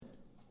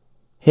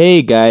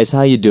Hey guys,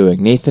 how you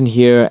doing? Nathan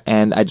here,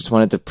 and I just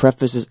wanted to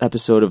preface this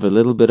episode with a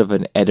little bit of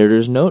an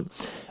editor's note.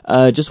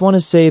 Just want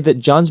to say that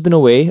John's been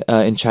away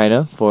in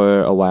China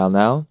for a while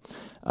now,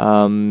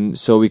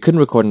 so we couldn't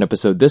record an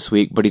episode this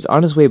week, but he's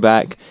on his way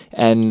back,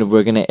 and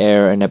we're going to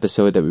air an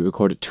episode that we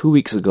recorded 2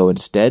 weeks ago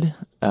instead,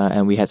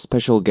 and we had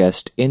special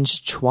guest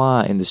Inch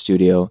Chua in the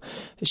studio.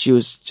 She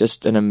was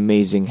just an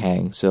amazing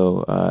hang,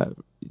 so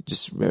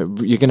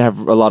you're gonna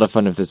have a lot of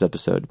fun with this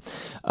episode.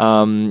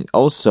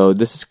 Also,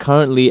 this is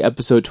currently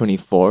episode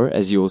 24,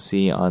 as you will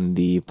see on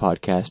the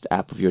podcast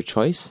app of your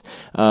choice.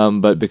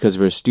 But because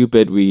we're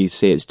stupid, we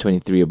say it's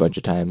 23 a bunch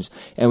of times,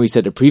 and we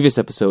said the previous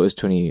episode was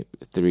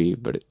 23,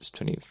 but it's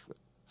 20.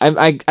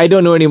 I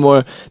don't know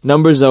anymore.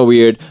 Numbers are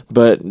weird,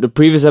 but the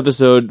previous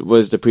episode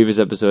was the previous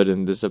episode,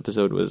 and this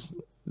episode was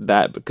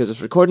that because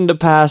it's recorded in the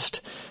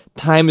past.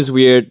 Time is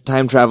weird.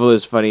 Time travel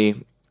is funny.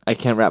 I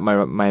can't wrap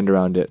my mind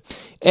around it.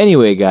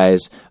 Anyway,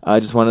 guys, I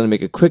just wanted to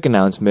make a quick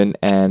announcement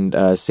and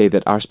say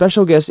that our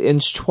special guest,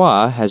 Inch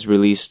Chua, has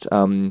released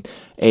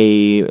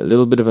a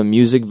little bit of a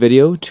music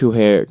video to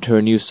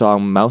her new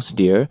song, Mouse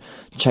Deer.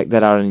 Check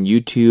that out on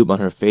YouTube, on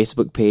her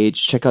Facebook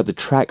page. Check out the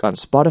track on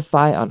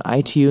Spotify, on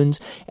iTunes,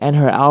 and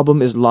her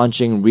album is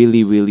launching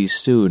really, really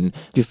soon.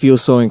 If you feel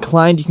so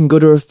inclined, you can go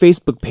to her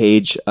Facebook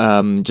page.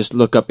 Just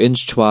look up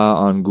Inch Chua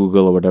on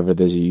Google or whatever it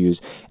is you use.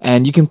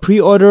 And you can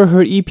pre-order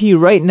her EP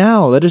right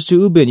now. Letters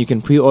to Ubin. You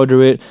can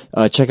pre-order it.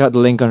 Check out the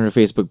link on her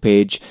Facebook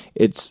page.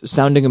 It's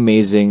sounding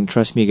amazing.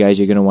 Trust me, guys,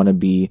 you're going to want to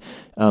be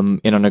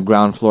in on the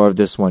ground floor of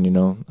this one, you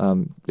know.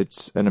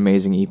 It's an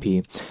amazing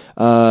EP.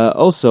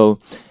 Also,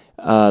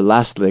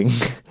 last thing,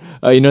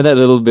 you know that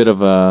little bit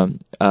of a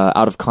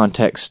out of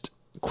context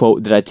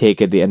quote that I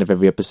take at the end of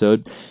every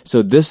episode?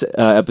 So this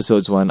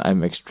episode's one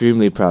I'm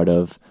extremely proud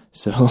of.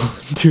 So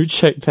do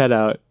check that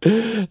out.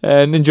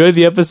 And enjoy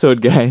the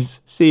episode, guys.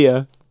 See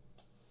ya.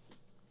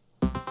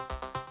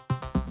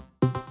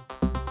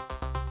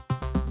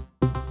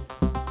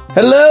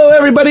 Hello,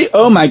 everybody.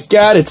 Oh my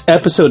god, it's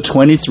episode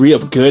 23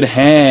 of Good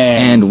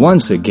Hang. And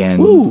once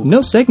again,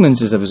 no segments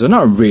this episode,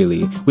 not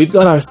really. We've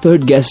got our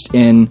third guest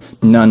in,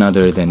 none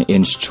other than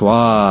Inch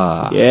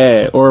Chua.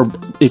 Yeah, or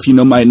if you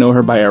might know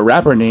her by a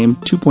rapper name,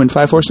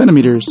 2.54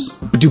 centimeters.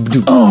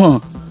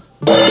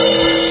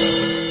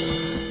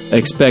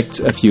 Expect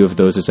a few of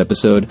those this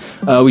episode.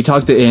 We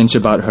talked to Inch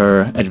about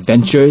her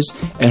adventures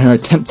and her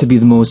attempt to be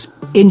the most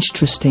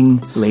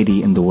interesting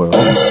lady in the world.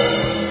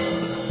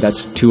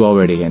 That's 2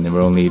 already, and then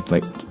we're only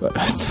like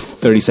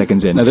 30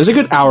 seconds in. No, there's a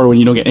good hour when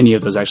you don't get any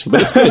of those, actually,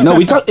 but it's good. No,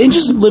 Inch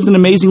just lived an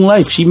amazing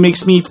life. She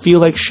makes me feel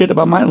like shit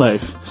about my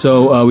life.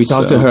 So we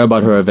talked to her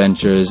about her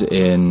adventures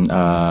in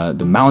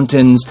the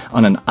mountains,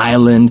 on an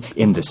island,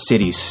 in the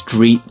city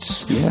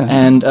streets. Yeah.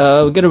 And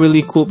we get a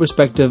really cool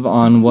perspective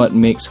on what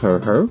makes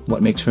her,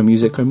 what makes her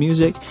music,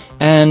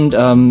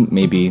 and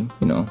maybe,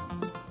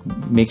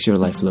 makes your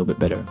life a little bit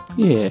better.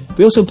 Yeah.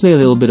 We also play a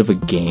little bit of a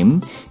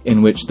game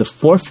in which the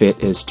forfeit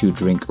is to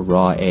drink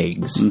raw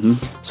eggs.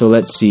 Mm-hmm. So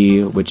let's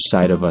see which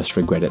side of us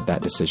regretted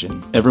that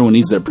decision. Everyone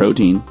needs their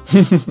protein.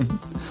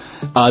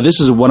 This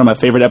is one of my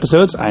favorite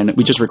episodes.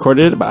 We just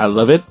recorded it, but I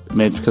love it.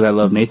 Maybe it's because I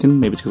love Nathan.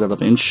 Maybe it's because I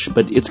love Inch.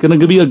 But it's going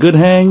to be a good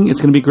hang. It's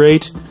going to be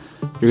great.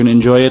 You're going to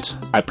enjoy it.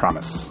 I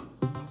promise.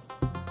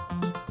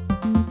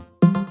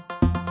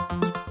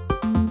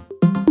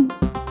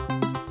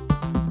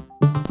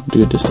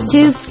 Do it this time.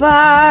 Too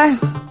far.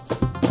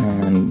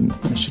 And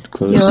I should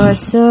close You're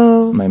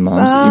so my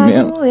mom's far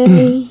email.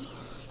 Away.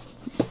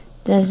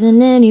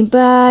 Doesn't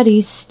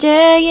anybody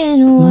stay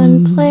in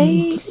one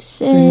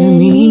place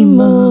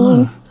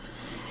anymore?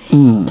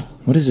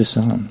 What is this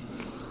song?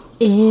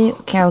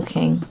 Carole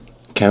King.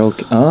 Carol.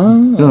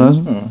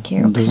 Oh,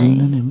 Carole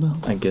King.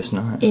 I guess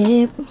not.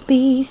 It would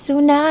be so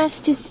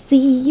nice to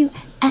see you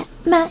at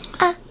my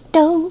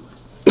door.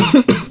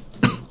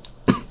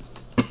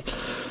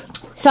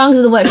 Songs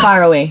of the What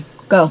Far Away.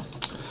 Go.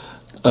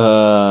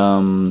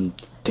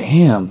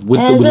 Damn. With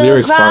the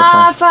lyric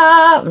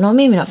far. No,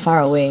 maybe not far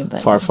away,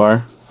 but Far.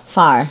 far.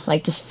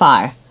 Like just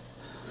far.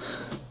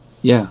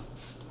 Yeah.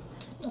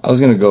 I was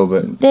gonna go,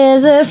 but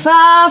There's a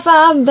far,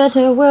 far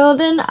better world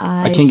than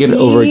I can't get it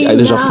over.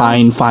 There's a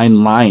now.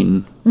 fine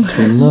line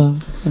between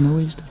love and a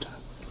waste of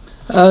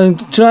time.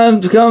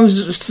 triumph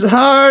comes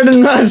hard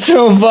and not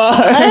so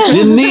far.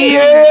 In the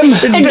end,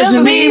 It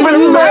doesn't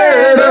even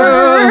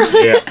matter.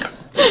 Yeah.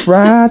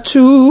 Try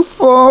to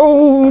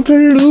fall to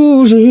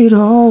lose it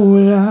all.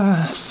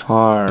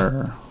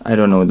 Far. I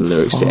don't know what the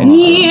lyrics say. anymore.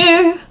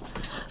 Near,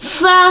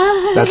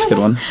 far, That's a good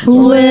one.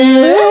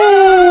 wherever.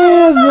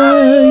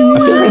 I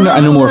feel like I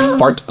know more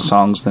fart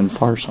songs than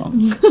far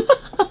songs.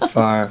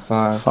 Far,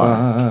 far,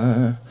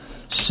 far,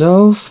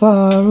 so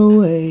far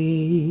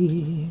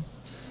away.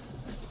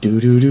 Do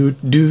do do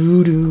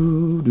do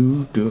do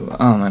do do.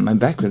 Oh my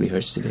back really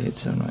hurts today.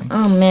 It's so annoying.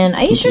 Oh man,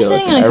 are you sure Yeah,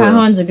 sitting like on a an arrow.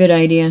 cajon's a good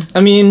idea? I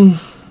mean,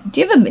 Do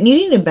you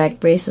need a back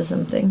brace or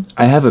something?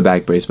 I have a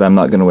back brace, but I'm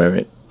not gonna wear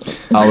it.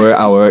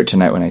 I'll wear it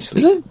tonight when I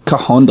sleep. Isn't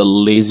cajon the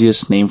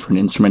laziest name for an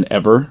instrument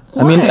ever?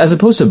 I mean, Why? as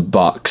opposed to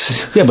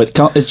box. Yeah, but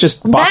it's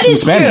just box That in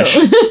is Spanish.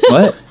 true.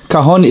 What?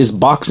 Cajon is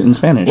box in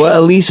Spanish. Well,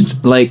 at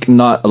least like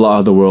not a lot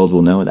of the world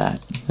will know that.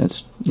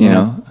 That's You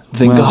know,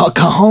 think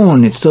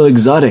cajon. It's so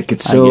exotic.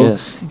 It's so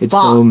guess. it's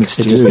so It just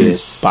means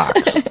mysterious.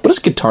 box. What does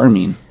guitar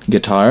mean?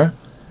 Guitar.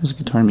 What does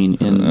guitar mean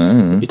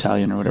in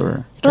Italian or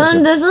whatever? Well,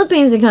 in the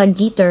Philippines, they call it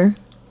guitar.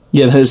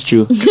 Yeah, that is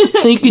true.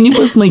 Hey, can you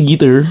bust my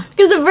guitar?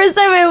 Because the first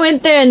time I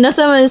went there, and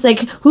someone was like,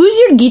 "Who's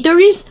your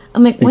guitarist?"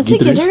 I'm like, "What's a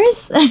guitarist?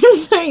 guitarist?" I'm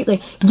sorry, he's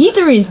like,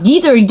 "Guitarist,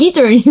 guitar."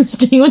 And he was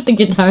doing what the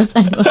guitar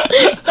side was.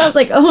 I was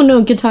like, "Oh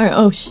no, guitar!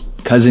 Oh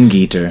Cousin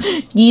Geeter.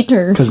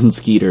 guitar." Cousin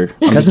Skeeter.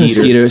 Cousin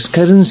Skeeter.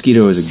 Cousin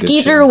Skeeter was a good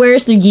Skeeter, show.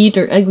 where's the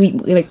guitar? We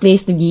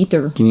plays the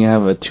guitar. Can you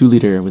have a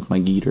 2-liter with my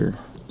guitar?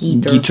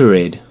 Guitar.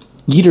 Guitarade.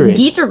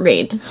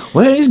 Guitarade.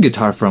 Where is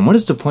guitar from? What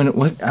is the point of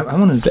what? I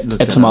want to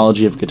look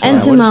Etymology of guitar.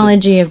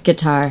 Etymology of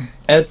guitar.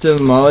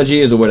 Etymology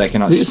is a word I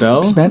cannot Is it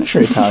spell. Spanish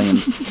or Italian?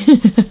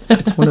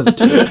 It's one of the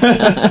two.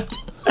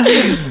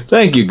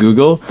 Thank you,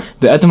 Google.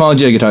 The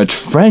etymology of guitar. It's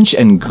French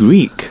and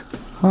Greek.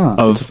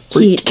 Of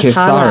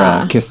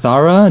Kithara.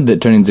 Kithara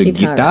that turned into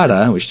Kithara.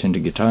 guitarra, which turned to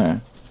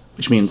guitar.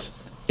 Which means?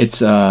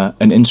 It's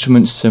an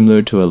instrument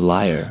similar to a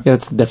lyre. Yeah,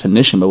 that's the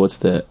definition, but what's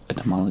the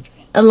etymology?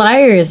 A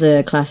lyre is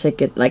a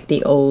classic, like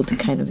the old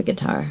kind of a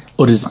guitar.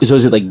 Oh, so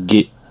is it like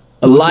git?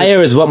 A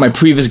lyre is what my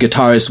previous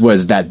guitarist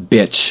was, that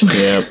bitch.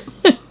 Yep.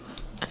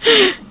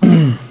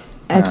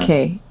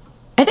 Okay.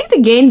 I think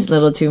the gain's a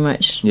little too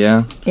much.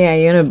 Yeah. Yeah,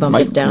 you're gonna bump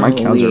it down a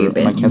counts wee are,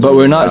 bit. my counts But are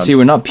we're not, loud. see,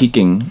 we're not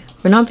peaking.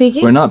 We're not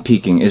peaking? We're not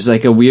peaking. It's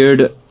like a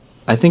weird,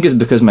 I think it's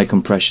because my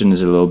compression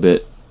is a little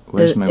bit,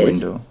 where's my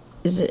window?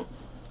 Is it...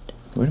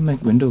 Where did my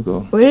window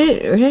go? Where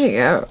did it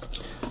go?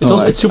 It's,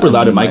 also, it's super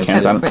loud in my I-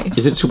 cans. I don't, Right.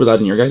 is it super loud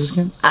in your guys'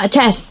 cans?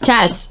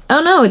 Test.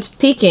 Oh no, it's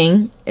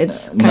peaking.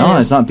 It's kind No,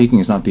 of... it's not peaking.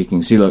 It's not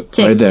peaking. See, look,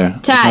 right there.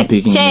 It's not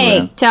peaking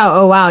anywhere.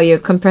 Oh wow, your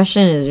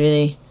compression is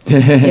really...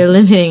 you're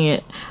limiting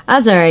it.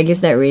 That's alright, I guess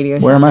that radio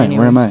Where am sound I?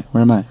 anyway.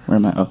 Where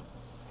am I? Oh.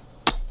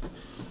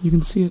 You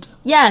can see it.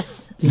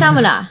 Yes, 上不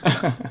啦？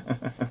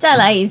再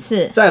来一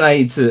次。再来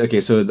一次.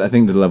 Okay, so I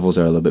think the levels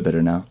are a little bit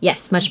better now.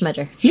 Yes, much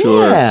better.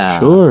 Sure. Yeah.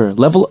 Sure.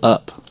 Level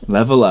up.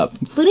 Level up.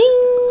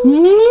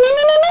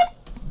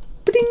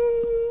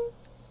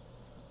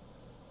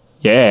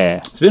 Yeah.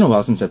 It's been a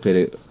while since I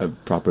played a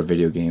proper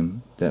video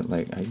game that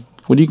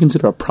What do you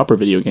consider a proper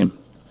video game?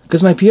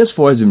 because my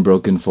PS4 has been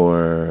broken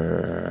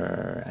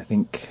for I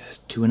think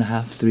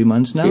 2.5, 3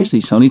 months now. Seriously,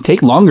 Sony,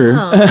 take longer.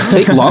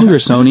 Take longer,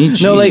 Sony.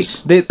 Jeez. No, like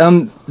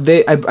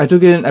I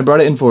took it in, I brought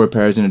it in for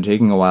repairs and it's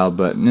taking a while,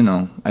 but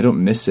I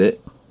don't miss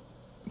it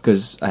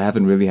because I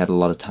haven't really had a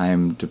lot of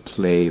time to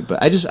play.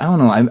 But I don't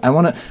know.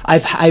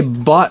 I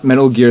bought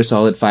Metal Gear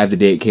Solid 5 the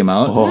day it came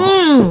out,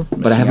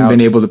 but I haven't been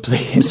able to play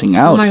it. missing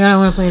out. Oh my god, I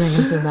want to play that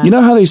game so bad. You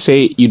know how they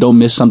say you don't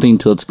miss something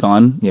until it's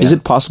gone? Yeah. Is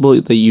it possible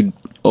that you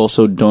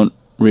also don't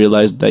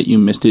realize that you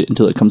missed it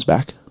until it comes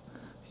back?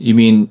 You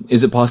mean,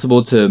 is it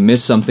possible to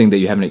miss something that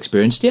you haven't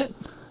experienced yet?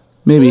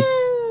 Maybe.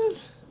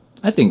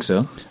 I think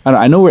so.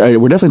 I know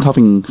we're definitely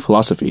talking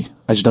philosophy.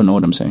 I just don't know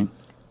what I'm saying.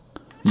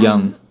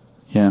 Jung,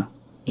 Yeah.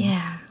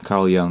 Yeah.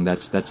 Carl Jung.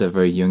 That's a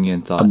very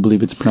Jungian I thought.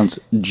 believe it's pronounced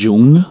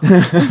Jung.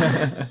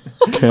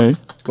 Okay.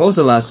 What was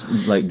the last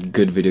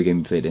good video game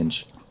you played,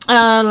 Inch?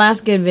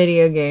 Last good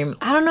video game.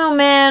 I don't know,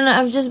 man.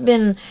 I've just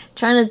been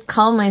trying to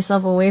calm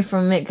myself away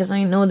from it because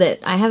I know that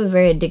I have a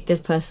very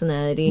addictive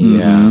personality.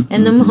 Yeah.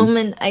 And the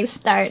moment I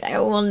start, I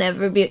will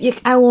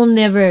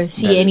never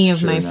see That any is of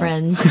true my enough.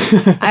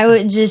 friends. I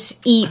would just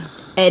eat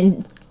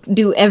and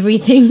do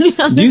everything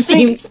on the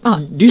same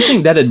spot. Do you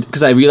think that,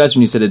 because I realized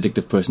when you said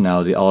addictive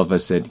personality, all of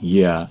us said,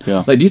 yeah.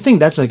 Yeah. Like, do you think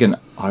that's like an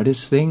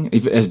artist thing?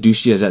 If, as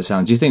douchey as that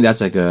sounds, do you think that's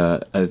like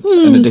an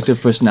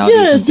addictive personality?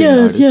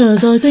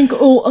 Yes. I think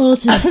all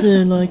artists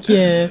are like,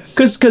 yeah.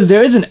 Because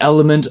there is an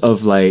element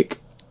of like,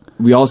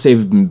 we all say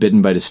we've been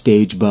bitten by the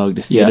stage bug,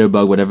 the theater Yeah.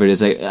 bug, whatever it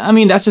is. Like, I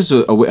mean, that's just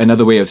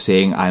another way of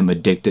saying I'm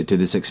addicted to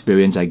this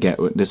experience I get,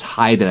 this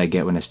high that I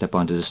get when I step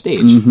onto the stage.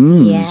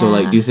 Yeah. So,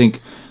 like, do you think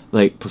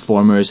like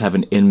performers have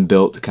an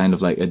inbuilt kind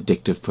of like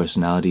addictive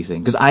personality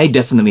thing? Because I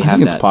definitely I have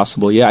think that. it's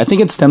possible. Yeah, I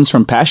think it stems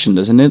from passion,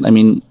 doesn't it? I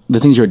mean, the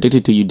things you're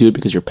addicted to, you do it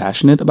because you're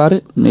passionate about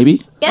it,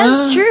 maybe?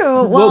 That's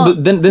true. Well,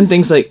 but then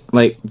things like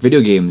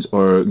video games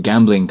or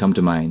gambling come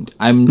to mind.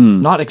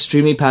 I'm not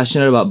extremely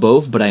passionate about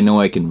both, but I know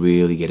I can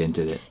really get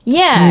into it.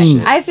 yeah,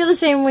 I feel the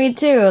same way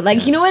too.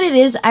 Like, you know what it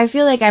is? I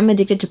feel like I'm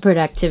addicted to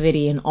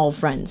productivity in all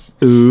fronts.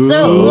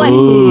 So what?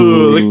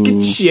 Look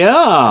at you!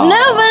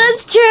 No, but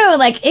it's true.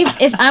 Like,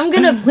 if I'm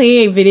gonna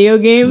play a video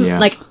game, Yeah.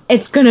 like,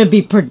 it's gonna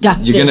be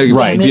productive. You're gonna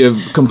damn it. be a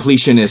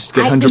completionist,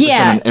 get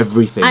 100% on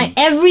everything.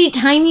 Every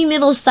tiny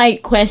little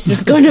side quest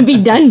is going to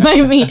be done by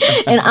me,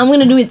 and I'm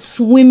going to do it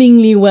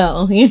swimmingly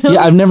well. You know?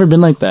 Yeah, I've never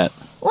been like that.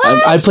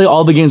 What? I play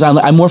all the games.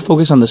 I'm more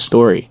focused on the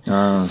story. so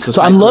I'm side quests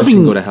loving-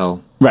 can go to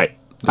hell. Right.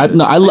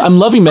 I'm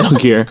loving Metal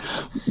Gear,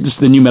 this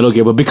the new Metal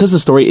Gear, but because the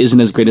story isn't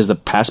as great as the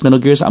past Metal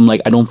Gears, I'm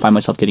like, I don't find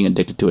myself getting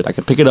addicted to it. I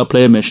can pick it up,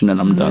 play a mission, and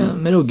I'm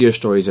done. Metal Gear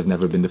stories have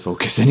never been the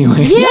focus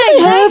anyway. Yeah,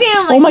 exactly.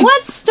 I'm like, Oh my-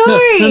 what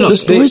story? The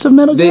stories of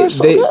Metal Gear are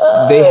so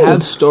good. They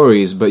have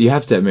stories, but you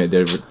have to admit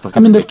they're fucking I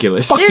mean, they're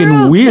ridiculous. fucking They're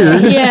okay.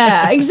 weird.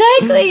 Yeah,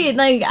 exactly.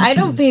 Like, I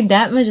don't pay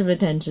that much of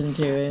attention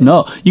to it.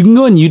 No, you can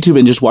go on YouTube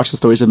and just watch the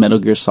stories of Metal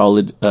Gear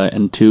Solid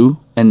and 2,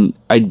 and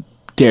I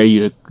dare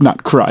you to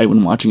not cry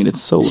when watching it.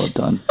 It's so well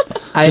done.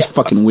 Just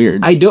fucking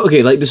weird. I don't.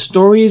 Okay, like the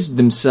stories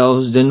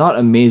themselves, they're not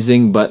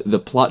amazing, but the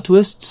plot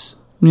twists.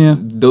 yeah.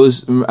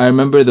 Those I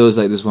remember those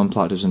like this one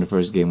plot twist in the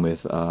first game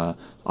with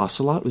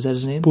Ocelot. Was that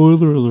his name?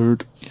 Spoiler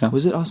alert. Yeah.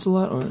 Was it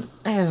Ocelot or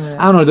I don't know.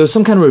 I don't know. There was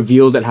some kind of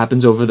reveal that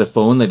happens over the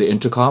phone, like the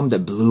intercom, that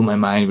blew my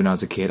mind when I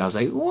was a kid. I was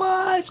like,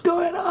 "What's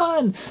going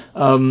on?"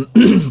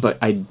 But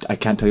I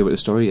can't tell you what the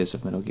story is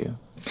of Metal Gear.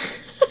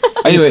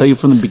 I Anyway. can tell you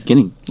from the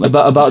beginning.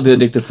 About the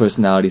addictive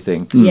personality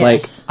thing.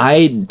 Yes. Like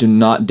I do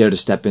not dare to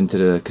step into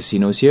the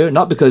casinos here,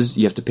 not because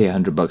you have to pay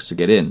 $100 to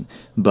get in,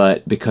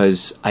 but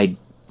because I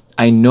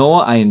know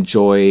I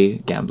enjoy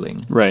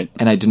gambling. Right.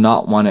 And I do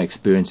not want to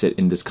experience it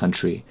in this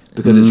country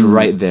because it's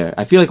right there.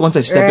 I feel like once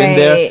I step in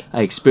there, Right.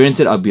 I experience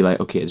it, I'll be like,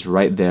 okay, it's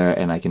right there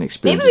and I can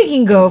experience Maybe we it.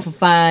 can go for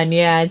fun.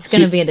 Yeah, it's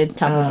gonna be at the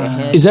top of your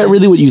head. Is that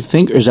really what you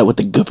think, or is that what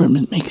the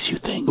government makes you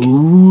think?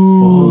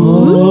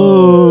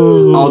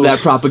 All that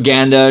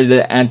propaganda,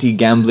 the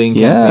anti-gambling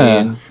Yeah.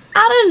 campaign.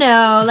 I don't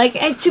know. Like,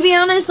 to be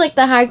honest, like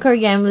the hardcore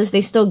gamblers,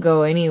 they still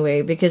go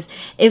anyway because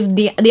if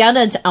the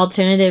other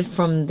alternative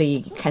from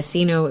the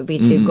casino would be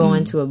to go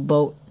into a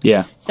boat.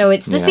 Yeah. So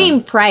it's the Yeah.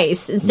 same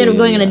price. Instead of Yeah,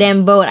 going on a yeah.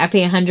 damn boat, I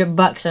pay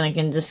 $100 and I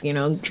can just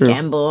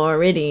gamble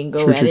already and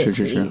go True, at true, it. true,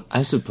 true, true.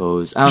 I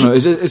suppose. I don't know.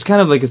 It's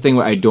kind of like a thing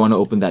where I don't want to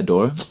open that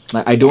door.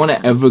 Like I don't want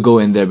to ever go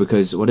in there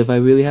because what if I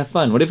really have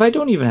fun? What if I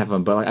don't even have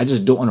fun? But like I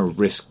just don't want to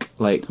risk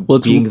like Well,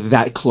 it's- being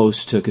that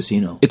close to a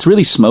casino. It's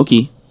really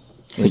smoky.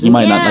 Like, you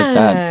might not like Yeah.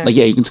 that. Like,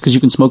 yeah, because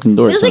you can smoke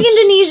indoors. Feels so like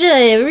it's-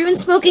 Indonesia. We're even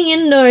smoking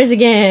indoors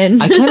again.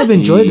 I kind of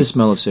enjoy the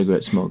smell of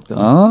cigarette smoke though.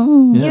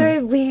 Oh.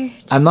 You're weird.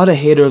 I'm not a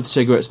hater of the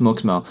cigarette smoke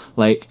smell.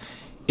 Like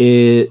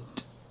it.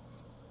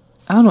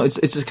 I don't know.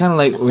 It's kind of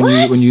like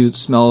when you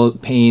smell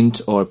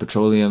paint or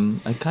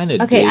petroleum. I kind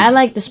of Okay, I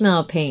like the smell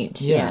of paint.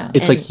 Yeah. Yeah.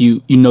 It's And- like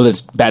you know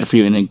that's bad for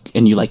you, and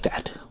you like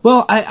that.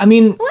 Well, I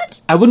mean, What?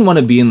 I wouldn't want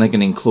to be in like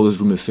an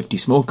enclosed room with 50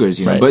 smokers,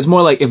 you know. Right. But it's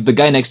more like if the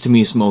guy next to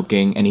me is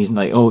smoking and he's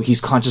like, oh,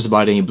 he's conscious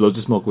about it and he blows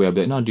the smoke away, I'll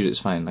be like, no, dude, it's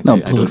fine. Like, No, I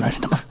blow it don't- right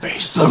into my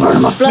face. blow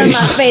in my face.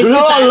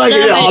 I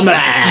love it.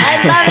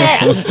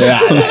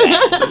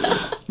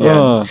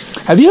 Yeah.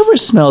 Have you ever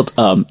smelled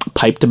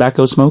pipe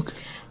tobacco smoke?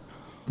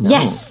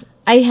 Yes,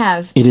 I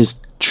have. It is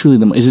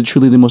truly is it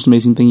truly the most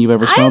amazing thing you've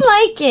ever I smelled?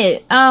 like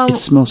it. It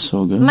smells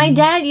so good. My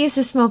dad used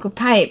to smoke a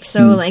pipe,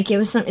 so like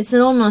it's a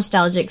little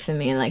nostalgic for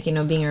me, like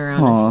being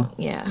around. Aw.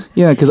 Yeah.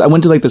 Yeah, because I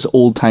went to like this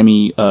old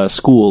timey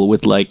school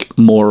with like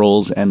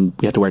morals, and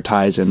we had to wear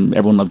ties, and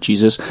everyone loved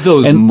Jesus.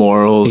 Those and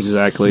morals.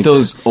 Exactly.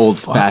 Those old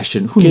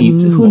fashioned. Who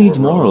Fucking needs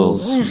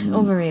morals? Ugh,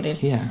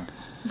 overrated. Yeah.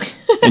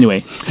 Anyway,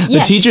 the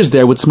Yes. teachers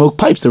there would smoke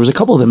pipes. There was a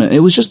couple of them, and it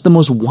was just the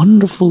most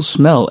wonderful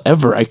smell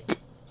ever.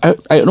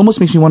 It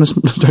almost makes me want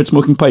to start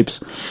smoking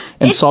pipes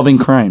and It's- solving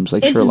crimes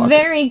like It's Sherlock.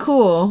 very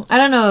cool. I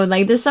don't know,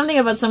 like there's something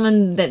about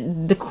someone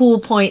that the cool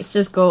points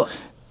just go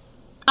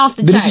off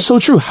the This charts. is so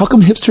true. How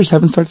come hipsters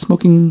haven't started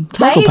smoking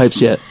tobacco Pipes?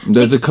 pipes yet?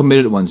 The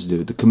committed ones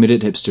do. The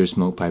committed hipsters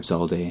smoke pipes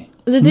all day.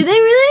 Do they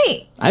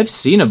really? I've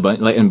seen a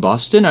bunch. Like in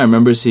Boston, I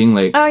remember seeing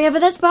like Oh yeah,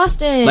 but that's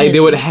Boston. they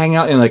would hang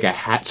out in like a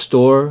hat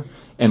store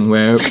and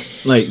wear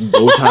like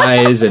bow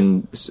ties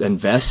and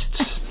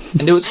vests,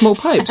 and they would smoke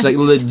pipes like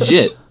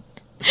legit.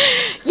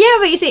 Yeah,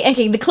 but you see,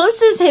 okay, the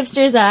closest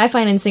hipsters that I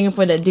find in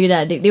Singapore that do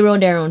that, they roll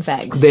their own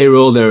fags. They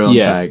roll their own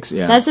Yeah. fags.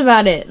 Yeah, That's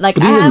about it. Like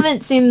But I even-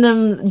 haven't seen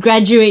them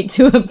graduate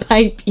to a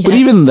pipe yet. But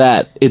even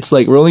that, it's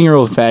like rolling your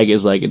own fag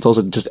is like it's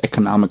also just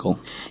economical.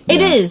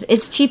 It is.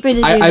 It's cheaper to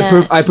do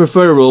that. I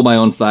prefer to roll my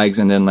own flags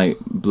and then like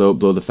blow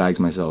the fags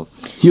myself.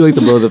 You like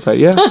to blow the fag?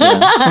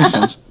 Yeah, makes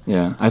sense.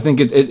 Yeah, I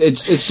think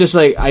it's just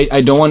like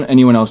I don't want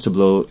anyone else to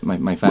blow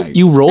my fag.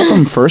 You roll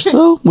them first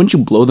though? Wouldn't you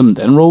blow them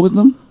then roll with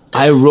them?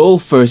 I roll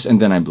first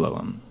and then I blow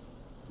them.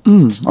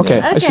 Okay,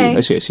 Yeah. I see. Okay.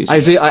 I see. I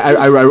say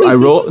I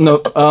roll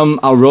no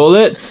I'll roll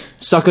it,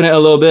 suck on it a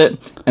little bit,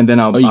 and then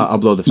I'll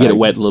blow the fag. You get it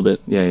wet a little bit.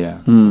 Yeah.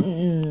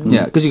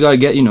 Yeah, because you gotta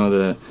get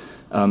the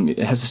it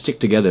has to stick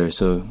together,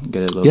 so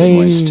get it a little Yeah, bit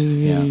yeah, moist.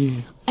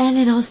 yeah. And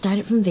it all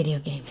started from video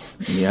games.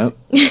 Yep.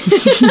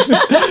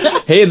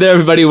 Hey there,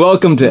 everybody!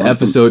 Welcome to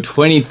episode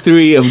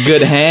 23 of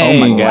Good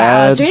Hang. Oh my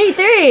God.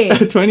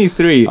 23.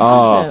 23.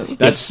 Oh,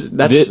 that's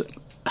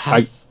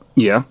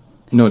yeah.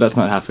 no, that's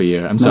not half a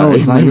year. I'm No, sorry,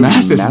 it's not my even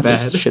math is bad.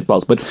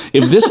 shitballs. But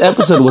if this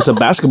episode was a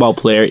basketball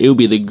player, it would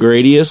be the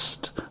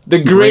greatest. The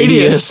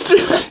greatest.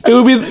 It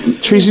would be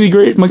Tracy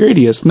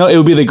McGradyest. No, it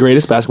would be the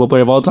greatest basketball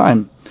player of all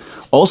time.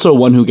 Also,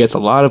 one who gets a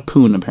lot of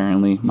poon.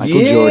 Apparently, Michael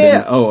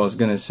Jordan. Oh, I was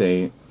gonna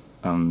say,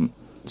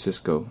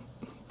 Cisco.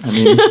 I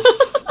mean,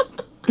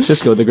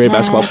 Cisco, the great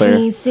basketball Let player.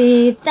 me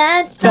see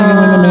that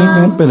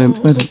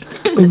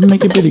Baby,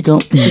 make your bitty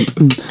go.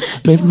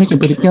 Baby, make your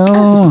bitty go.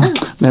 I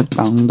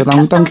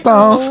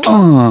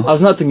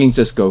was not thinking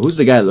Cisco. Who's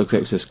the guy that looks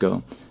like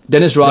Cisco?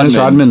 Dennis Rodman. Dennis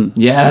Rodman.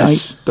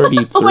 Yes.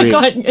 33. Oh my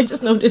god, I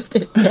just noticed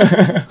it.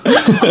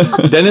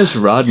 Dennis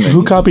Rodman.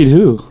 Who copied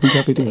who? Who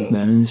copied who?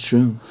 That is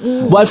true.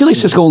 Well, I feel like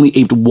Cisco only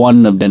aped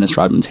one of Dennis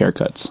Rodman's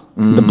haircuts.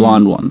 The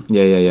blonde one.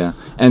 Yeah.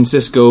 And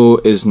Cisco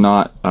is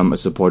not a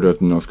supporter of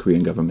the North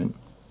Korean government.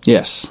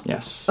 Yes.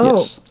 Yes. Oh.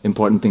 Yes.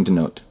 Important thing to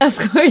note. Of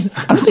course.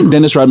 I don't think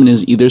Dennis Rodman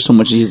is either so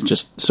much as he's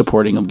just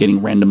supporting of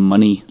getting random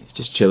money. He's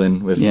just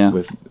chilling with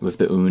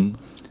the Un.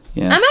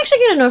 Yeah. I'm actually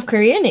going to North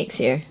Korea next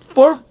year.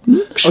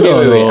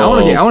 Okay, wait. I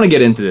want to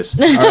get into this.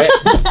 All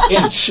right.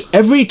 Inch,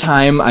 every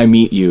time I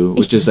meet you,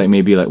 which is like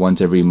maybe like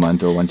once every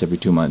month or once every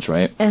 2 months,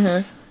 right?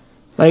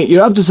 Like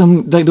you're up to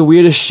some like the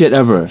weirdest shit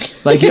ever.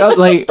 Like you're up,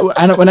 like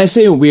when I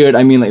say weird,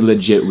 I mean like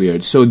legit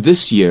weird. So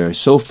this year,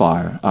 so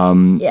far,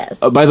 yes.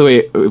 By the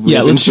way, we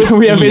have Inch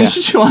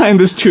Chua in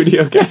the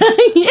studio, guys.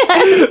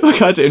 Yes.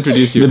 Forgot to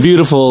introduce you. The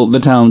beautiful,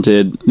 the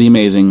talented, the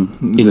amazing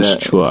Inch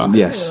Chua.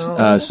 Yes.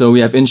 So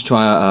we have Inch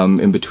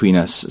Chua in between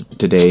us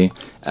today.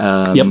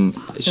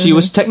 She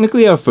was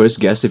technically our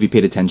first guest if you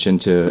paid attention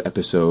to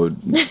episode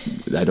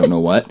I don't know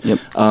what.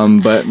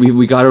 But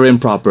we got her in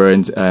proper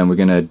and we're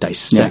gonna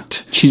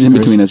dissect. She's in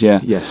between us, yeah.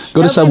 Yes.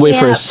 Go to Subway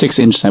for a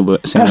 6-inch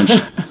sandwich.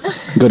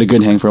 Go to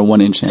Good Hang for a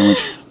 1-inch sandwich.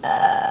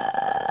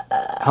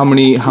 How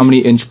many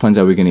inch puns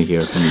are we gonna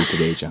hear from you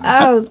today, John?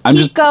 Oh, I'm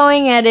keep just-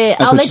 going at it.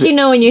 I'll what let she- you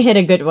know when you hit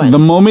a good one. The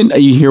moment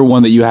that you hear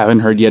one that you haven't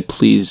heard yet,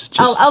 please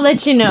just I'll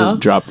let you know. just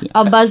drop it.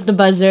 I'll buzz the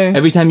buzzer.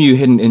 Every time you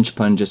hit an inch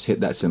pun, just hit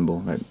that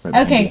symbol right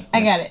behind Okay, you.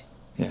 I got it.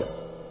 Yeah,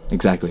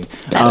 exactly.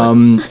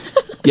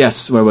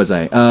 Yes, where was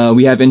I?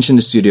 We have Inch in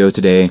the studio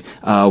today.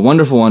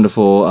 Wonderful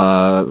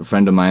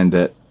friend of mine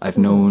that I've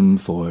known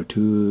for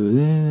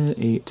 7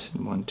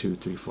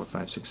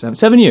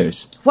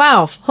 years.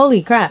 Wow,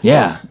 holy crap.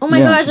 Yeah. Oh my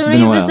Yeah, gosh, it's I've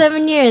been known a you for while.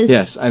 7 years.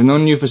 Yes, I've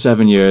known you for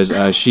 7 years.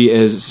 She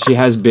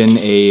has been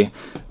a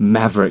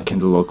maverick in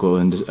the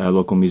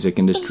local music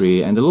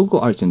industry and the local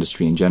arts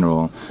industry in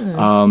general.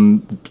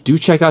 Do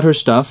check out her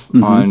stuff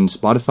on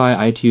Spotify,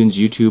 iTunes,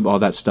 YouTube, all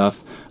that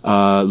stuff.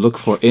 Look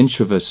for Inch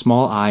with a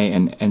small I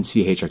and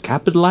NCH are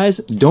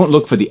capitalized. Don't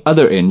look for the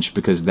other Inch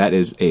because that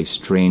is a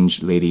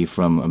strange lady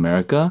from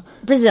America.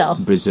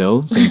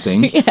 Brazil, same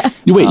thing.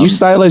 Wait, you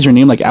stylize your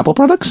name like Apple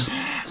products?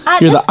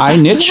 You're the eye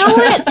niche? You know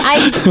what?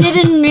 I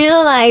didn't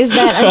realize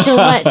that until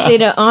much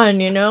later on,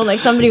 Like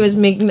somebody was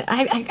making...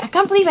 I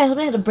can't believe I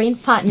had a brain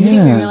fart and didn't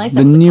even realize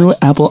the that. new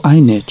Apple eye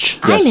niche.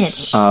 Eye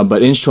niche.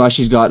 But Inch Chua,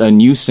 she's got a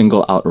new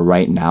single out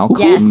right now called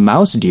Yes.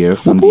 Mouse Deer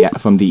from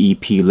the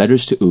EP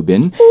Letters to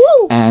Ubin.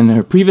 Ooh. And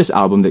her previous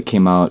album that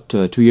came out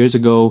 2 years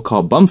ago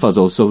called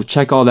Bumfuzzle. So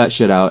check all that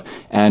shit out.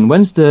 And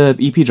when's the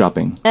EP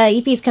dropping?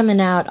 EP's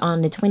coming out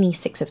on the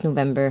 26th of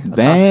November across all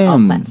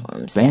Bam!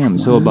 platforms. Bam!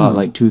 So about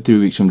like 2-3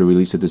 weeks from the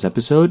release of this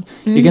episode,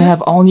 you're gonna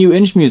have all new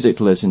Inch music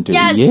to listen to.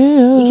 Yes!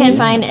 Yeah! You can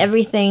find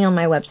everything on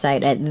my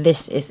website at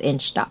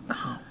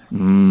thisisinch.com.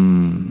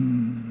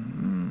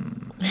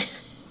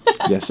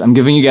 Yes, I'm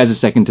giving you guys a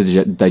second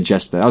to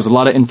digest that. That was a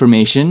lot of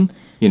information,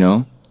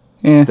 Yeah,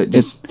 But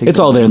just take it's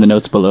it all out. there in the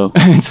notes below.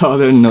 It's all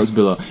there in the notes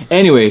below.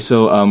 Anyway,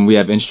 so we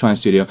have Inch Chua in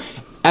studio.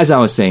 As I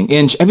was saying,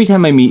 Inch, every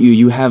time I meet you,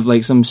 you have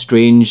like some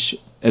strange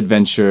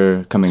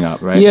adventure coming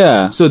up, right?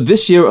 Yeah. So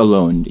this year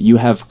alone, you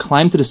have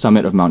climbed to the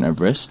summit of Mount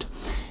Everest.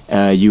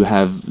 You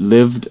have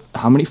lived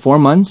 4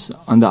 months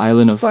on the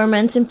island of 4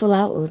 months in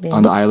Pulau Ubin.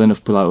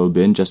 Pulau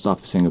Ubin, just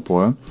off of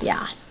Singapore.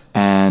 Yes.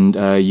 And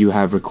you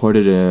have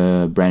recorded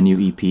a brand new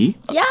EP.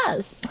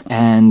 Yes.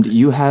 And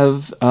you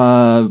have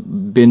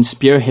been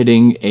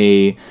spearheading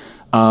a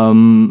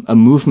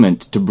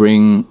movement to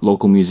bring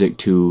local music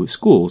to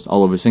schools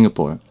all over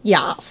Singapore.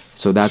 Yes.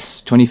 So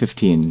that's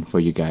 2015 for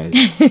you guys.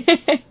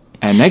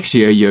 And next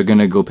year, you're going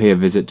to go pay a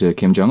visit to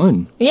Kim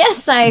Jong-un.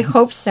 Yes, I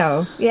hope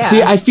so. Yeah.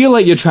 See, I feel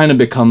like you're trying to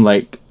become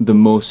like the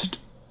most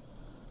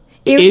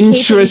Irritating.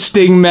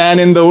 interesting man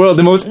in the world.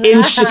 The most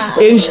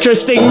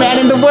interesting man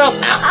in the world.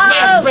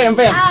 Ow, bam, bam,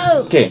 bam.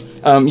 Ow. Okay.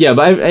 Yeah,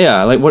 but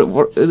like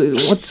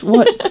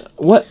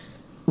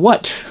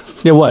what?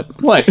 Yeah, what?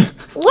 What?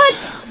 What?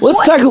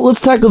 Let's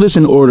tackle this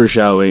in order,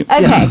 shall we?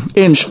 Okay.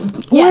 Inch,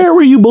 where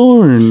were you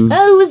born?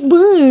 I was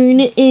born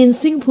in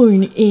Singapore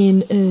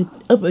in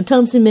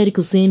Thompson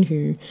Medical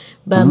Center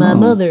by my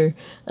mother.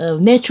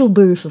 Natural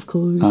birth, of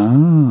course.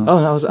 Oh,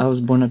 I was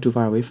born not too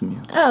far away from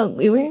you. Oh,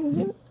 we were?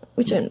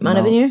 Which one? Mount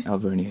Avenir?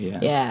 Alvernia, yeah.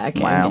 Yeah,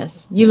 okay, Wow. I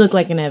guess. You look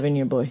like an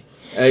Avenir boy.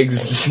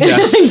 Yes,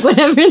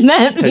 Whatever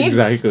that means.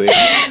 exactly.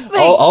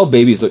 All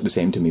babies look the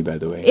same to me, by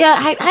the way. Yeah,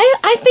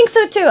 I think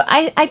so too.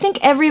 I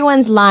think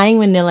everyone's lying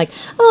when they're like,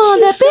 oh,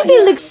 that baby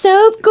looks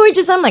so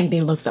gorgeous. I'm like,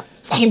 they look the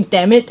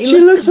damn it. She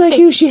looks like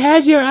you. She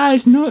has your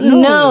eyes. No,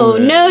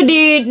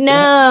 dude.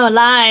 No,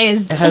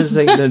 lies. It has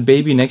like the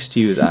baby next to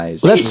you's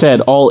eyes. Well, that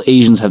said, all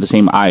Asians have the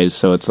same eyes,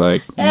 so it's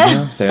like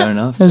Yeah, fair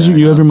enough. as fair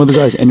you have enough. your mother's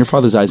eyes and your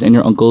father's eyes and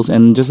your uncle's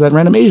and just that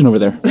random Asian over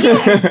there.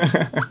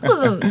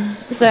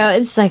 So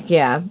it's like,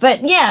 yeah.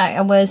 But yeah,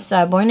 I was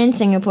born in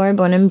Singapore,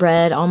 born and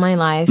bred all my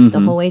life, the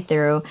whole way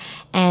through.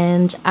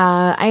 And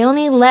I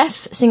only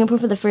left Singapore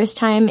for the first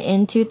time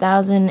in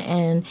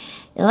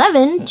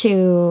 2011 to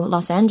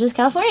Los Angeles,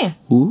 California.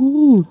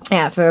 Ooh,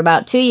 Yeah, for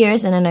about 2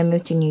 years. And then I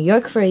moved to New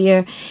York for a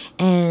year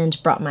and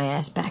brought my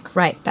ass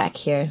right back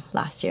here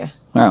last year.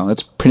 wow,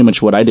 that's pretty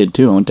much what I did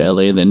too. I went to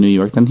LA, then New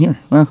York, then here.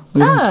 Well,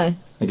 look at that. Oh,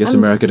 I guess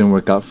America didn't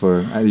work out for.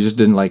 You just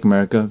didn't like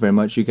America very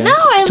much, you guys. no,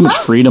 I It's too much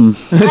love freedom.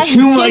 too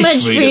much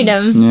much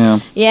freedom. Yeah.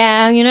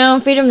 Yeah, you know,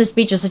 freedom of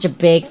speech was such a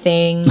big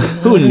thing.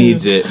 Who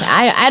needs it?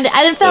 I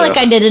didn't feel like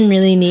I didn't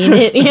really need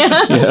it. Yeah.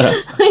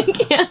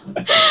 Yeah.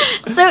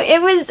 So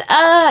it was.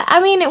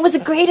 It was a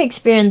great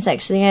experience.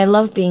 Actually, I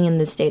love being in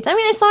the States. I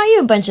mean, I saw you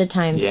a bunch of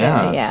times there.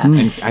 Yeah.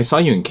 And I saw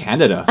you in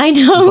Canada. I Of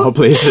know. all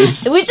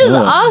places. Which is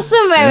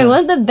awesome. I mean, one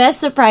of the best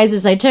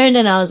surprises. I turned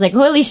and I was like,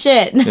 "Holy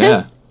shit!"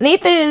 Yeah.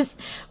 Nathan is.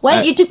 What?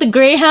 I- You took the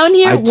Greyhound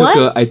here? I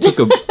What? I took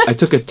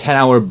a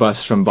 10-hour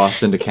bus from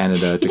Boston to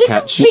Canada to took a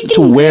catch. freaking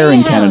To where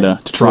in Greyhound. Canada?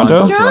 To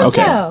Toronto? Toronto.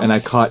 Okay. And I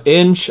caught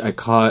Inch, I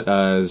caught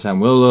Sam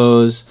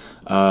Willows,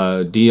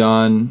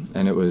 Dion,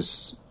 and it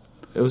was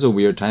a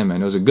weird time,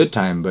 man. It was a good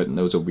time, but it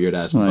was a weird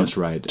ass Like bus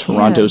ride.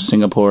 Toronto, Yeah.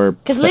 Singapore.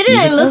 Because literally,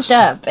 I Music looked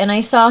Fest? up and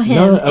I saw him,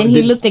 No, and he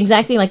did- looked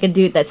exactly like a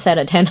dude that set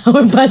a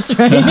 10-hour bus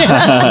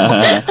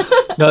ride.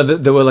 No,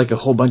 there were like a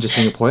whole bunch of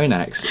Singaporean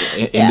acts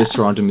in Yeah. this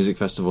Toronto Music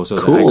Festival, so I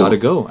was Cool. like, I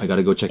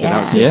gotta go check it Yeah.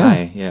 out, say Yeah.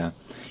 hi, yeah.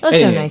 That was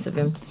so Anyway. nice of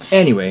him.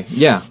 Anyway,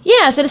 yeah.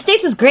 Yeah, so the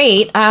States was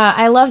great.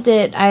 I loved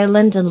it. I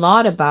learned a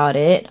lot about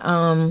it.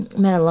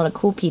 Met a lot of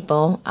cool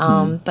people.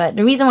 But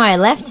the reason why I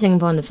left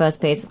Singapore in the first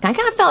place, I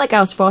kind of felt like I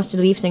was forced to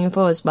leave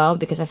Singapore as well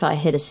because I felt I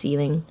hit a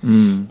ceiling.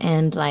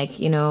 And like,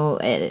 you know,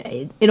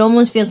 it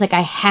almost feels like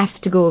I have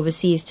to go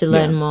overseas to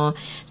learn Yeah. more.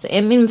 So I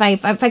mean,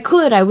 if I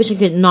could, I wish I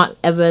could not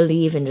ever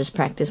leave and just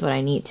practice what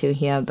I need to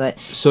here. But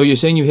So you're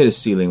saying you hit a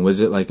ceiling. Was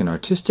it like an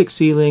artistic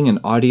ceiling, an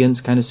audience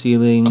kind of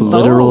ceiling? A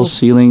literal Oh.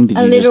 ceiling? Did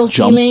a you little just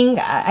jump? ceiling,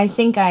 I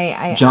think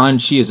I John,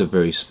 she is a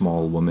very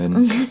small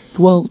woman.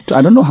 Well,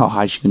 I don't know how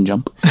high she can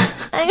jump.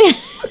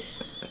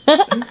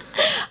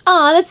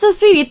 Oh, that's so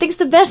sweet. He thinks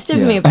the best of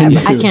Yeah. me. But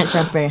I can't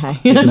jump very high.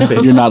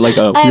 You're not like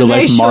a I have real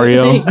very life short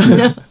Mario.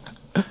 legs.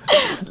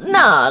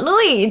 No,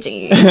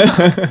 Luigi.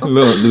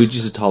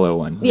 Luigi's a taller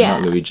one, Yeah.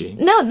 not Luigi.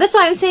 No, that's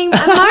why I'm saying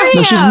Mario.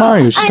 No, she's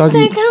Mario. She's I'm talking.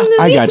 saying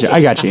I'm I got you. Luigi.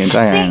 I got you. Ange.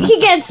 I See,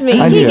 he gets me.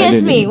 I He do, I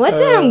gets do. me. What's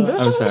him?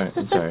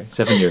 I'm sorry.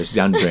 7 years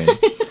down the drain.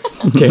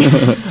 Okay.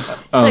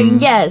 So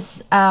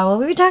yes, what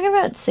were we talking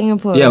about?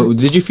 Singapore. Yeah.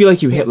 Did you feel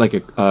like you hit like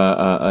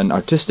an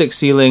artistic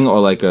ceiling or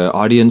like a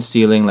audience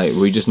ceiling? Like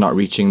were you just not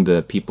reaching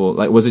the people?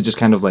 Like was it just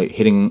kind of like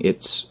hitting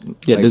its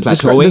Yeah, like,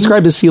 describe, plateauing?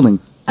 describe the ceiling.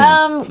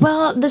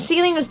 Well, the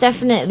ceiling was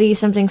definitely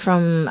something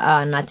from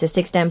an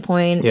artistic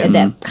standpoint Yeah.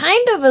 that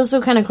kind of also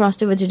kind of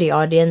crossed over to the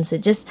audience.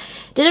 It just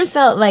didn't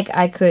felt like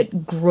I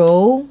could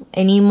grow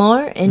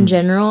anymore in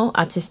general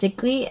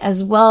artistically,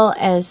 as well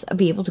as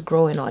be able to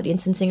grow an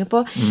audience in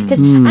Singapore.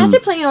 Because after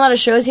playing a lot of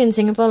shows here in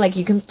Singapore, like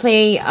you can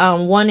play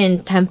one in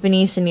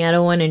Tampines and the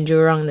other one in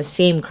Jurong, the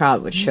same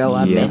crowd would show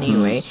up Yes.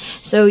 anyway.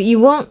 So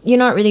you're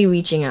not really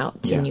reaching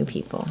out to Yeah. new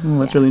people. Oh,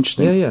 that's really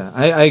interesting. Yeah.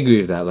 I agree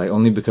with that. Like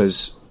only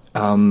because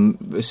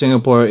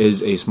Singapore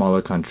is a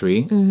smaller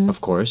country,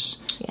 of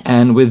course, Yes.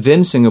 and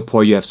within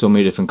Singapore you have so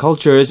many different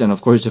cultures, and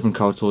of course different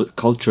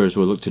cultures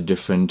will look to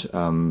different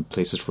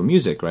places for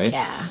music, right?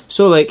 Yeah.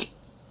 So like,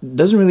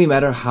 doesn't really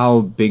matter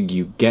how big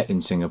you get in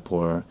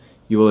Singapore,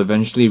 you will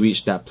eventually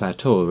reach that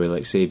plateau where,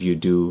 like, say if you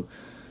do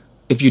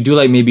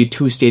like maybe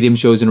 2 stadium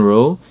shows in a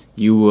row,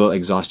 you will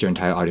exhaust your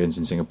entire audience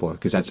in Singapore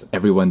because that's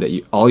everyone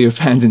all your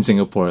fans in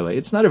Singapore. Like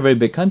it's not a very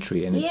big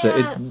country, and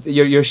Yeah.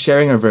 you're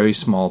sharing a very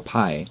small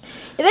pie.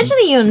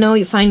 Eventually,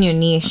 you find your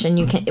niche, and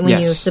you can when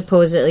Yes. you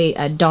supposedly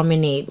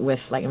dominate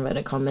with like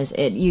inverted commas.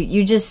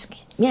 You just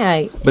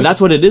But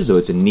that's what it is, though.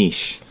 It's a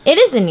niche. it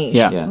is a niche.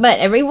 Yeah. Yeah. But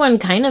everyone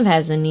kind of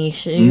has a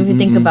niche if you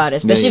think about it,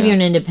 especially if Yeah.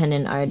 you're an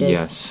independent artist.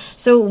 Yes.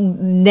 So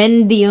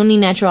then the only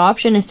natural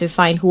option is to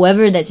find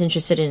whoever that's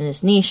interested in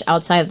this niche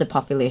outside of the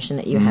population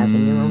that you have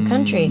in your own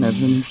country. That's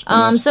really interesting.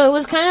 yes. So it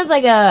was kind of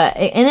like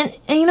and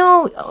you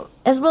know,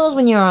 as well as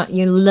when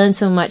you learn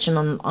so much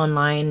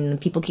online, and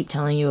people keep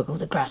telling you, "Oh,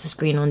 the grass is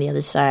green on the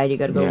other side. You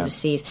got to go Yeah.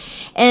 overseas,"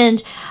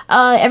 and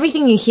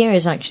everything you hear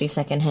is actually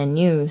secondhand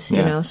news. You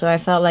Yeah. know, so I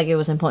felt like it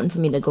was important for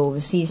me to go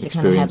overseas to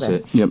kind of have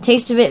Experience a it. Yep.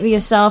 taste of it for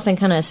yourself and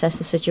kind of assess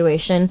the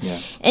situation. Yeah.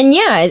 And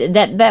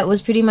that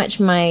was pretty much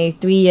my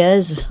 3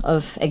 years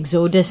of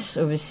exodus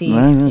overseas.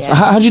 Right. Yeah.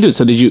 How'd you do it?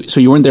 So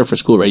you weren't there for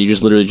school, right? You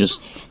just literally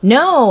just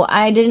No,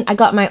 I didn't. I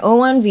got my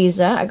O1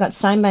 visa. I got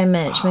signed by a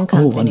management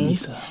company.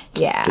 visa.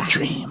 Yeah. The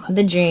dream.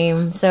 The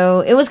dream. So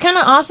it was kind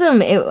of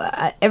awesome.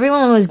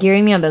 Everyone was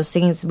gearing me up. I was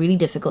thinking it's really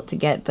difficult to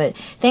get, but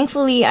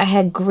thankfully I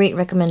had great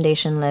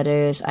recommendation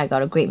letters. I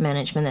got a great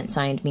management that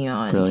signed me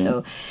on. Brilliant.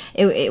 So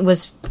it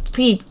was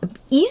pretty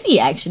easy,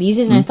 actually,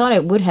 easier than I thought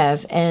it would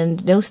have. And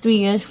those 3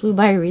 years flew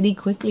by really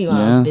quickly while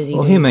I was Yeah. busy.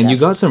 Well, doing hey man, you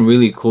stuff. got some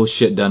really cool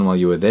shit done while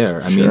you were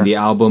there. I Sure. mean, the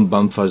album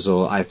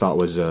Bumfuzzle I thought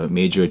was a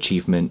major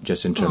achievement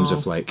just in terms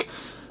of like,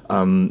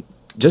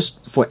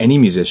 just for any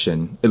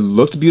musician. It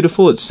looked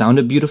beautiful. It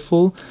sounded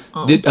beautiful.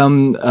 Did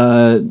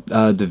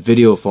the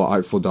video for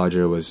Artful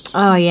Dodger was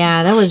Oh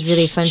yeah, that was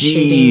really fun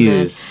shooting.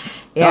 jeez.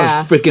 Yeah.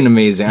 That was freaking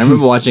amazing. I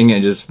remember watching it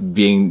and just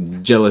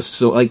being jealous,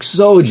 so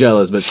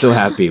jealous, but so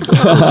happy, but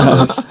so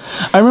jealous.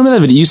 I remember that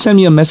video. You sent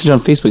me a message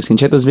on Facebook saying,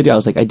 check this video. I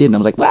was like, I did. And I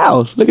was like, wow,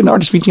 look at an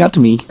artist reaching out to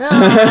me.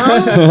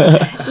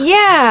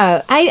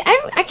 Yeah,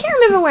 I can't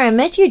remember where I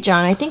met you,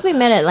 John. I think we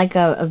met at like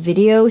a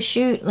video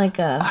shoot, like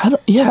a I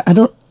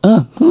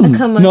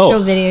commercial no.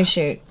 video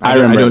shoot. I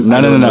remember.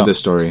 I don't No. know this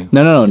story.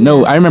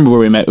 No. I remember where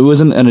we met. It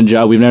wasn't in a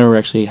job. You've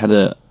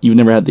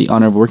never had the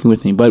honor of working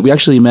with me, but we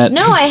actually met.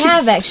 No, I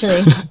have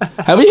actually.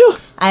 Have you?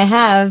 I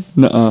have.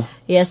 Nuh-uh.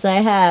 Yes,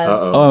 I have.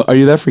 Oh, are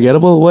you that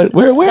forgettable? What?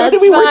 Where That's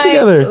did we work fine.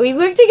 together? We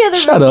worked together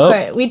Shut before.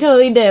 up. We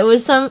totally did. It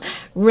was some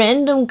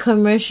random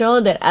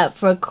commercial that up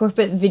for a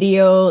corporate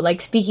video,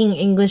 like speaking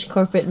English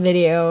corporate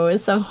video or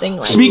something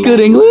like Speak that. good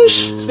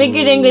English? Speak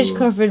good English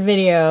corporate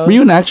video. Were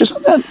you an actress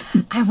on that?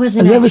 I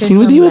wasn't. Have I ever seen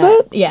with you with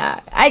that? Yeah.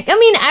 I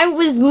mean, I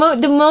was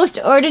the most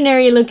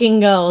ordinary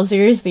looking girl.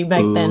 Seriously,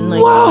 back then.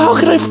 Like, Wow, how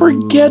could I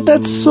forget?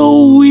 That's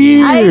so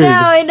weird.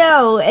 I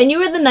know. And you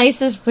were the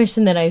nicest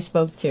person that I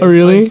spoke to. Oh,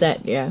 really? On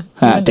set, yeah.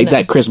 Take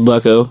that, Chris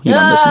Bucko. You're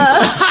not listening.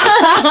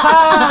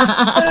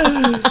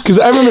 Because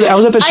I remember that I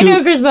was at the I know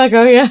shoot Chris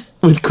Bucko, yeah.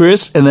 with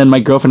Chris and then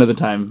my girlfriend at the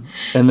time.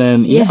 And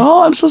then, Yeah.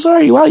 oh, I'm so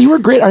sorry. Wow, you were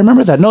great. I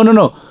remember that.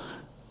 No.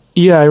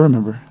 Yeah, I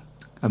remember.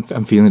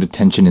 I'm feeling the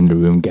tension in the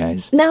room,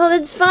 guys. No,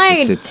 that's fine.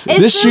 It's-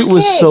 This shoot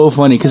was okay. so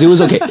funny because it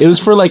was okay. It was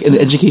for like an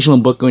educational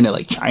book going to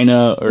like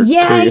China or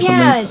Korea or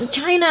something.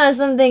 China or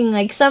something,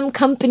 like some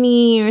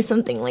company or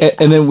something like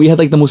that. And then we had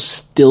like the most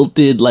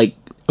stilted like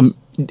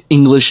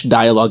English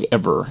dialogue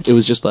ever. It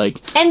was just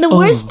like, And the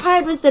worst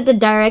part was that the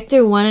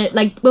director wanted,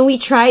 like, when we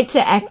tried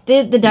to act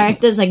it, the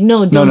director's like,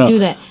 no, don't do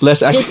that.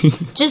 Less acting.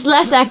 Just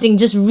less acting.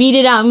 Just read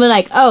it out. And we're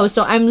like, oh,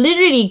 so I'm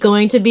literally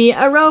going to be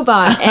a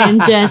robot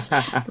and just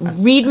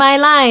read my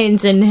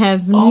lines and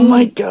have oh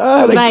my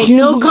god, I like can't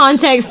no believe-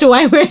 context to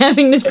why we're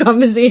having this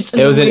conversation.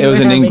 It was that in we were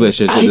having. English.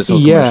 Is it this whole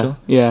yeah, commercial?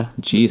 yeah.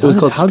 Gee, it was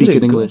called Speak did in it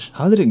go? English.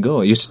 How did it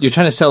go? You're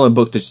trying to sell a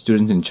book to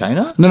students in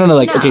China? No.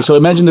 Like, No. okay, so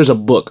imagine there's a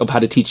book of how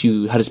to teach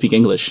you how to speak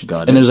English.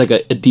 Got it. And there's like a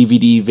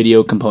DVD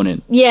video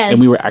component. Yes. And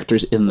we were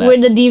actors in that. We're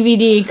the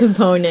DVD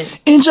component.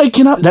 And I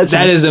cannot.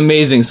 That is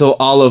amazing. So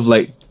all of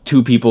like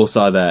 2 people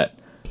saw that.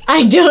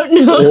 I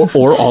don't know.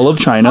 or all of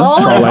China, all,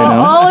 for all I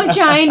know. all of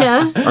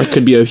China. Or it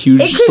could be a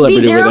huge It could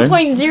be celebrity over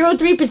there.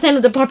 0.03%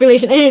 of the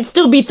population, and it'd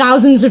still be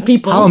thousands of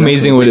people. How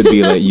amazing would it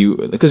be, like you?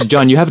 Because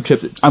John, you have a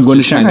trip. I'm going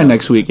to China. Shanghai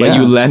next week, Like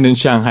yeah. you land in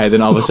Shanghai,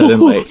 then all of a sudden,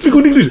 like Speak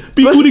good English.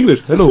 Speak good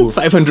English. Hello.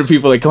 500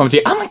 people like come up to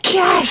you. Oh my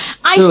gosh!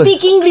 I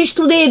speak English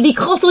today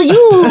because of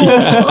you.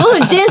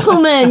 Oh,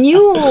 gentlemen,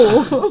 you.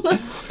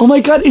 Oh my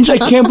god, Inch, I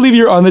can't believe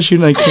you're on the shoot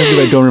and I can't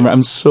believe I don't remember.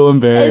 I'm so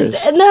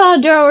embarrassed. No,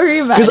 don't worry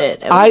about Because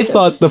it. I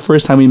thought the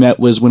first time we met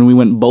was when we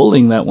went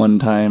bowling that one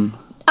time.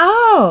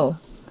 Oh.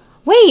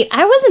 Wait,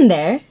 I wasn't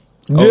there.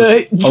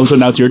 Oh, so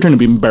now it's your turn to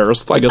be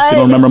embarrassed. I guess you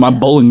don't remember my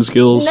bowling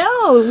skills.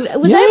 No.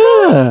 Was Yeah.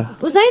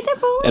 I there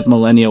bowling? At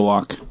Millennia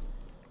Walk.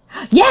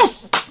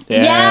 Yes.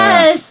 Yeah.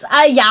 Yes.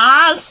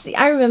 Yes.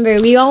 I remember.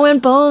 We all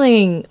went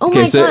bowling. Oh Okay,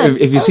 my so god.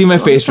 if you see my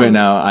face right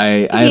now,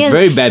 I have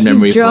very bad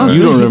memory He's for. drunk.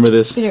 You don't remember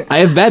this. I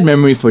have bad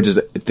memory for just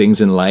things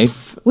in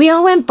life. We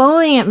all went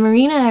bowling at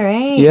Marina,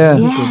 right? Yeah.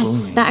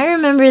 Yes, I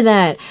remember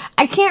that.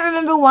 I can't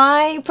remember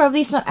why.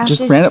 Probably some after.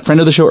 Just friend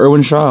of the show,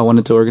 Erwin Shaw,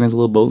 wanted to organize a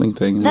little bowling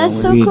thing. and That's we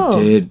all so went. cool.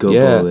 We did go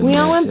Yeah. bowling. We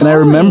all yes. went And I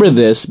bowling. remember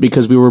this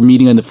because we were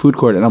meeting in the food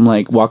court, and I'm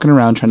like walking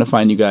around trying to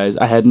find you guys.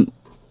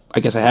 I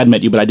guess I had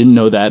met you, but I didn't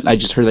know that. I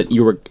just heard that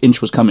Inch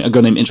was coming. A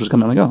girl named Inch was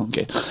coming. I'm like, oh,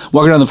 okay.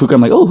 Walking around the food court,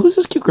 I'm like, oh, who's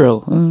this cute girl?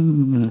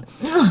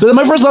 So then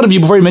my first thought of you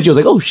before you met you, I was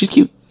like, oh, she's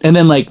cute. And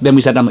then then we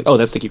sat down, I'm like, oh,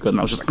 that's the cute girl. And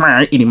I was just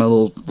like, eating my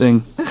little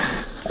thing.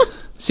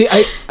 See,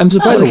 I'm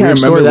surprised I What a can't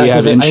story remember that we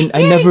have, 'cause Inch.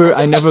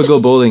 I never go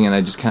bowling and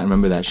I just can't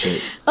remember that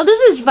shit. Oh, this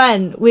is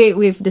fun.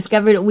 We've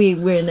discovered we're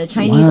in a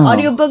Chinese Wow.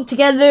 audiobook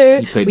together.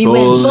 You played We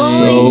went bowling.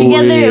 bowling So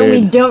together, and we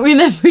weird. don't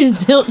remember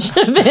zilch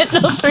of it.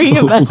 All three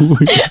of us.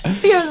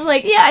 I was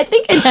like, yeah, I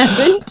think it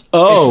happened.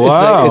 Oh,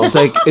 wow.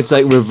 It's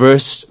like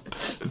reverse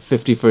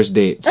 51st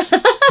dates.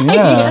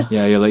 Yeah.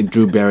 Yeah, you're like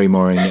Drew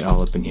Barrymoreing it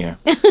all up in here.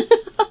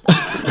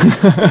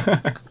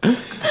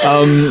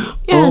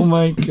 Oh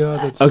my god,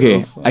 that's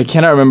Okay, so funny. I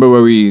cannot remember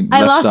where we I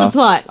left lost the off.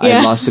 plot, I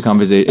yeah. lost the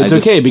conversation. It's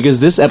okay because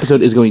this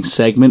episode is going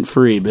segment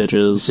free,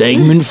 bitches.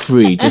 Segment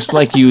free, just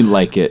like you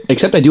like it.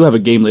 Except I do have a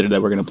game later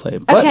that we're gonna play.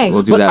 But, Okay.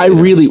 We'll do but that I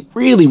later.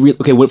 really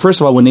okay. Well,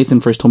 first of all, when Nathan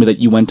first told me that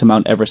you went to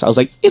Mount Everest, I was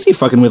like, "Is he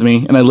fucking with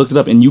me?" And I looked it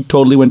up, and you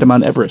totally went to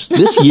Mount Everest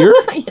this year.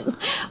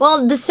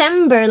 Well,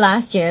 December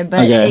last year,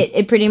 but Okay.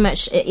 it pretty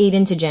much ate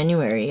into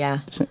January. Yeah.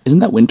 Isn't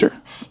that winter?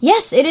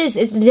 Yes, it is.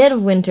 It's the dead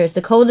of winter. It's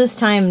the coldest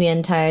time the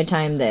entire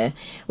time there,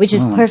 which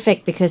is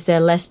perfect because there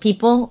are less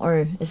people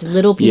or as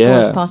little people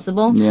as Yeah.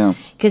 possible. Yeah.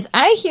 Because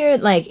I hear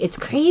like it's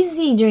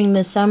crazy during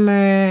the summer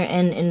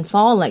and in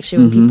fall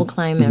actually when people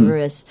climb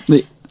Everest.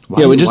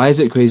 Why, we just why is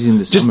it crazy in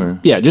the just summer?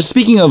 just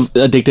speaking of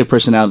addictive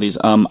personalities,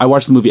 I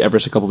watched the movie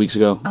Everest a couple weeks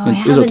ago. Oh, I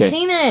It was haven't okay.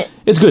 seen it.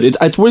 It's good.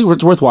 It's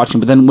worth watching.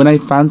 But then when I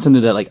found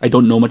something that like I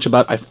don't know much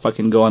about, I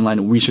fucking go online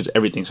and research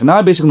everything. So now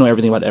I basically know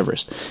everything about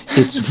Everest.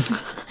 It's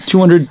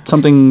 200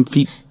 something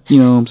feet,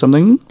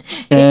 something,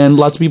 and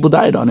lots of people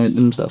died on it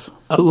and stuff.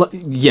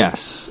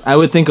 Yes, I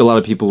would think a lot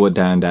of people would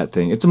die on that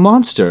thing. It's a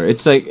monster.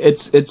 It's like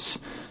it's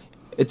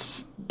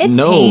It's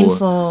no.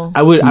 painful.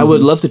 I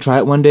would love to try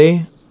it one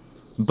day,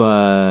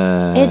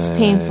 but It's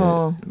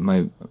painful.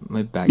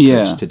 My back Yeah,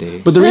 hurts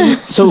today. but the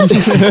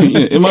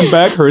reason my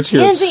back hurts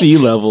here at Kenzie. sea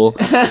level.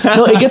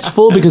 No, it gets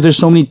full because there's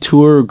so many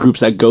tour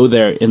groups that go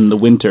there in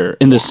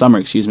the summer,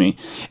 excuse me.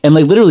 And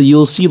like literally,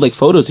 you'll see like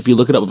photos if you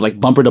look it up of like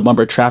bumper to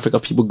bumper traffic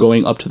of people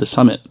going up to the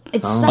summit,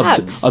 It up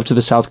sucks. to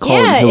the South Col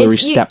and Yeah, Hillary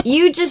it's, Step.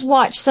 you just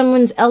watch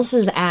someone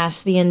else's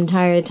ass the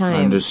entire time.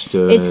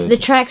 Understood. It's the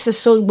tracks are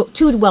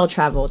too well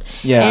traveled.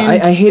 Yeah,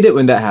 and I hate it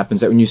when that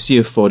happens. That when you see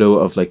a photo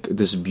of like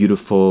this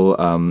beautiful,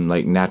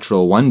 like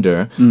natural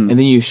wonder, and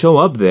then you show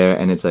up there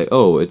and it's like,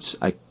 oh,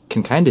 I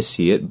can kind of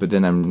see it, but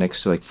then I'm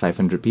next to like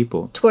 500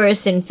 people.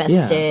 tourist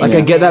infested. Like I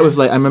get that with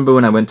like I remember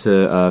when I went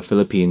to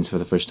Philippines for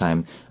the first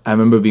time. I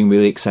remember being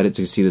really excited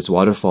to see this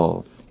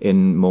waterfall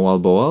in Moal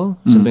Boal,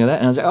 something like that,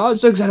 and I was like, oh,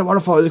 it's so excited,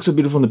 waterfall, it looks so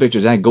beautiful in the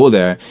pictures. And I go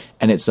there,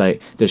 and it's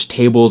like there's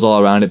tables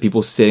all around it,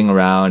 people sitting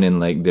around in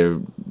like their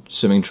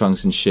swimming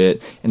trunks and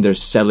shit, and they're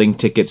selling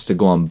tickets to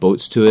go on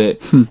boats to it.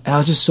 And I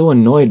was just so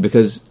annoyed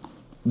because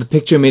the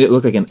picture made it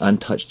look like an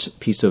untouched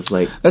piece of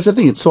like. That's the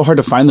thing. It's so hard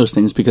to find those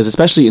things because,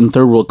 especially in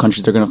third world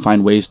countries, they're going to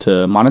find ways to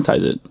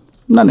monetize it.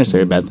 Not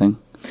necessarily a bad thing.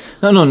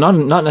 No,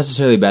 not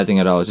necessarily a bad thing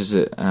at all. It's just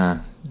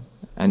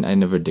I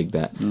never dig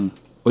that.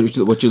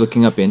 What you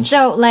looking up, Inch?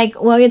 So, like,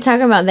 while you're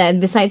talking about that,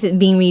 besides it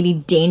being really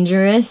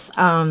dangerous,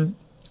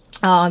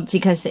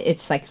 because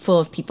it's like full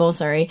of people,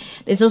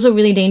 it's also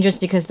really dangerous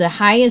because the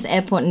highest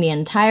airport in the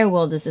entire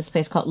world is this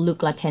place called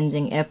Lukla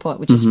Tenzing Airport,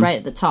 which is right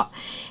at the top.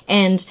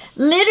 And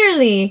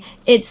literally,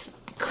 it's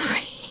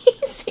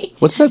crazy.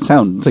 What's that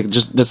sound? It's like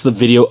that's the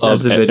video of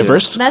That's the video.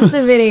 Everest. That's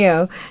the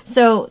video.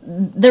 So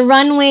the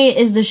runway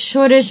is the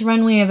shortest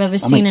runway I've ever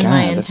seen in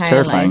my God, that's entire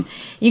terrifying.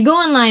 life. You go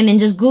online and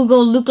just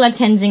Google Lukla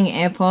Tenzing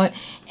Airport,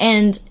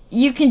 and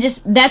you can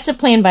that's a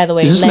plane, by the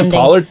way. Is this landing.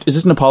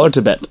 Nepal or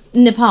Tibet?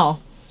 Nepal.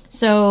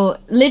 So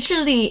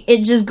literally,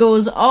 it just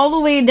goes all the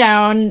way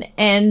down,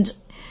 and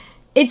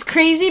it's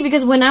crazy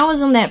because when I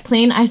was on that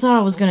plane, I thought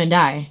I was gonna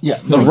die. Yeah,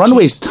 the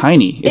runway's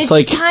tiny. It's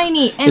like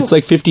tiny, and it's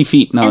like 50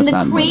 feet. No, and it's the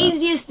not. more than that.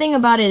 craziest thing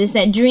about it is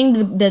that during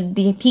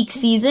the peak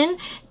season,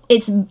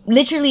 it's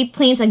literally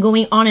planes are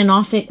going on and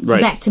off it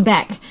Right. back to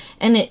back,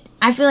 and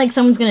I feel like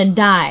someone's gonna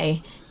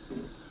die.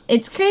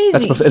 It's crazy.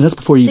 That's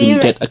before you So can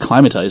you're- get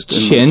acclimatized. And,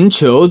 全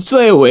球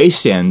最危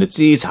险的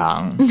机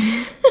场。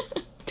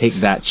Take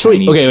that,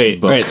 Chinese. okay,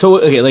 wait. book. All right. So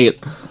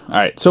all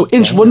right. So,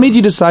 Inch, what made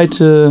you decide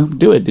to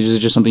do it? Is it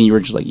just something you were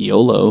just like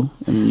YOLO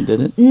and you did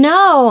it?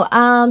 No,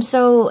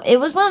 so it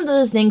was one of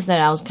those things that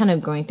I was kind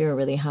of going through a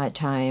really hard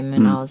time,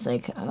 and I was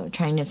like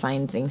trying to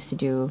find things to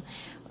do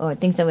or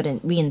things that would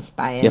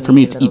re-inspire. Yeah, for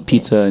me, a it's little eat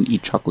pizza and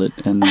eat chocolate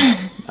and.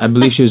 I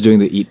believe she was doing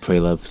the Eat, Pray,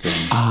 Love thing.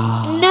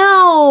 bit.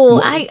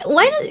 No,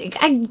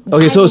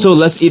 Okay, so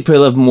let's Eat, Pray,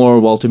 Love more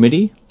Walter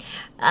Mitty.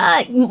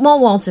 more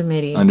Walter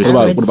Mitty. Understood.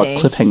 I What would about say.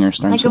 Cliffhanger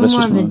starring Like I'm Sylvester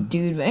more of a Stallone?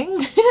 dude, right?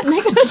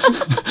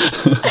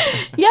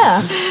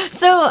 Yeah.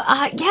 So,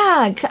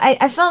 yeah, 'cause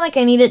I felt like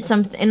I needed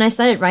something, and I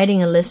started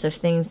writing a list of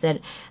things that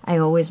I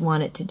always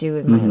wanted to do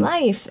in my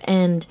life.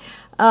 And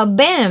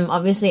bam,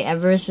 obviously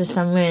Everest was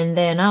somewhere in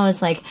there, and I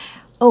was like,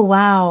 oh,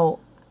 wow.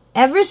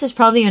 Everest is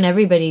probably on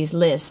everybody's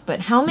list, but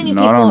how many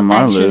Not on people my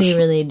actually list.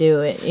 really do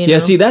it? You Yeah, know?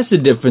 see, that's the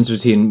difference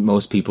between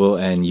most people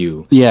and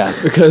you. Yeah.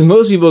 Because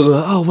most people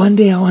go, oh, one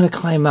day I want to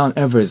climb Mount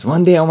Everest.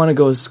 One day I want to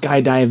go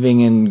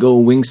skydiving and go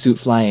wingsuit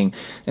flying.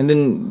 And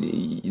then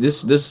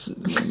this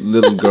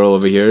little girl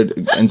over here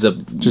ends up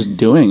Just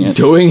doing it.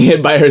 doing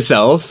it by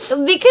herself.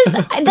 Because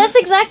that's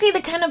exactly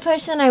the kind of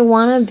person I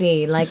want to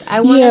be. Like,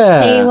 I want to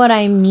Yeah. say what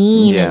I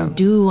mean Yeah. and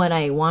do what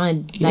I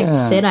want to, like,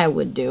 Yeah. said I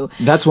would do.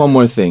 That's one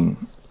more thing.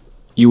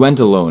 You went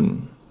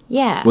alone.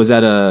 Yeah. Was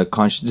that a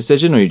conscious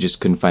decision, or you just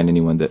couldn't find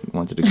anyone that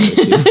wanted to go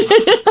with you?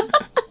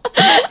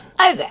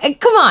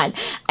 Come on.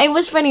 It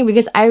was funny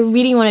because I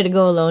really wanted to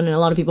go alone, and a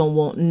lot of people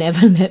won't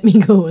never let me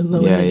go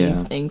alone to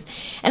these things.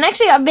 And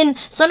actually,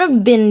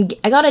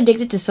 I got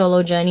addicted to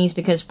solo journeys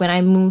because when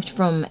I moved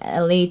from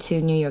LA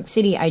to New York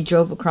City, I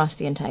drove across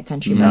the entire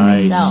country by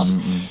myself.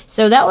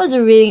 So that was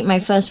my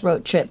first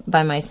road trip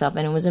by myself,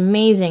 and it was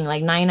amazing.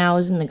 Like 9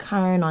 hours in the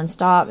car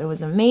nonstop. It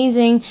was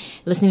amazing.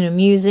 Listening to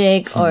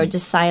music or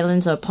just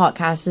silence or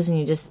podcasts, and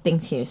you just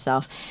think to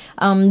yourself.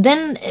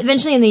 Then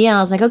eventually in the end,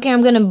 I was like, okay,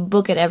 I'm gonna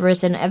book at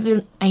Everest, and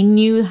I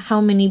knew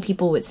how many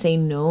people would say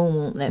no and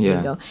won't let me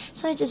go.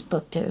 So I just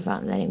booked it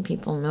without letting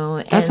people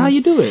know. That's how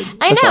you do it.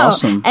 That's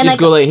awesome. And you just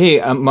go like, hey,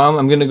 Mom,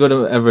 I'm going to go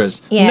to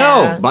Everest. Yeah.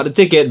 No, bought a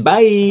ticket.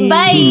 Bye.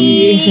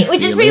 Bye.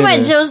 Which is pretty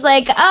much, it was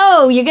like,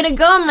 oh, you're going to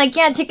go? I'm like,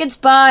 yeah, tickets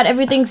bought.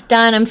 Everything's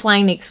done. I'm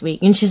flying next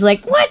week. And she's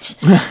like, what?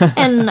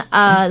 And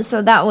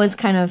so that was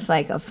kind of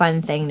like a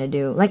fun thing to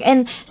do. Like,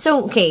 and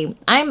so, okay,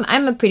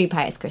 I'm a pretty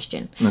pious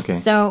Christian. Okay.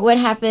 So what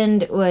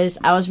happened was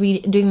I was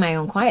doing my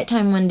own quiet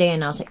time one day,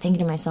 and I was like thinking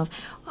to myself,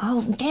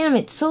 oh, damn,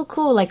 it's so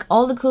cool. Like,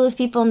 all the coolest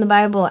people in the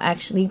Bible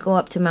actually go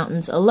up to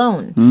mountains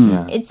alone.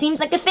 It seems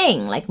like a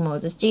thing. Like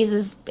Moses,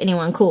 Jesus,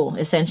 anyone cool,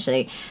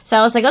 essentially. So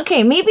I was like,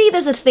 okay, maybe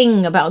there's a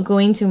thing about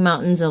going to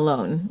mountains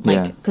alone.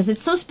 Like, because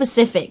it's so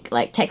specific,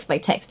 like text by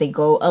text, they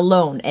go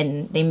alone,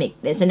 and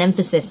there's an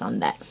emphasis on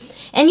that.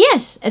 And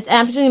yes, it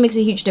absolutely makes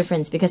a huge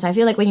difference, because I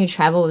feel like when you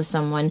travel with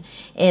someone,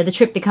 the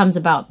trip becomes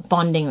about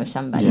bonding with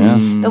somebody.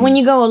 But when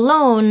you go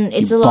alone,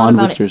 it's a lot bond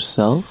about with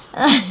yourself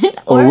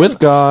or with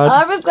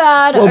God. Or with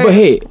God. Well, but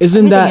hey,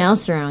 isn't everything that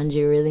else around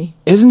you, really?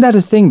 Isn't that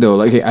a thing though?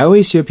 Like, I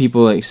always hear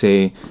people like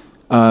say,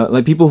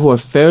 like people who are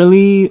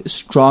fairly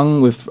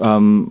strong with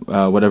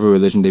whatever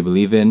religion they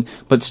believe in,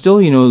 but still,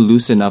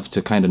 loose enough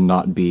to kind of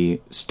not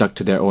be stuck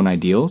to their own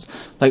ideals.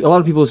 Like, a lot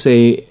of people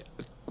say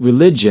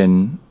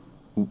religion,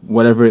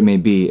 whatever it may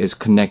be, is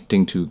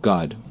connecting to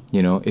God.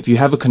 If you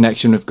have a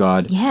connection with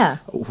God,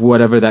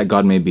 whatever that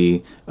God may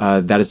be,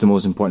 that is the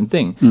most important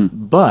thing.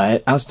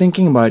 But I was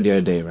thinking about it the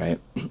other day, right?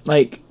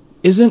 Like,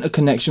 isn't a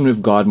connection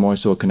with God more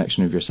so a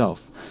connection with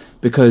yourself?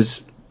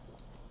 Because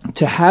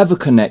to have a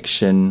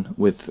connection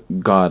with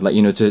God, like,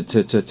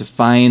 to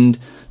find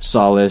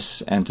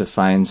solace and to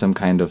find some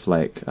kind of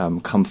like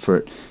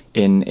comfort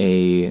in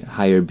a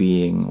higher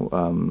being,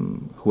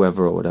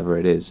 whoever or whatever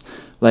it is,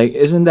 like,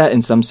 isn't that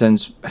in some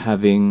sense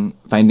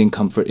finding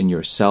comfort in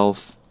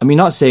yourself? I mean,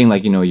 not saying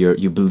like,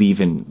 you believe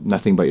in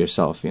nothing but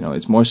yourself,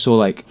 it's more so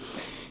like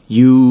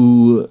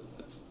you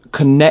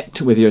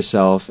connect with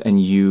yourself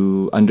and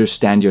you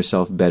understand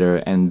yourself better,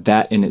 and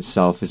that in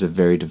itself is a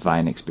very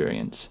divine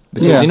experience.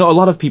 Because, a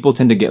lot of people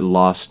tend to get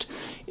lost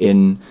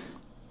in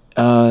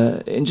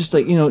just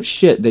like,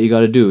 shit that you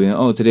gotta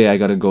do. Today I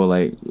gotta go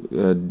like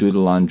do the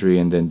laundry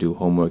and then do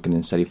homework and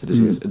then study for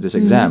this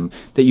exam.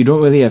 That you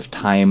don't really have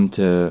time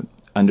to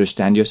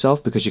understand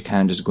yourself, because you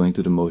can't just going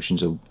through the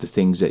motions of the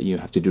things that you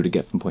have to do to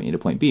get from point A to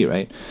point B,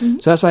 right?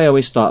 So that's why I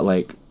always thought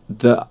like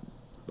the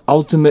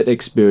ultimate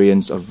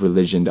experience of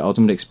religion, the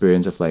ultimate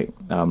experience of like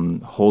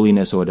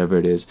holiness or whatever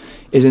it is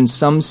in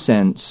some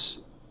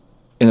sense,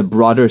 in a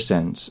broader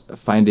sense,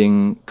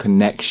 finding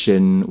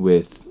connection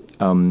with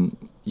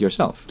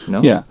yourself.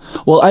 Yeah.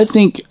 Well, I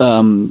think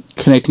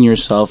connecting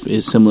yourself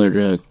is similar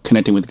to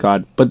connecting with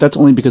God, but that's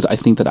only because I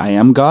think that I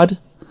am God.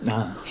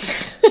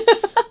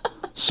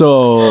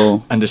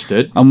 So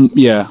understood. I've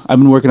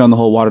been working on the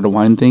whole water to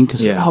wine thing,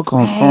 because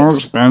alcohol is so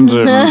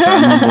expensive.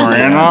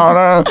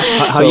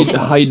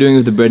 How you doing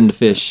with the bread and the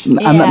fish?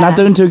 I'm not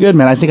doing too good,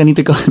 man. I think I need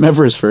to go to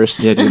Everest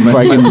first. Yeah, dude.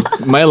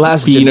 My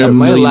last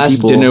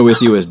dinner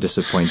with you was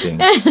disappointing.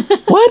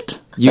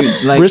 What?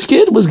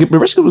 Brisket was good.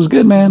 Brisket was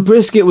good, man.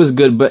 Brisket was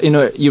good, but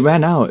you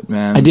ran out,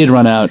 man. I did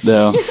run out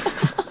though.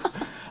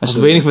 I was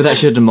waiting for that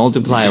shit to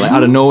multiply, like,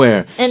 out of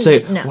nowhere. And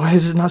why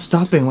is it not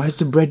stopping? Why is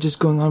the bread just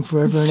going on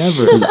forever and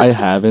ever? Because I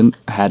haven't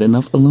had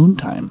enough alone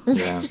time.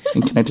 Yeah.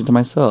 And connected to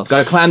myself.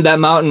 Gotta climb that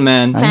mountain,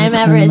 man. Climb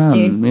Everest,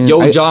 dude. Man.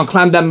 Yo, John,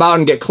 climb that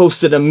mountain, get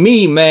closer to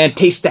me, man.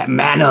 Taste that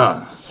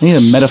manna. I need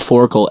a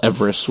metaphorical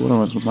Everest.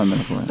 What's my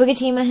metaphor?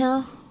 Bukatima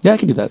Hill? Yeah, I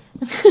can do that.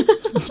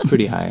 It's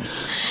pretty high.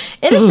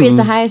 It is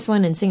the highest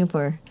one in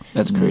Singapore.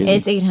 That's crazy.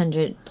 It's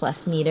 800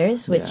 plus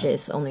meters, which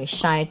is only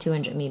shy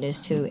 200 meters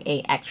to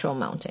a actual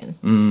mountain.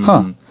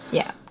 Huh.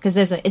 Yeah, because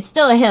it's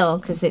still a hill,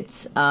 because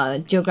it's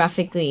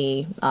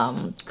geographically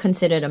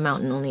considered a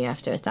mountain only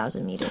after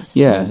 1,000 meters.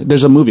 Yeah,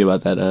 there's a movie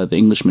about that. The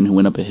Englishman who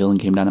went up a hill and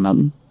came down a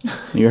mountain.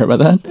 You heard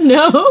about that?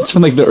 No. It's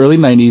from like the early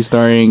 90s,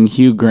 starring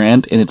Hugh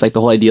Grant, and it's like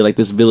the whole idea, like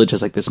this village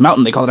has like this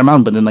mountain, they call it a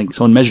mountain, but then like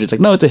someone measured it, it's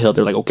like, no, it's a hill.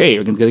 They're like, okay,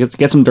 we're gonna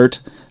get some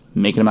dirt,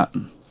 make it a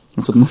mountain.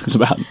 That's what the movie's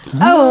about.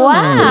 Oh,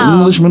 wow. An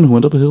Englishman who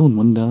went up a hill and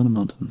went down a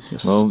mountain.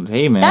 Yes. Well,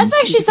 hey, man. That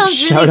actually sounds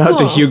really Shout out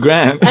cool. to Hugh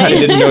Grant. I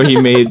didn't know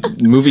he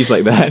made movies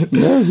like that.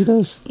 He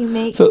does. He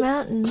makes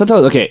mountains. So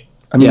tell us, okay.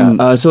 I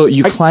mean, so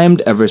you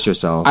climbed Everest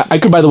yourself. I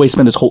could, by the way,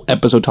 spend this whole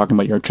episode talking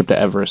about your trip to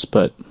Everest,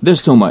 but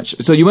there's so much.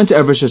 So you went to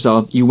Everest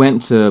yourself. You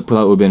went to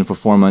Pulau Ubin for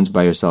 4 months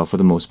by yourself for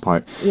the most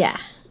part. Yeah.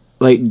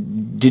 like,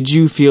 did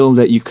you feel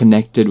that you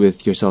connected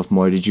with yourself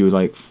more? Did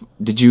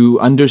you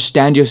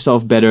understand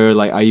yourself better?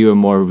 Like, are you a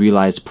more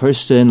realized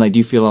person? Like, do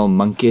you feel all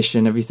monkish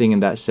and everything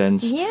in that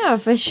sense? Yeah,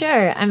 for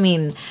sure. I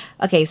mean,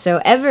 okay,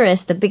 so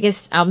Everest, the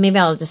biggest, maybe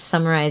I'll just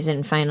summarize it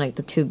and find like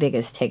the two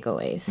biggest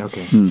takeaways.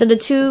 Okay. So the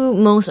two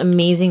most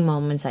amazing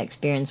moments I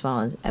experienced while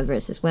on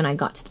Everest is when I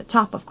got to the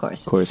top, of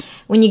course. Of course.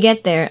 When you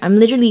get there, I'm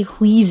literally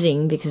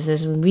wheezing because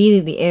there's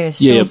really the air is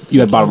so Yeah, you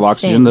had freaking bottled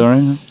oxygen thin. though,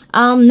 right?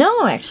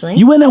 No, actually.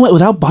 You went out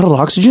without bottled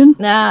oxygen?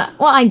 Well,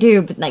 I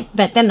do,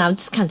 but then I'll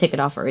just kind of take it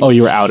off already. Oh,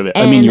 you were out of it.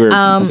 And, I mean, you were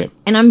okay.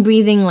 And I'm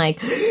breathing like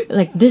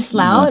this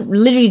loud,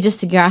 literally just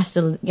to grasp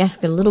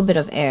a little bit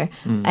of air.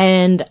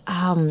 And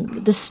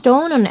the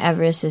stone on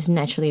Everest is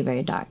naturally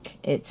very dark.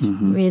 It's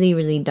really,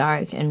 really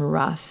dark and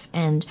rough.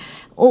 And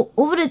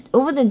over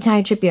the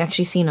entire trip, you're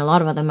actually seeing a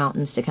lot of other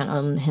mountains to kind of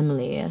on the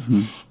Himalayas,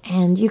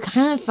 and you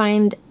kind of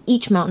find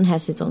each mountain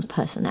has its own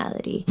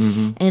personality.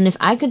 And if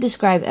I could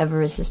describe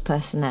Everest's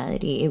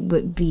personality, it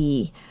would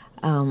be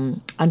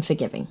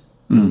unforgiving.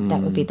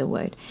 That would be the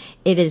word.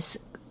 It is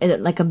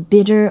like a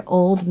bitter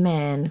old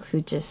man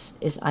who just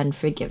is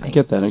unforgiving. I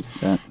get that.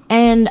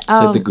 And It's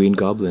like the Green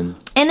Goblin.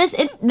 and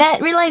that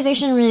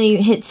realization really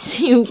hits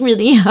you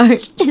really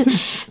hard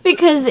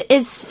because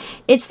it's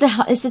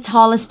the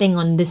tallest thing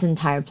on this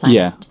entire planet.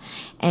 Yeah.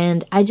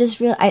 And I just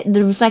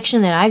the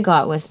reflection that I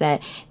got was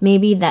that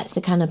maybe that's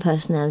the kind of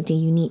personality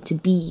you need to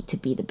be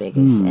the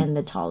biggest and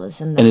the tallest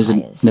and the And highest.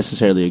 isn't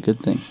necessarily a good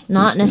thing.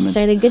 Not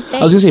necessarily a good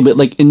thing. I was gonna say, but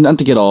like, and not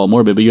to get all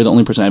morbid, but you're the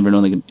only person I've ever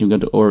known that can go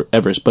to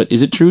Everest. But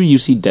is it true you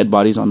see dead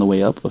bodies on the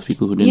way up of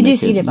people who didn't? You do make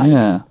see it? dead bodies.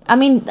 Yeah, I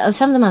mean,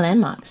 some of them are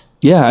landmarks.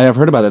 yeah, I've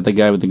heard about that. The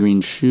guy with the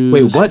green shoes.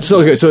 Wait, what? So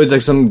it's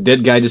like some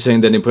dead guy just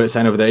saying that they put a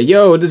sign over there.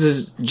 Yo, this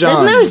is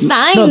John. There's no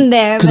sign No,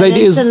 there, 'cause but the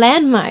idea it's is- a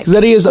landmark. Because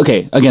that is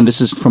okay. Again,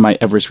 this is from my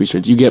Everest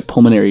research. You get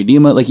pulmonary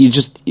edema. Like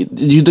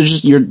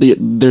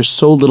there's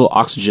so little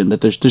oxygen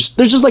that there's just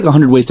like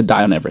 100 ways to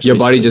die on Everest. Your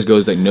body basically. just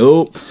goes like,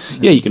 nope.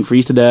 Yeah, you can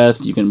freeze to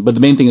death. You can, but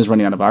the main thing is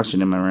running out of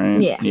oxygen. Am I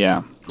right? Yeah.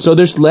 Yeah. So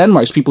there's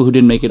landmarks. People who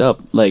didn't make it up.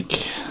 Like,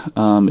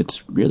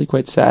 it's really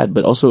quite sad,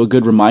 but also a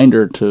good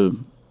reminder to,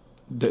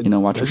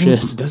 watch your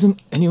shit. Doesn't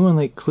anyone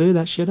like clear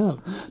that shit up?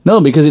 No,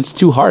 because it's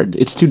too hard.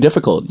 It's too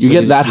difficult. You So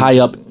get did that you- high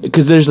up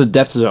because there's the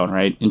death zone,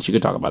 right? And you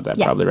could talk about that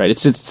Yeah. probably, right?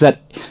 It's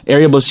that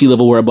area above sea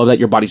level where above that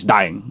your body's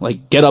dying.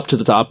 Like, get up to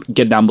the top,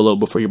 get down below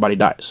before your body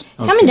dies.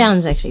 Coming down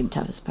is actually the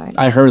toughest part.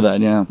 I heard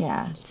that. Yeah.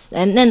 Yeah,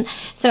 and then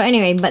so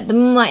anyway, but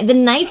the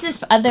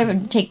nicest other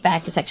take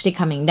back is actually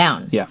coming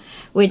down. Yeah.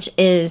 Which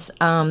is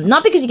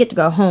not because you get to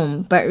go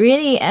home, but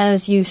really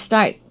as you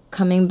start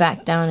coming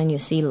back down and you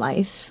see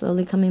life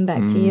slowly coming back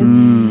to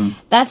you.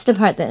 That's the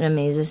part that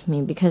amazes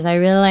me because I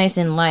realize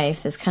in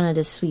life there's kind of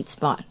this sweet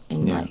spot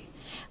in Yeah. life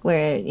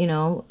where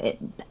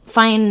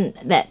find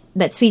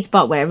that sweet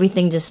spot where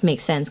everything just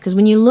makes sense. Because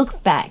when you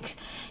look back.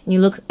 And you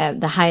look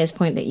at the highest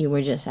point that you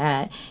were just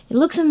at, it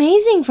looks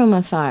amazing from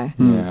afar.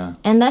 Yeah.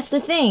 And that's the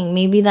thing.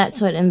 Maybe that's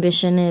what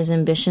ambition is.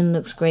 Ambition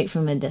looks great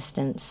from a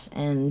distance.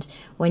 And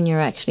when you're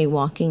actually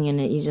walking in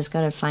it, you just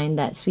got to find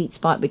that sweet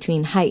spot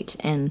between height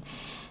and,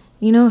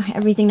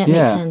 everything that makes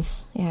Yeah.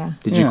 sense. Yeah.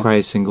 Did you Yeah. cry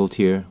a single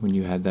tear when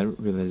you had that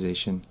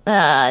realization?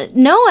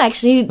 No,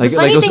 actually. Like the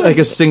funny thing like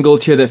a is, single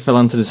tear that fell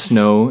onto the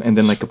sw and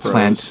then like a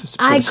plant.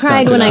 I cried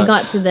sprouted when I out.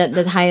 got to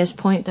the highest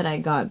point that I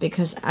got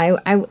because I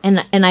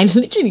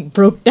literally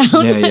broke down.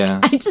 Yeah, yeah.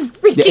 I just Yeah,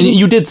 freaking and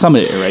you did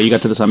summit it, right? You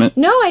got to the summit?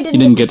 No, I didn't, You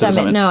didn't get get to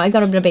the summit. No, I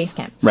got up to base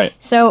camp. Right.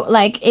 So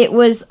it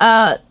was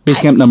Base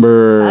camp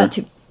number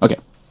 2. Okay.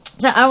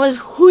 So I was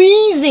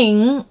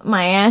wheezing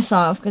my ass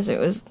off because it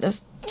was just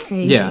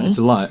crazy. Yeah, it's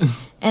a lot.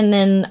 And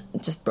then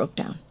it just broke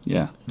down.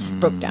 Yeah. Just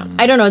broke down.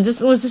 I don't know. It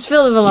was just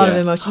filled with a lot of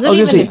Yeah. emotions. I was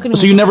gonna say,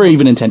 so you never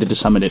even intended to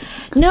summit it.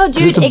 No,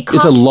 dude. it's a- It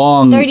costs it's a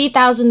long-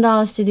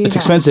 $30,000 to do It's that.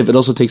 expensive. It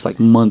also takes like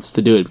months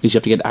to do it because you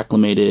have to get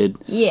acclimated.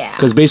 Yeah.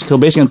 Because base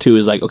camp 2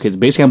 is like, okay, it's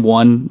base camp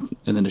 1,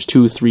 and then there's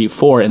 2, 3,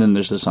 4, and then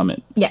there's the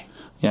summit. Yeah.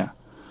 Yeah.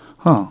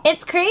 Huh.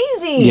 It's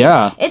crazy.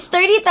 Yeah. It's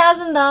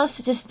 $30,000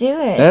 to just do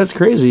it. That's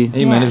crazy.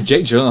 Hey man, Yeah. if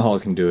Jake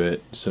Gyllenhaal can do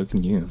it, so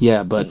can you.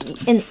 Yeah, but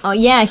And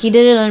he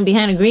did it on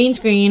behind a green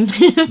screen.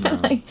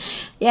 Like,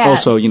 yeah.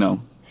 also, but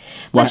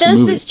watch the there's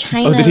movie. this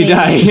China. Oh, did he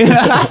lady-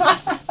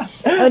 die?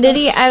 Oh, did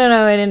he? I don't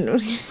know. I didn't.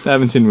 I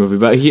haven't seen the movie,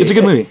 but It's a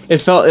good movie. It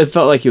felt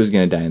like he was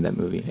gonna die in that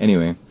movie.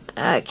 Anyway,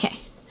 Okay.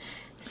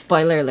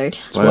 Spoiler alert.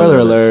 Spoiler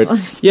alert.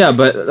 yeah,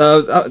 but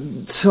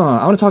so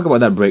I want to talk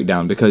about that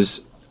breakdown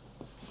because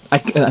I'm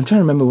trying to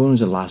remember when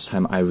was the last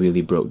time I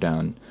really broke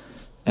down,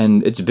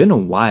 and it's been a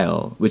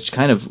while, which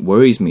kind of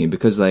worries me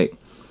because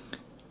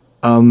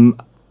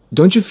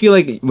don't you feel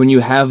like when you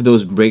have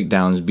those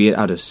breakdowns, be it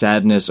out of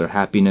sadness or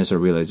happiness or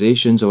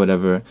realizations or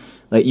whatever,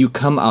 like you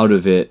come out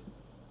of it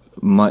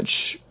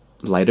much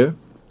lighter?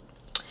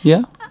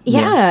 Yeah.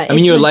 Yeah. I mean,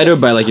 it's you're like- lighter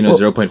by like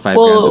 0.5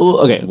 grams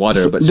of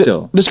water, but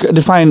still.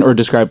 Define or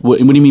describe. What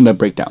do you mean by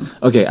breakdown?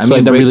 Okay, I So mean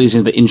like that break- really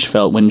is the Inch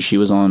felt when she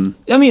was on.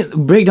 I mean,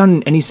 breakdown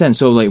in any sense.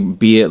 So, like,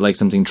 be it like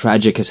something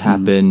tragic has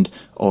happened,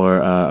 or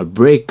a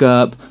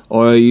breakup,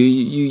 or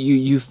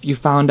you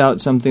found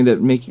out something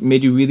that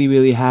made you really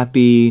really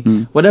happy.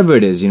 Whatever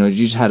it is, you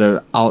just had an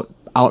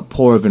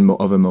outpour of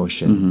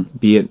emotion,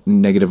 be it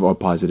negative or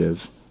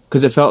positive.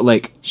 Because it felt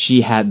like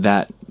she had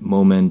that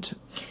moment.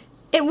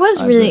 It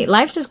was really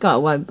life just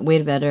got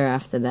way better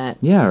after that.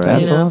 Yeah, right.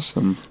 That's You know?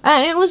 awesome.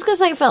 And it was because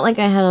I felt like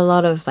I had a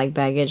lot of like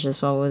baggage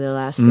as well with the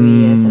last 3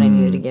 years that I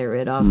needed to get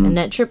rid of, and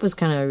that trip was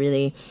kind of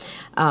really,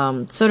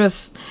 sort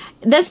of.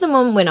 That's the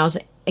moment when I was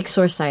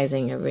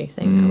exorcising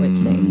everything. I would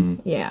say,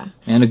 yeah.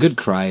 And a good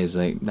cry is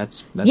like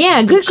that's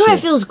Yeah, good cry shit.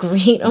 feels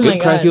great. Oh Good my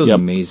cry god. feels Yep.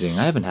 amazing.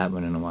 I haven't had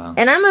one in a while.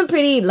 And I'm a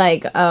pretty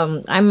like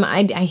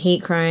I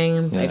hate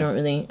crying. I Yeah. don't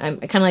really. I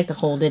kind of like to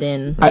hold it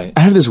in. Right. I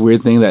have this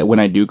weird thing that when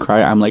I do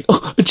cry, I'm like,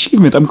 oh,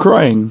 achievement, I'm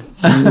crying.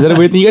 Is that a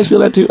weird thing? You guys feel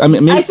that too? I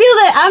mean, I feel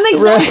that I'm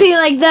exactly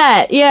like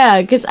that.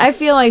 Yeah, because I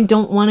feel I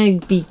don't want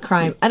to be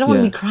crying. I don't want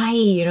to Yeah. be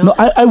crying. You know.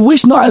 no, I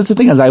wish. No, that's the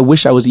thing. Is I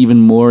wish I was even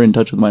more in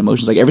touch with my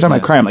emotions. Like every time I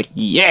cry, I'm like,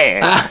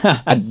 yeah,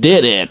 I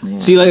did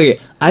it. See, like okay,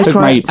 I Took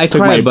cry. my I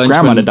took cry my a bunch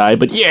grandma when- to die,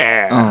 but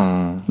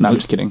yeah. No, I'm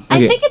just kidding. I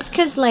Okay. think it's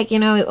because, like,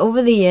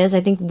 over the years,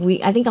 I think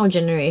our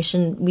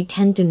generation, we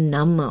tend to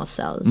numb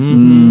ourselves.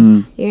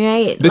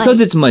 Right? Because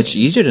Like, it's much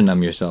easier to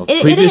numb yourself.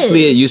 It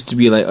Previously, it is. used to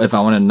be like, if I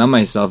want to numb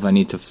myself, I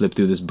need to flip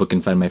through this book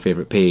and find my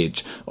favorite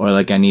page, or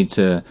like I need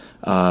to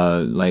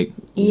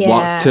Yeah.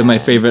 walk to my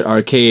favorite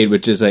arcade,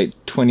 which is like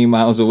 20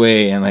 miles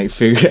away, and like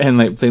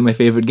play my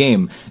favorite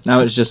game.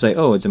 Now it's just like,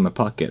 oh, it's in my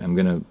pocket. I'm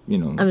gonna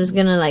I'm just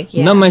gonna, like,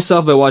 yeah. numb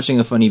myself by watching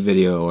a funny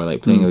video, or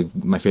like playing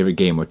my favorite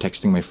game, or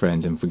texting my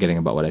friends and forgetting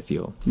about what I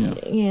feel. Yeah.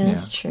 Yeah,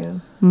 that's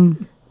true.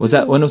 When was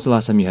the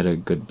last time you had a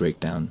good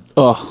breakdown?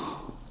 Oh.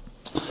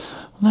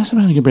 Last time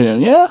I had a good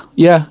breakdown.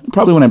 Yeah.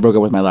 Probably when I broke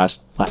up with my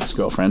last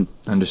girlfriend.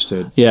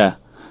 Understood. Yeah.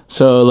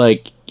 So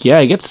like, yeah,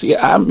 it gets.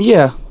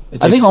 Yeah.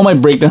 I think all my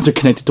breakdowns are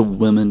connected to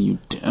women. You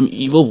damn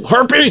evil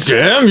harpies.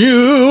 Damn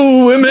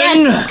you, women!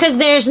 Yes, because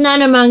there's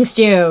none amongst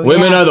you.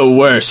 Women Yes. are the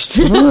worst.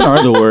 Women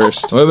are the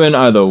worst. Women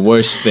are the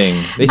worst thing.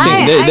 They think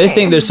I- they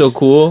think they're so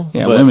cool.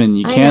 Yeah, but women.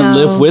 You I can't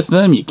know. live with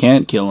them. You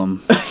can't kill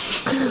them.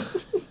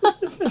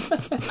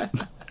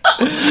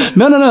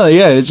 No.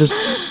 Yeah, it's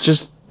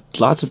just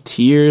lots of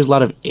tears, a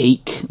lot of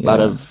ache, a lot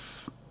Yeah.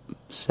 of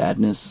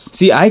sadness.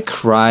 See, I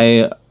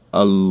cry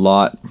a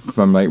lot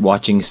from like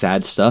watching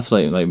sad stuff,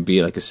 like be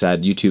it like a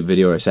sad YouTube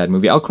video or a sad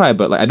movie. I'll cry,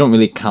 but like I don't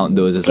really count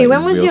those as Okay, like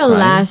when was real your crying.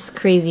 last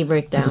crazy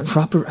breakdown?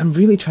 proper? I'm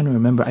really trying to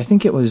remember. I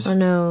think it was. Oh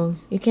no,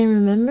 you can't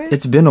remember?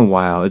 It's been a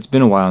while.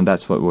 And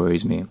that's what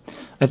worries me.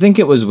 I think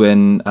it was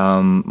when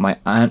my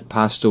aunt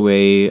passed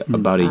away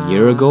about a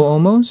year ago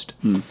almost.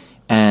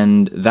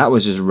 And that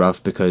was just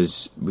rough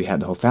because we had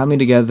the whole family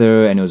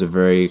together, and it was a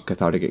very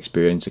cathartic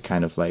experience to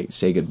kind of like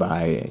say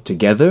goodbye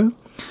together.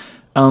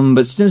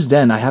 But since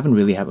then, I haven't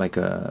really had like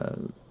a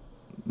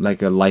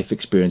life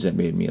experience that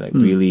made me like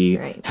really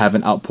Right. have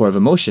an outpour of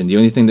emotion. The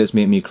only thing that's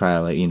made me cry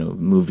are like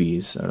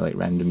movies or like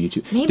random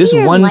YouTube. Maybe This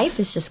your one, life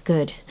is just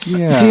good.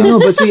 Yeah. See, no,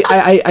 but see,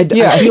 I I feel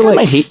think I like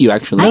might hate you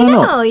actually. I no,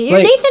 know. no. You're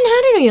Like, Nathan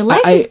Hatter. Your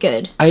life is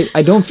good.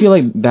 I don't feel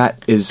like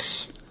that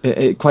is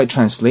it quite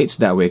translates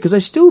that way because I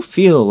still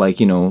feel like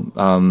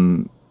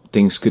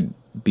things could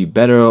be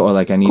better, or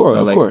like I need, Of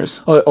or like,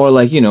 course. or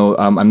like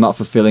I'm not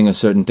fulfilling a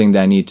certain thing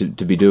that I need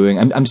to be doing.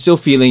 I'm still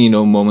feeling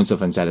moments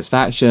of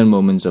unsatisfaction,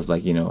 moments of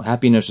like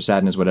happiness or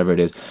sadness, whatever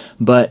it is,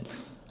 but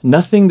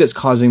nothing that's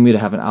causing me to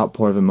have an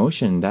outpour of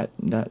emotion.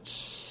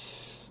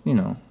 That's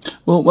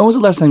Well, when was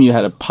the last time you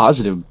had a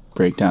positive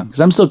breakdown? Because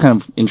I'm still kind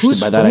of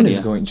interested by that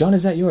idea. going? John,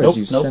 is that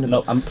yours?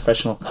 Nope, I'm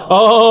professional.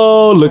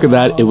 Oh, look at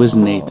that. It was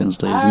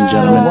Nathan's, ladies and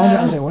gentlemen.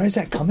 I was like, where is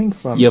that coming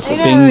from? You know, it came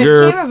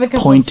finger up a couple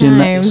pointing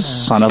times.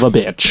 son of a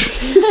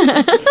bitch.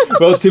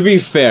 Well, to be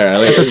fair,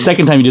 like, It's the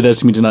second time you did that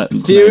to me tonight.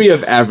 theory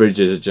of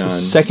averages, John.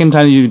 Second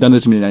time you've done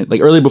this to me tonight.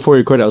 Like earlier before we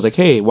recorded, I was like,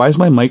 "Hey, why is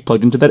my mic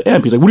plugged into that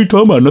amp?" He's like, "What are you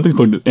talking about? Nothing's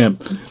plugged into the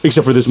amp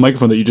except for this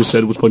microphone that you just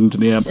said was plugged into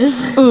the amp."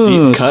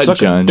 Deep cut, suck a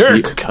John. dick.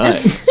 Deep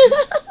cut.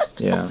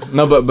 Yeah.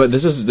 No, but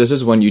this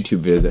is one YouTube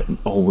video that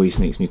always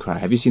makes me cry.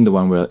 Have you seen the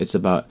one where it's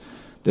about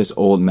this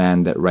old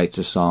man that writes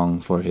a song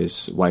for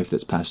his wife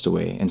that's passed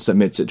away and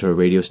submits it to a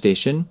radio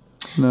station?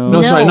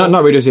 No, sorry, No.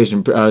 not radio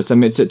station.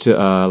 Submits it to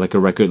like a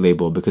record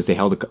label because they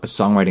held a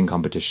songwriting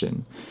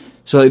competition.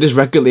 So like, this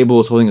record label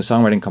was holding a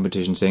songwriting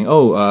competition, saying,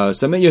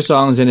 submit your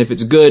songs, and if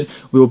it's good,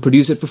 we will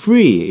produce it for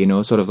free.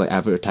 Sort of like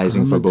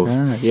advertising for both.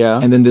 God, yeah.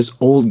 And then this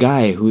old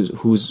guy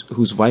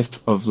whose wife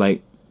of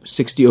like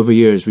 60 over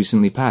years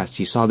recently passed.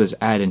 He saw this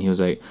ad and he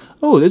was like,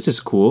 "Oh, this is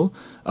cool.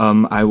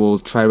 I will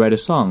try write a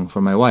song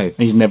for my wife."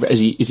 He's never. Is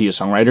he a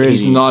songwriter?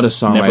 He's not a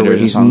songwriter. written a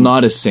He's song?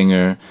 not a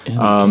singer.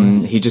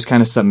 He just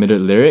kind of submitted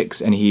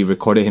lyrics and he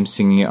recorded him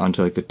singing it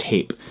onto like a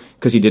tape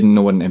because he didn't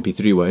know what an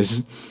MP3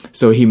 was.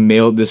 So he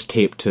mailed this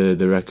tape to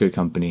the record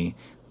company.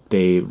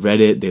 They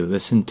read it, they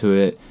listened to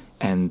it,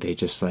 and they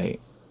just like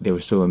they were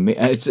so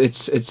amazing.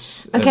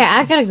 It's Okay,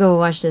 I gotta go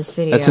watch this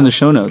video. That's in the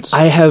show notes.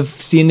 I have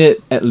seen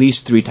it at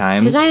least 3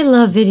 times. Because I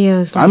love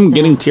videos like I'm that.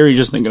 getting teary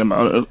just thinking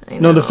about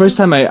it. No, the first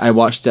time I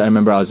watched it, I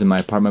remember I was in my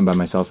apartment by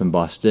myself in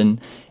Boston,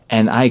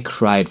 and I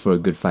cried for a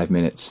good 5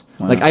 minutes.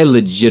 Like I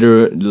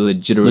literally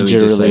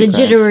just like,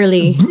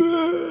 Legitimately.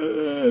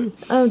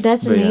 Oh,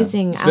 that's But yeah,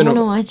 amazing. it's I been want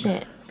to a- watch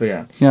it. But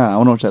yeah, Yeah, I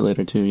want to watch that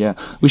later too. Yeah,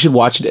 we should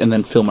watch it and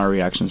then film our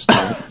reactions to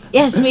it.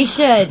 Yes, we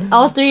should.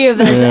 All 3 of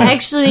us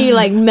actually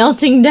like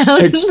melting down.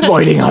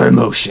 exploiting our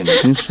emotions.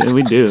 Yes,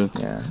 we do.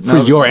 Yeah. For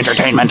your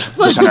entertainment,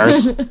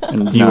 listeners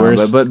and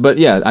viewers. But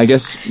yeah, I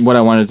guess what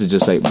I wanted to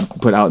just like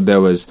put out there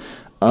was,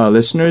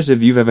 listeners,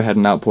 if you've ever had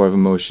an outpour of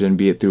emotion,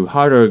 be it through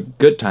hard or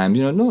good times,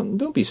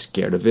 don't be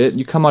scared of it.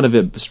 You come out of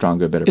it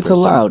stronger, better. It's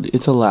person. allowed.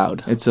 It's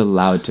allowed. It's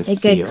allowed to A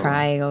feel. good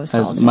cry goes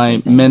As solves my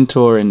everything.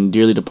 mentor and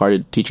dearly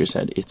departed teacher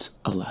said, it's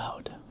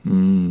allowed.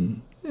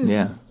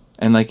 Yeah,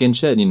 and like in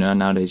shed,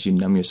 nowadays you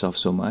numb yourself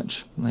so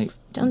much. Like,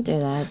 Don't do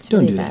that. It's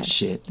don't really do bad. that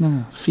shit.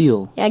 No,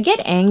 feel. Yeah, get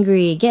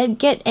angry.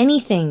 Get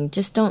anything.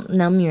 Just don't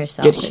numb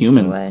yourself. Get It's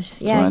human. the worst.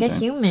 That's Yeah, what I get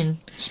think. human.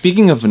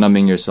 Speaking of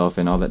numbing yourself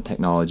and all that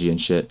technology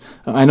and shit,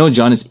 I know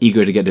John is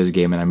eager to get to his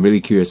game, and I'm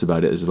really curious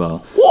about it as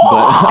well.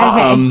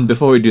 But Okay.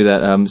 before we do that,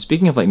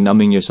 speaking of like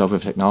numbing yourself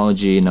with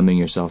technology, numbing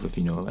yourself with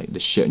like the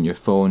shit on your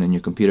phone and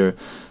your computer,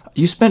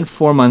 you spent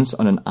 4 months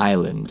on an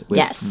island with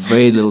Yes.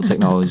 very little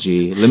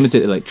technology,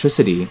 limited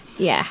electricity.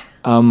 Yeah.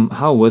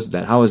 How was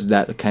that? How was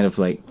that kind of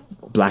like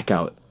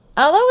blackout?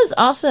 Oh, that was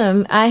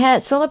awesome. I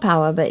had solar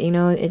power, but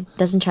it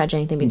doesn't charge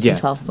anything between Yeah.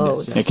 12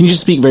 volts. Yes, Yeah, can you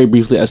just speak very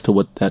briefly as to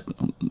what that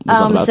was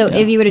all about? So Yeah.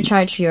 if you were to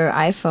charge your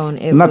iPhone,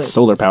 it Not would...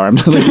 solar power. I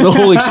mean, like the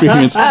whole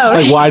experience.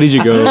 Like, why did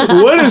you go?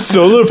 What is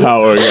solar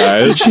power,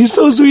 guys? She's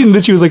so sweet, and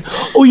then she was like,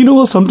 "Oh, you know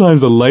how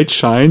sometimes the light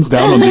shines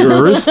down on the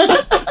earth,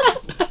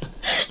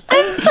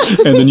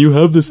 and then you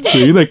have this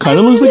thing that kind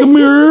of looks like a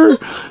mirror."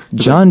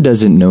 John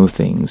doesn't know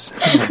things.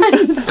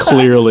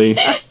 Clearly,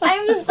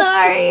 I'm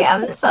sorry.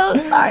 I'm so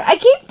sorry. I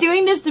keep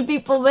doing this to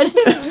people, but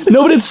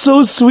no, but it's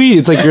so sweet.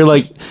 It's like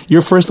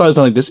your first thought is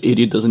not like this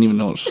idiot doesn't even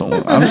know what's going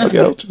on. I'm like,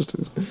 yeah, just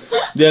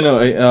Yeah,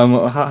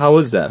 no. How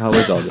was that? How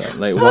was all that?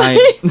 Like, why?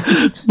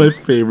 my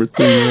favorite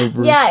thing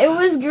ever. yeah, it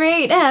was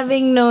great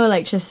having no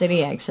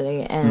electricity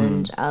actually,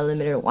 and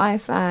limited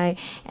Wi-Fi,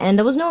 and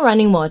there was no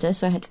running water,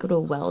 so I had to go to a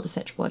well to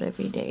fetch water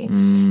every day.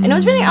 And it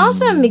was really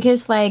awesome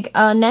because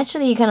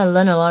naturally you kind of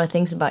learn a lot of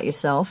things about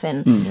yourself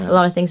and a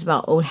lot of things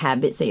about old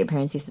habits that your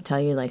parents used to tell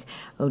you, like,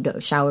 oh,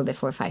 don't shower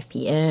before 5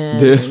 p.m.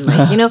 and,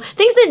 like,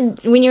 things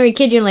that when you're a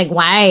kid you're like,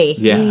 why?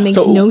 Yeah. It makes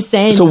no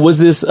sense. So was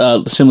this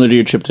similar to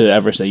your trip to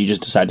Everest that you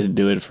just decided to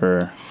do it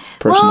for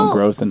personal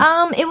growth? And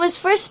It was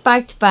first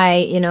sparked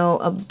by,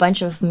 a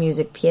bunch of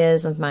music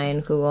peers of mine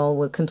who all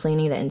were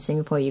complaining that in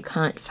Singapore you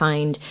can't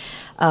find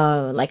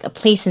like a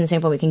place in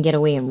Singapore we can get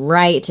away and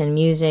write and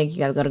music.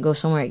 You gotta go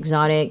somewhere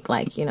exotic,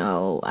 like,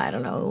 I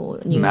don't know,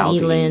 New Maldives,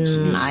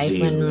 Zealand, New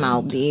Iceland, Zealand.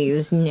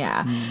 Maldives,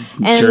 yeah.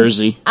 And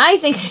Jersey. I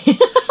think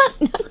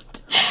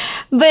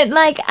But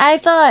I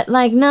thought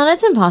no,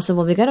 that's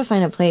impossible. We got to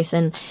find a place,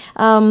 and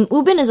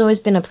Ubin has always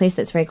been a place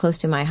that's very close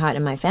to my heart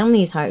and my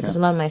family's heart because a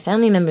lot of my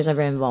family members are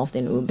very involved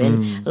in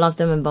Ubin. A lot of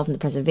them involved in the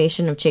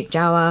preservation of Chek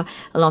Jawa.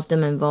 A lot of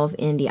them involved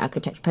in the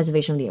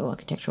preservation of the old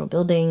architectural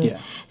buildings. Yeah.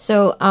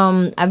 So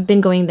I've been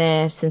going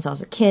there since I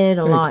was a kid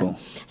a lot. cool.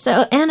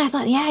 So and I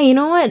thought, yeah, you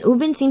know what,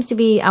 Ubin seems to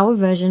be our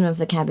version of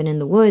the cabin in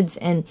the woods,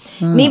 and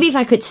maybe if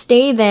I could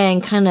stay there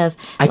and kind of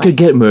I could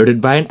get murdered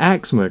by an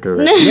axe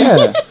murderer.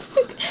 yeah,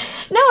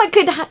 No, I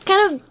could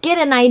kind of get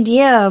an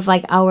idea of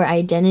our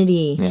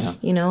identity. Yeah.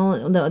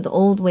 The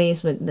old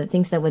ways with the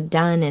things that were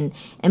done,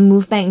 and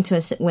move back into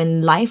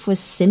when life was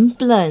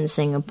simpler in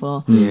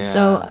Singapore. Yeah.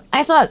 So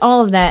I thought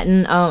all of that,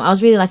 and I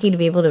was really lucky to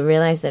be able to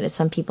realize that there's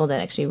some people that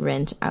actually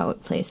rent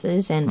out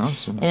places, and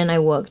Awesome. and then I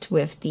worked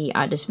with the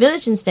Artist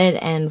Village instead,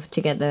 and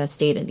together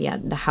stayed at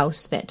the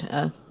house that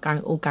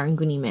old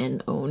Karanguni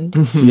man owned.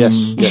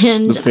 yes,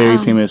 And, the very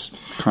famous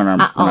Karnam.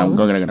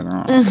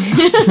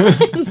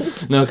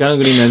 No,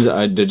 Karanguni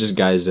men they're just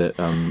guys that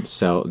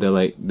sell. They're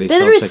They're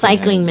sell the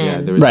secondhand- recycling men.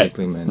 Yeah, the Right,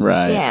 recycling men.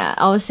 right. Yeah,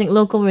 I was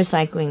local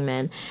recycling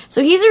man.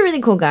 So he's a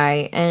really cool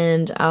guy,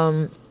 and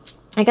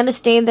I got to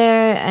stay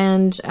there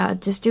and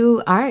just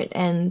do art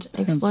and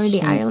explore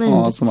the island.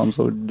 Awesome! I'm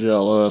so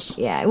jealous.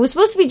 Yeah, it was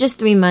supposed to be just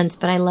 3 months,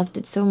 but I loved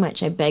it so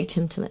much I begged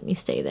him to let me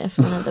stay there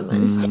for another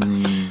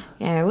month.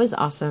 Yeah, it was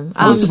awesome.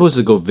 I was supposed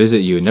to go visit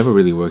you. It never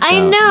really worked out. I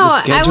know. The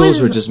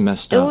schedules were just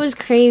messed It up. was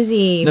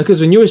crazy. No,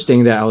 because when you were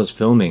staying there, I was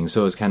filming,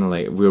 so it was kind of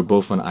like we were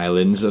both on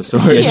islands of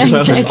sorts. Yeah,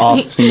 just off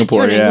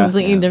Singapore, You're in yeah. a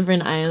completely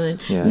different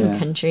island, Yeah. new Yeah.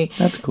 country.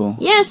 That's cool.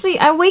 Yeah, so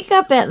I wake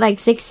up at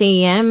 6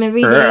 a.m.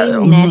 every day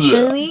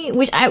naturally,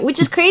 which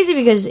is crazy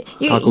because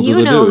you know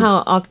Cockle-doodle-doo.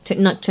 how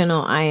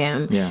nocturnal I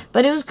am. Yeah.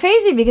 But it was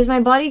crazy because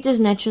my body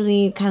just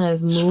naturally kind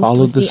of moved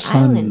followed with the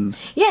sun. island.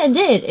 Yeah, it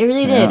did. It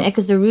really Yeah. did.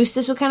 Because the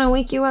roosters would kind of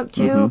wake you up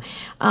too.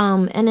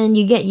 And then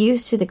you get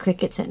used to the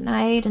crickets at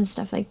night and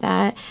stuff like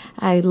that.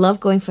 I love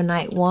going for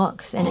night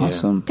walks, and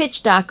Awesome. it's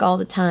pitch dark all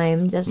the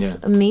time. There's Yeah.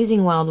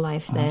 amazing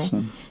wildlife there.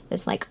 Awesome.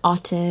 There's like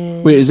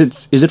otters. Wait, is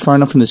it far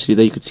enough from the city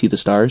that you could see the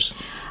stars?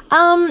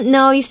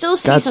 No, you still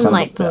see God, son some of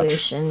a light bitch.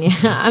 pollution. Yeah,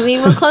 I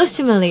mean we're close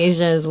to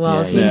Malaysia as well,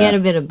 Yeah, so you yeah. get a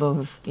bit of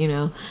both, you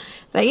know.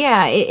 But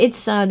yeah,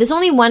 it's there's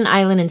only one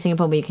island in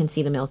Singapore where you can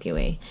see the Milky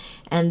Way,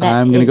 and that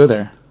I'm gonna go is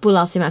there.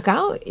 Pulau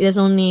Semakau.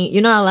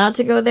 You're not allowed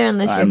to go there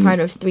unless you're part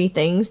of three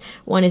things.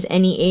 One is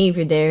NEA if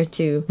you're there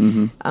to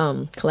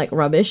collect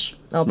rubbish.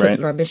 I'll put Right.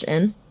 rubbish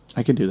in.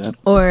 I could do that.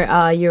 Or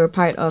you're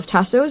part of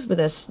TASOS with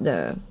us,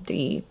 the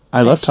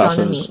I love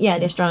astronomy. TASOS. Yeah,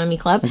 the astronomy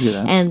club I can do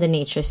that. and the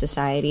Nature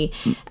Society.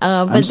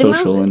 I'm But the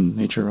social Mil- and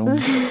natural.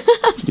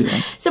 do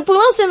that. So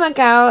Pulau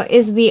Semakau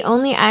is the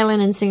only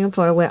island in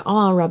Singapore where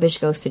all rubbish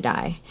goes to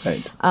die.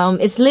 Right.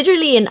 It's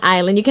literally an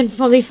island. You can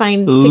probably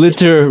find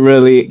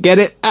Literally, get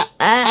it?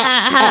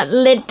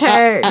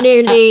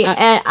 literally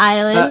an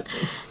island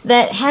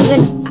that has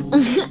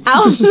an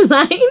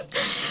outline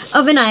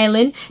of an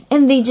island,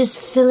 and they just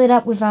fill it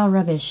up with our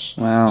rubbish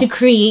Wow. to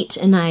create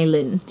an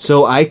island.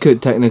 So I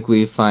could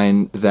technically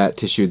find that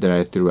tissue that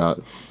I threw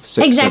out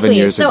 7 Exactly.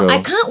 years So ago.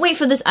 I can't wait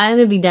for this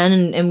island to be done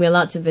and we're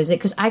allowed to visit,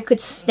 because I could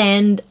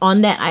stand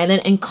on that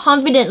island and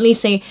confidently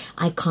say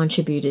I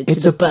contributed to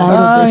It's the a birth part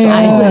of of this this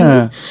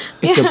island.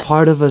 It's a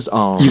part of us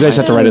all. You guys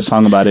have to write a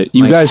song about it.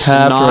 You My guys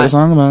have to write a snot,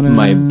 song about it.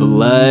 My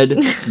blood,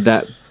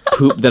 that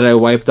poop that I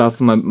wiped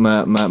off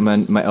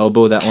my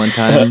elbow that one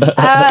time.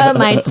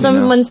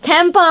 Someone's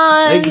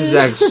tampon.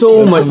 Exact.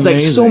 So much. Like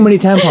so amazing. many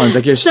tampons.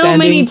 Like you're So standing,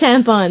 many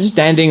tampons.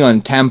 standing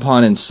on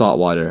tampon and salt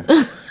water.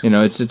 You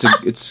know,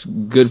 it's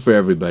good for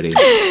everybody.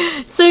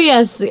 So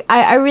yes,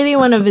 I really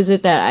want to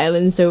visit that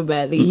island so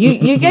badly.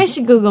 You guys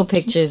should Google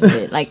pictures of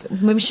it. Like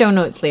maybe show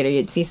notes later.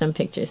 You'd see some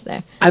pictures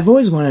there. I've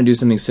always wanted to do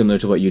something similar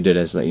to what you did,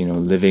 as like, you know,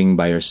 living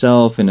by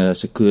yourself in a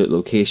secluded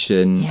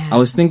location. Yeah. I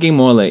was thinking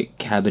more like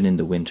cabin in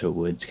the winter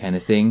woods kind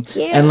of thing.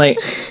 Yeah. And like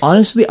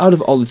honestly, out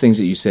of all the things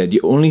that you said,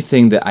 the only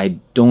thing that I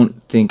don't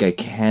think I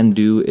can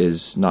do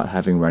is not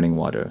having running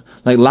water.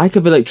 Like lack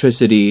of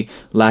electricity,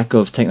 lack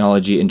of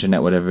technology,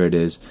 internet, whatever it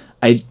is.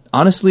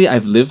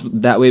 I've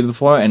lived that way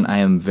before, and I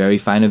am very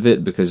fine of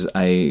it because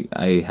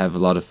I have a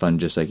lot of fun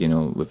just like, you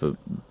know, with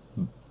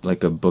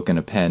a book and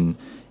a pen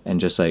and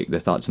just like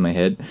the thoughts in my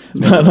head.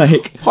 But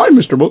like Hi,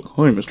 Mr. Book.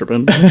 Hi, Mr.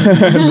 Pen.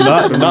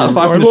 not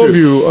far I from the love truth.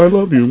 you. I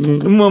love you.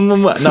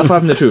 Not far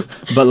from the truth.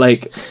 But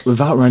like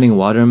without running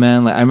water,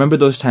 man, like I remember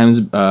those times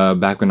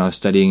back when I was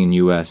studying in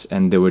US,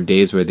 and there were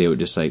days where they would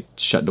just like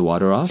shut the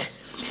water off.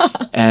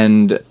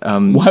 And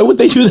Why would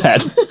they do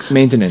that?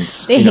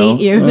 maintenance. They you know?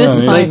 hate you.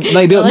 That's Like, fine.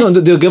 like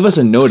they'll give us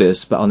a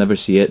notice, but I'll never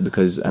see it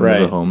because I'm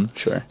never Right. home.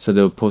 Sure. So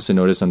they'll post a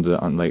notice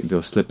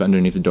they'll slip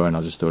underneath the door, and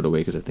I'll just throw it away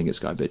because I think it's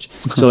garbage.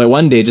 So like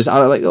one day, just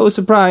out of like, oh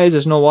surprise,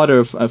 there's no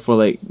water for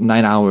like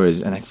 9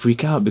 hours, and I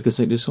freak out because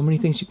like there's so many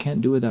things you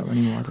can't do without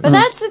running water. But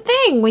that's the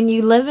thing. When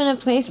you live in a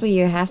place where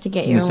you have to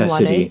get your own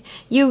water, Necessity.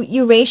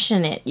 you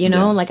ration it, you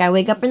know? Yeah. Like I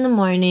wake up in the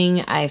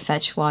morning, I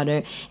fetch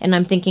water, and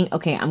I'm thinking,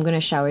 okay, I'm going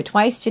to shower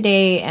twice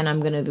today, and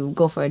I'm going to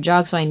go for a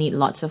jog, so I need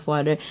lots of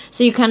water.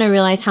 So you kind of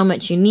realize how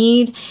much you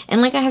need.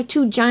 And like I have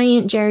 2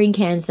 giant jerry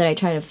cans that I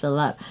try to fill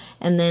up.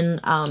 And then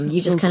you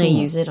just so kind of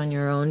cool. use it on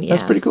your own. Yeah.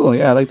 That's pretty cool.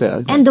 Yeah, I like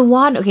that. And the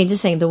water, okay,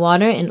 just saying, the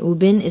water in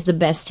Ubin is the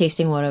best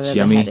tasting water I've ever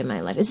yummy. had in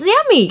my life. It's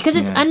yummy because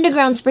it's Yeah.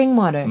 underground spring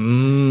water.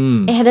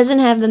 It doesn't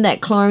have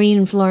that chlorine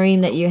and fluorine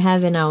that you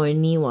have in our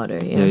knee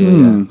water.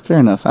 Yeah. Fair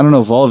enough. I don't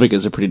know. Volvic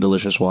is a pretty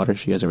delicious water.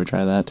 If you guys ever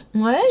try that,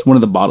 What? it's one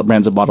of the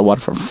brands of bottled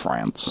water from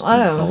France.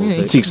 Oh,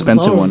 It's the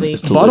expensive one. Volvic.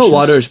 It's Bottled delicious.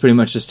 water is pretty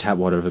much just tap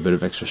water with a bit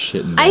of extra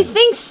shit in there. I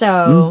think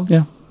so.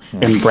 Yeah.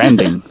 And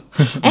branding.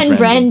 And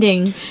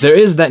branding. There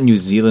is that New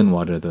Zealand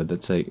water though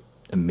that's like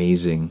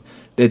amazing.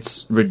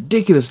 It's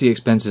ridiculously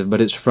expensive,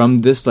 but it's from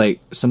this like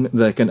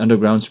an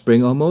underground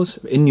spring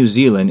almost in New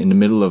Zealand, in the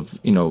middle of,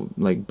 you know,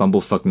 like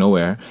bumblefuck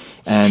nowhere,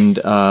 and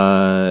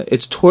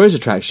it's a tourist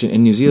attraction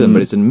in New Zealand,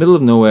 but it's in the middle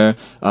of nowhere.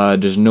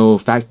 There's no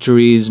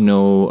factories,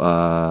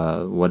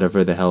 no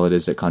whatever the hell it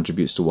is that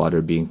contributes to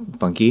water being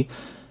funky,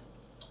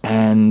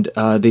 and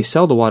they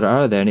sell the water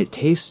out of there, and it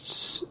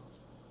tastes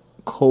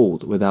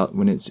cold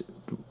when it's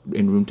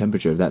in room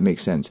temperature, if that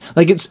makes sense.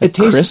 Like it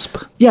tastes crisp?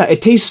 Yeah, it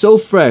tastes so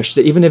fresh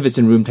that even if it's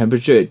in room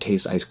temperature, it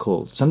tastes ice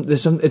cold.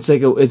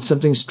 It's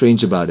something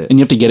strange about it. And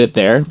you have to get it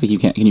there.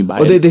 Like can you buy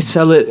Well, it? they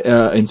sell it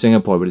in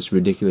Singapore, but it's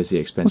ridiculously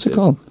What's expensive. it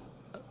called?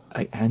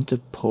 Like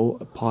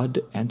antipolar.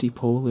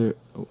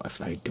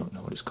 I don't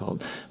know what it's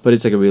called, but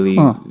it's like a really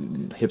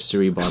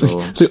hipstery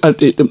bottle. So,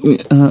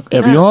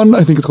 Evian?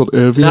 I think it's called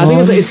Evian. No,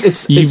 I think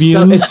it's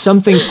Evian? it's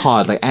something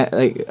pod like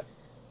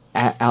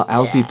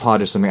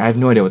Altipod or something. I have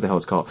no idea what the hell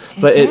it's called,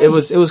 but it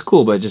was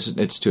cool, but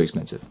it's too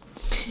expensive.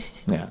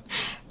 Yeah.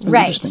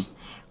 Right. Interesting.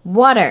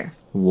 Water.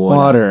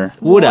 Water.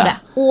 Water.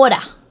 Water.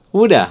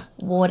 Water.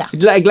 Water.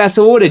 Would you like a glass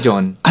of water,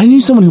 John? I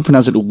knew someone who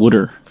pronounced it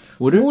Wooder.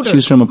 Water. Water. She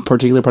was from a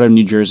particular part of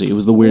New Jersey. It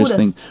was the weirdest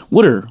Wooder.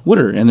 thing.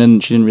 Wooder. And then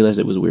she didn't realize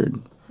it was weird.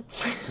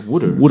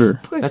 Water. Wooder.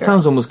 That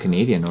sounds almost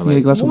Canadian or Yeah, a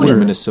like glass of more water.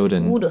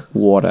 Minnesotan. Water.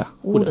 Water.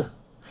 Water.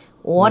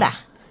 Water.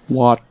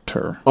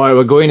 Water. All right,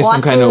 we're going into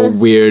some kind of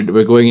weird.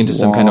 We're going into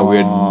some kind of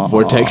weird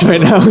vortex right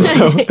now.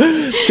 So,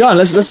 John,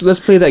 let's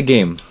play that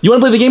game. You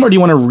want to play the game, or do you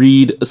want to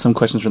read some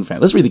questions from the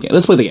fans? Let's read the game.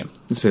 Let's play the game,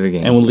 Let's play the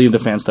game. and we'll leave the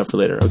fan stuff for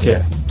later.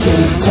 Okay.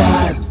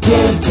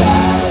 Game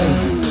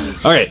time.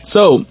 All right.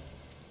 So,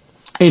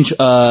 Inch,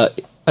 a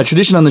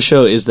tradition on the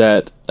show is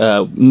that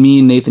me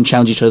and Nathan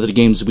challenge each other to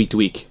games week to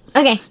week.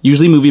 Okay.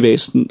 Usually movie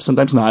based,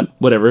 sometimes not,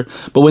 whatever.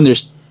 But when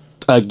there's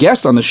a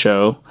guest on the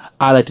show,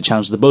 I like to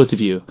challenge the both of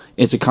you.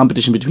 It's a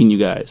competition between you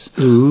guys.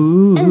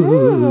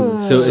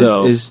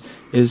 So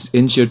is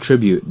Inch your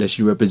tribute? Does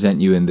she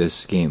represent you in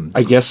this game?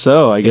 I guess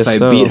so. If I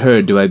beat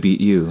her, do I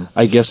beat you?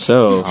 I guess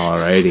so.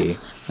 Alrighty.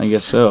 I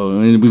guess so. I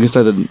mean, we can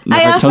start the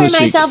I offer Tony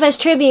streak. myself as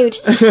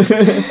tribute. All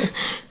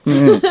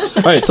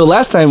right. So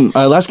last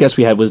guest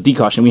we had was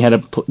Dekosh, and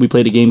we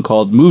played a game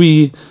called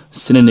Movie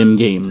Synonym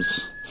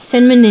Games.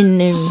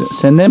 Synonyms.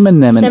 Anemone.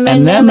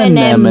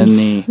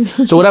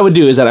 So what I would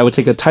do is that I would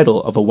take a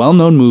title of a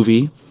well-known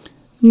movie,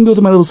 and go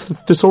through my little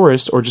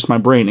thesaurus or just my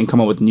brain and come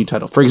up with a new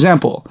title. For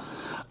example,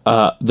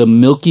 The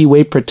Milky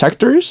Way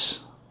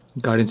Protectors,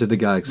 Guardians of the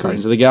Galaxy.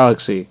 Guardians of the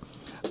Galaxy,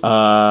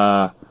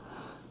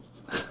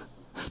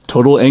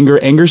 Total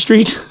Anger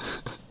Street,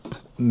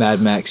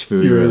 Mad Max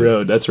Fury Fury Road.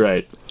 Road. That's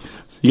right.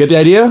 You get the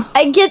idea?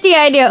 I get the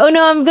idea. Oh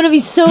no, I'm gonna be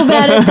so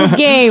bad at this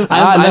game.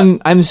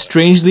 I'm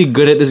strangely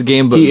good at this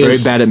game, but He very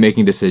is. bad at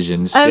making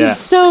decisions. I'm Yeah.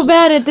 so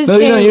bad at this No,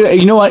 game.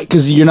 you know what?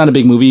 Because you're not a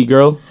big movie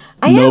girl.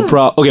 I no am.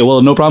 problem. Okay,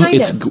 well, no problem.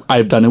 Kind It's of.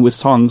 I've done it with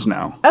songs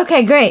now,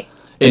 Okay, great.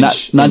 and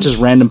Inch, not Inch. just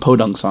random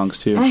podunk songs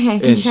too. Okay, I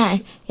can Inch.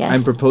 try. Yes.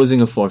 I'm proposing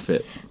a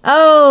forfeit.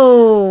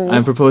 oh.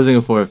 I'm proposing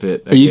a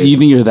forfeit. Do you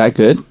think you're that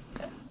good?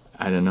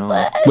 I don't know.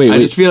 Wait, I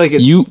just feel like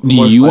it's you. Do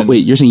more you fun.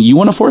 wait? You're saying you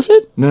want to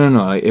forfeit? No.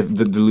 Like if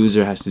the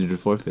loser has to do the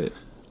forfeit.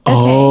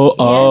 Oh.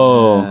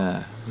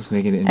 Let's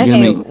make it. Okay,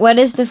 gonna make- what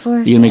is the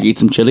forfeit? You gonna make her eat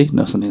some chili?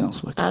 No, something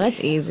else. What Oh,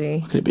 that's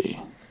easy. could it be?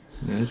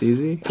 That's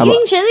easy. How Eating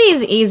about chili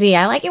is easy.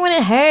 I like it when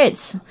it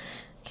hurts.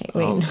 Okay,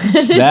 wait.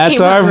 that's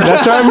our we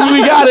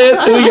got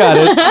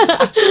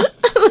it.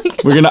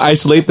 We're gonna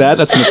isolate that.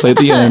 That's gonna play at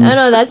the end. I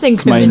know that's My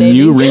incriminating.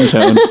 new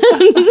ringtone.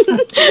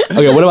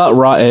 Okay, what about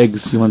raw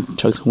eggs? Who wants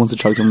to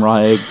chug some raw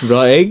eggs?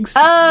 Raw eggs.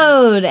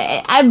 Oh,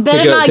 I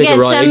better not take a get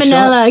raw egg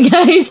salmonella,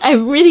 guys. I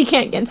really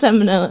can't get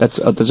salmonella.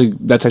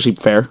 That's actually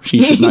fair.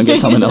 She should not get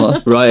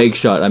salmonella. Raw egg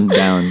shot. I'm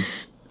down.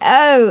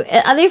 Oh,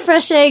 are they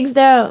fresh eggs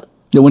though?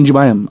 Yeah, when did you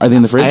buy them? Are they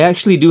in the fridge? I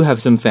actually do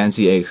have some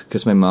fancy eggs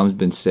because my mom's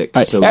been sick.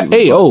 All right. So we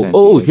Hey, bought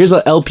fancy eggs. here's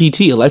a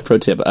LPT, a life pro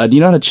tip. Do you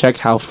know how to check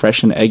how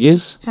fresh an egg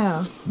is?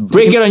 How?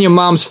 break it on your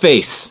mom's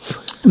face.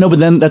 No, but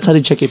then that's how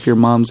to check if your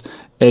mom's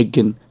egg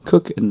can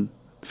cook and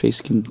face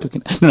can cook.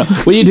 No.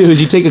 What you do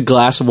is you take a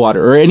glass of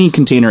water or any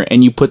container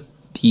and you put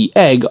the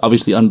egg,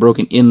 obviously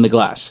unbroken, in the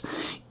glass.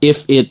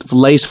 If it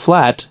lays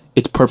flat,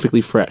 it's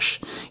perfectly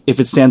fresh. If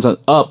it stands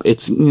up,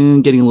 it's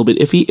getting a little bit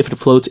iffy. If it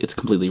floats, it's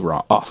completely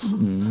raw off.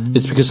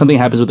 It's because something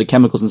happens with the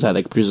chemicals inside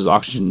that produces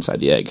oxygen inside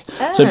the egg.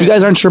 So if you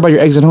guys aren't sure about your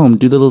eggs at home,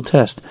 do the little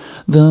test.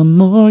 The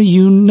more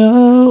you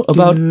know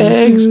about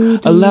eggs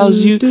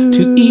allows you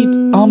to eat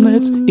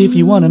omelets if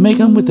you want to make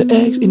them with the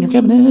eggs in your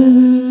cabinet.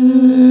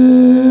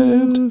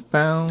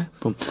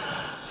 Boom.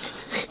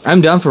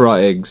 I'm down for raw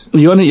eggs.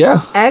 You want it?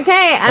 Yeah.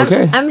 Okay,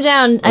 Okay. I'm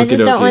down. I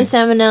just don't Okey-dokey. want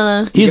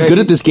salmonella. He's guys- good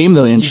at this game,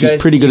 though, and she's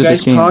pretty good at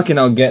this game. Talk and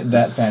I'll get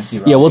that fancy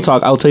raw Yeah, we'll egg.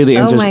 talk. I'll tell you the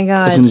answers my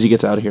God. as soon as he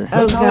gets out of here.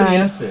 Oh Tell me the god,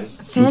 answers.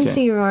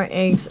 fancy raw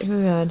eggs.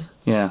 Oh god,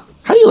 Yeah.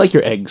 How do you like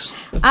your eggs?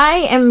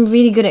 I am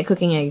really good at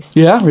cooking eggs.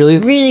 Yeah, really?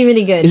 Really,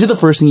 really good. Is it the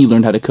first thing you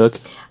learned how to cook?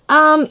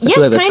 Yes,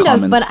 like that's kind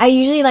common. of. But I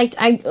usually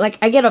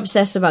I get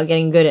obsessed about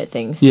getting good at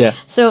things. Yeah.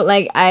 So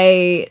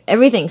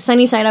everything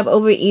sunny side up,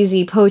 over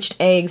easy, poached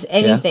eggs,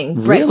 anything.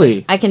 Yeah? Breakfast,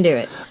 Really? I can do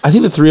it. I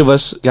think the three of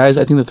us, guys,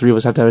 have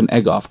to have an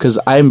egg off because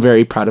I'm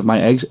very proud of my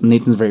eggs.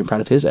 Nathan's very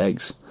proud of his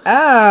eggs.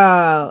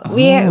 Oh,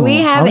 we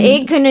have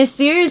egg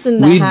connoisseurs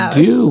in the We house.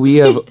 do. We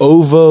have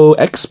ovo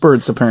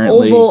experts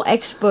apparently. Oval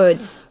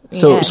experts.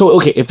 So, Yes. so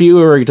okay, if you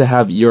were to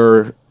have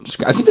your,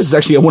 I think this is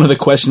actually one of the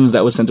questions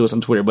that was sent to us on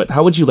Twitter. But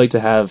how would you like to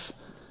have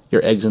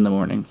your eggs in the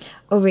morning?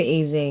 Over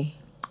easy.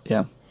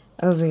 Yeah.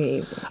 Over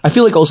easy. I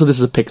feel like also this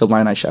is a pickup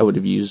line I would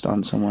have used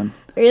on someone.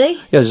 Really?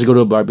 Yeah, just go to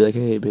a bar, be like,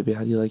 "Hey, baby,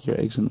 how do you like your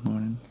eggs in the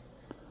morning?"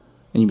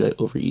 And you'd be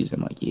like, "Over easy."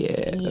 I'm like,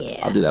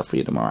 "Yeah, I'll do that for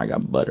you tomorrow. I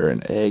got butter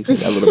and eggs. I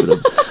got a little bit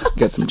of,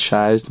 got some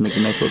chives to make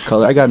a nice little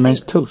color. I got a nice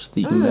toast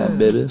that you can have,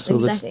 baby. So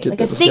let's Exactly. get Like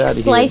a let's thick get out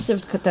of slice here."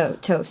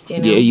 of toast, you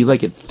know? Yeah, you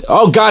like it.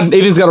 Oh God,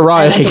 Nathan's got a raw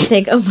I like egg. it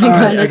thick. Oh my god.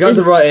 Alright, I got it's-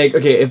 the raw egg.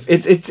 Okay, if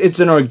it's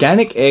an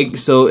organic egg,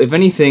 so if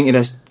anything, it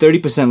has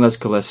 30% less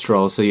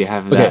cholesterol, so you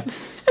have that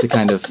to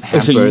kind of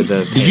hamper So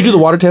the. did you do the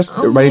water test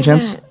by any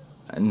chance? God.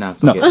 No,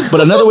 No, forget it. but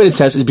another way to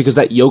test is because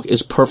that yolk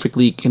is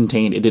perfectly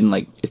contained. It didn't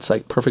it's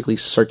like perfectly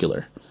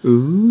circular.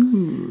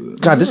 Ooh.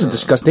 God, this is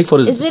disgusting. Take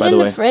photos of Is this, it by in the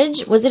the way.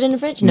 fridge? Was it in the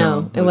fridge?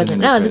 No, it wasn't. in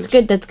the No, fridge. that's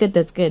good. That's good.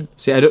 That's good.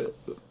 See, I don't.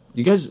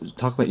 You guys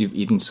talk like you've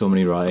eaten so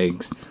many raw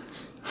eggs.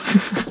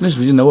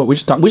 You know what? We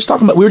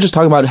were just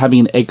talking about having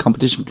an egg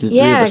competition between the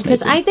three of Yeah, us.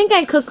 because Nathan. I think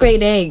I cook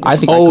great eggs. I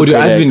think. Oh, dude,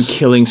 I've been eggs.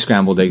 killing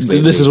scrambled eggs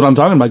lately. This is what I'm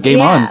talking about. Game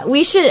yeah, on.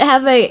 we should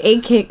have a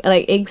egg kick,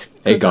 like eggs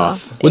Egg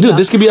cook-off. off. Well, dude,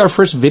 this could be our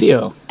first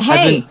video.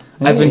 Hey.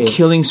 I've been Hey.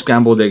 killing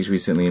scrambled eggs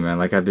recently, man.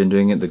 Like I've been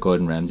doing it the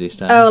Gordon Ramsay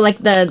style. Oh, like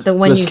the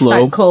one The you slow.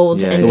 start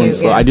cold Yeah, and the you, one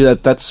So I do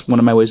that. That's one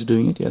of my ways of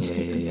doing it. Yes.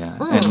 Yeah.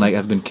 And like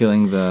I've been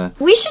killing the.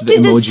 We should the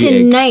do this emoji egg.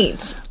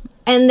 tonight,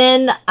 and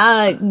then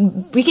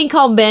we can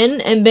call Ben,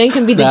 and Ben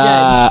can be the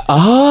judge.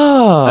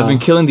 I've been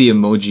killing the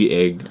emoji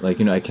egg. Like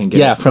I can get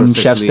Yeah, it from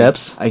Chef perfectly-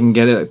 Steps. I can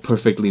get it like,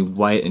 perfectly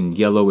white and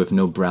yellow with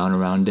no brown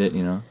around it.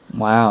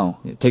 Wow.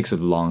 It takes a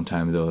long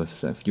time though.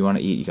 So if you want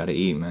to eat, you gotta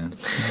eat, man.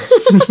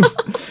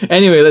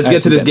 Anyway, let's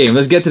get to this game.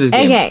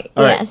 Okay.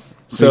 All right. Yes.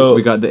 So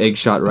we got the egg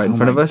shot right in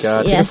front of us,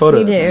 God. Take a Yes, photo.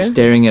 we do.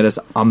 staring at us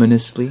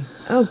ominously.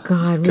 Oh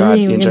God, God,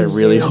 really? Inch, I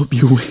really hope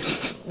you win.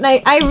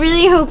 I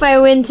really hope I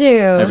win too.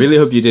 I really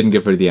hope you didn't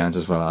give her the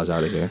answers while I was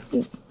out of here.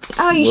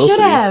 Oh, you We'll should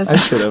see. have. I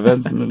should have.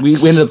 We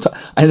ended up.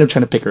 I ended up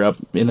trying to pick her up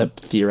in a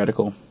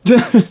theoretical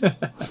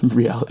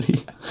reality.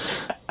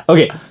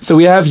 Okay, so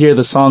we have here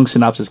the song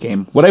synopsis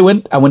game. I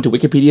went to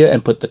Wikipedia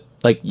and put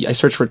I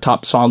searched for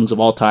top songs of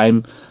all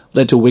time.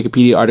 Led to a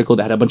Wikipedia article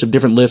that had a bunch of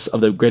different lists of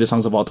the greatest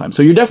songs of all time.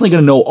 So you're definitely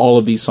going to know all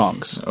of these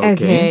songs.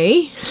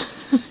 Okay.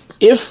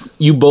 If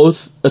you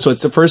both, so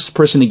it's the first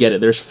person to get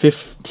it. There's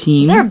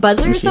 15. Is there a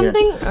buzzer Let me or see here.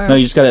 something? Or- No,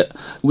 you just gotta.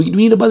 We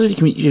need a buzzer.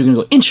 You're gonna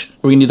go Inch.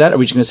 Are we gonna do that? Or are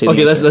we just gonna say? Okay,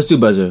 the let's answer? do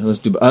buzzer. Let's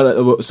do.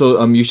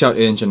 So you shout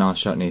Inch and I'll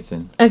shout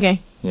Nathan.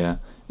 Okay. Yeah,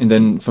 and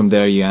then from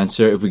there you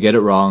answer. If we get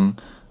it wrong,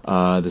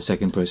 the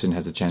second person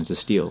has a chance to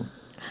steal.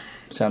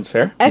 Sounds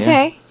fair.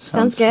 Okay. Sounds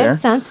Sounds good. fair.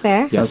 Sounds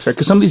fair. Sounds fair.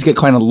 Because some of these get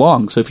kind of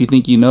long. So if you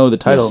think you know the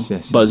title,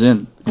 Yes. buzz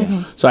in.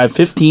 Okay. So I have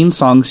 15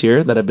 songs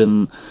here that have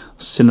been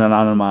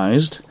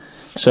synonymized.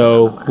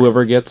 So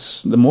whoever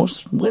gets the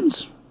most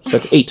wins. So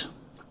that's 8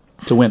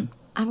 to win.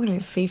 I'm gonna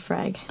free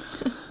frag.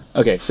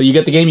 Okay, so you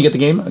get the game. You get the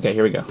game. Okay,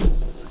 here we go.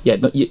 Yeah,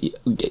 no,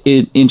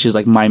 Inch is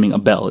like miming a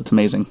bell. It's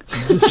amazing.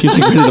 She's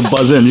like ready to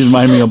buzz in. She's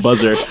miming a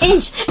buzzer.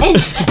 Inch.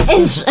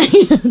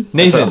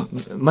 Nathan,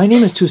 my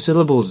name is 2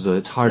 syllables. Though.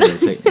 It's harder.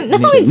 It's like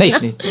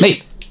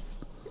Nate.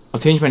 I'll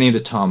change my name to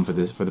Tom for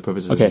the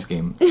purposes Okay. of this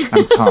game.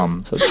 I'm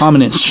Tom. So Tom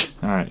and Inch.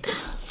 All right.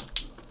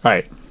 All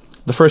right,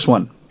 the first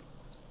one.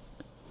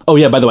 Oh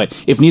yeah, by the way,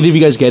 if neither of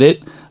you guys get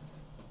it,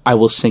 I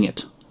will sing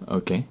it.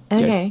 Okay.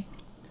 Okay.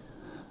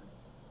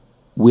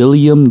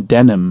 William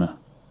Denham.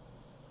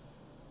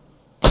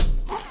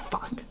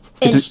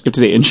 You Inch. have to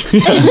say Inch.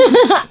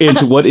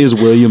 Inch, what is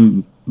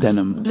William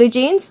Denham? Blue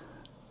jeans.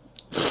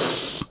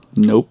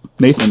 Nope.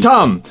 Nathan.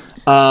 Tom.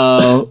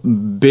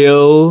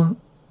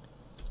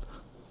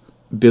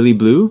 Billy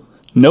Blue.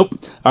 Nope.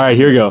 All right,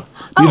 here we go.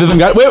 Neither of them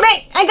got it. Wait.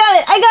 Right. I got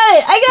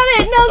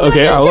it. No.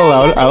 Okay, I'll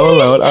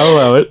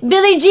allow it.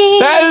 Billie Jean.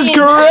 That is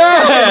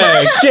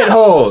correct.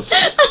 Shithole.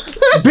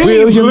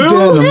 Billy William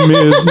Blue. Denham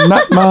is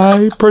not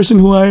my person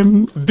who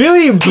I'm.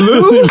 Billy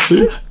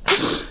Blue.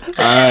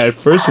 All right,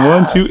 first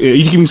one, two. Are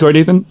you keeping score,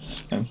 Nathan?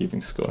 I'm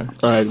keeping score.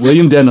 All right,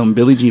 William Denham,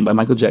 Billie Jean by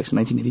Michael Jackson,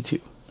 1982.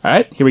 All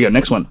right, here we go.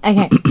 Next one.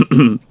 Okay.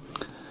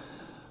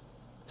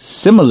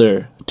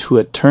 Similar to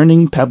a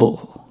turning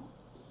pebble.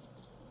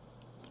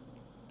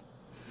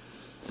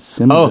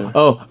 Similar.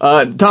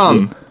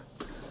 Tom.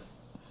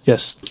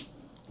 Yes.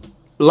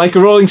 Like a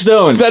Rolling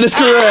Stone. That is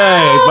correct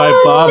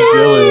by Bob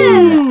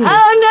Dylan.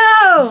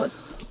 Oh no.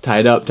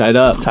 Tied up. Tied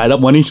up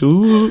one each.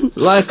 Ooh.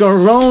 Like a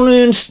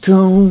Rolling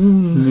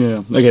Stone.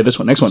 Yeah. Okay, this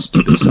one. Next one.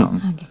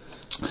 Song.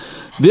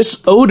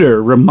 This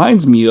odor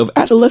reminds me of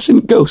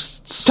adolescent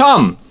ghosts.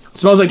 Tom.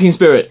 Smells like Teen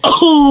Spirit.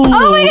 Oh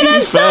my god,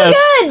 that's so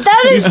good.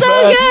 That is so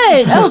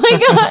good. Oh my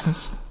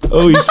gosh.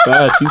 Oh, he's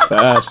fast. He's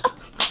fast.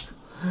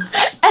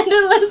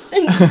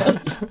 Adolescent.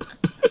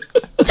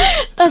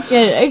 That's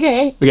good.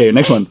 Okay. Okay,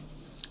 next one.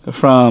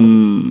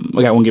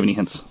 Okay, I won't give any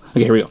hints.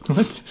 Okay, here we go.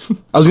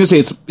 I was gonna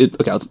say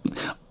okay.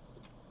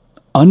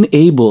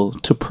 Unable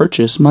to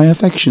purchase my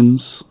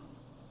affections.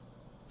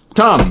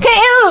 Tom. Okay.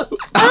 Ew.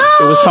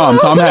 It was Tom.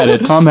 Tom had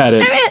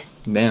it.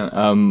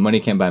 Damn. Money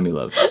can't buy me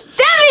love. Damn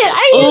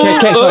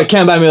it. Sorry,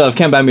 can't buy me love.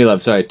 Can't buy me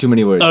love. Sorry, too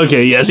many words.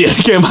 Okay, yes, yeah.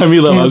 Can't buy me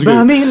love. I was Buy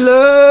good. me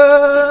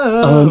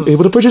love.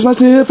 Unable to purchase my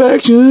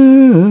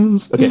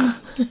affections. Okay.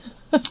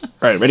 All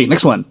right, ready.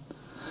 Next one.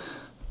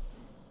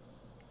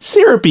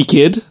 Syrupy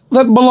kid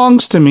that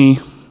belongs to me.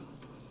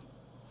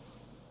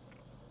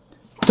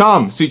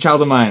 Tom. Sweet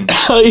Child of Mine.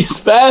 He's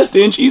fast,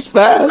 Inch. He's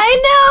fast. I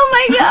know.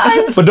 My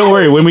god. But don't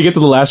worry, when we get to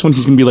the last one,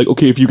 he's gonna be like,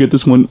 "Okay, if you get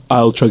this one,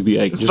 I'll chug the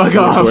egg." Just Fuck wait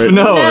off. for it.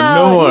 No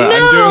more. No,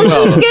 I'm doing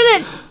well. he's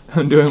gonna.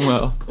 I'm doing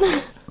well.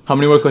 How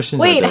many more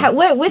questions? Wait. are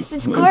there? What's the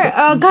score?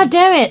 Oh god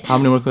damn it. How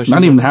many more questions?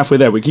 Not even halfway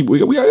there. We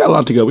got a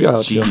lot to go. We got a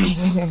lot to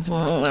go.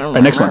 All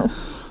right, next one.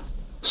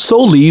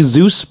 Solely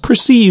Zeus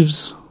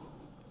perceives.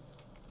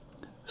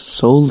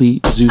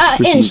 Solely Zeus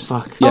perceives. Inch.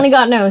 Fuck. Yeah. Only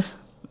God knows.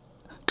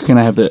 Can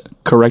I have the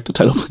correct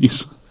title,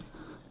 please?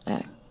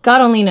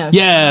 God only knows.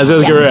 Yes,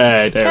 that's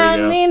correct. There God we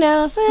go. only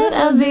knows that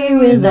I'll be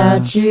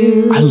without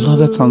you. I love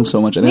that song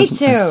so much. I think Me it's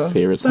my too.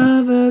 favorite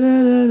song.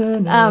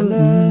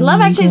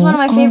 Love Actually is one of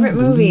my favorite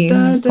movies.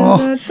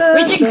 Oh,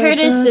 Richard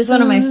Curtis is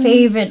one of my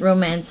favorite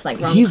romance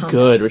rom-com. he's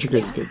good. Richard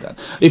Curtis is good at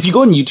that. If you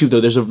go on YouTube,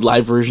 though, there's a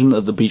live version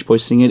of the Beach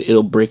Boys singing it.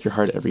 It'll break your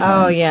heart every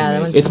time. Oh yeah, that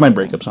one's It's my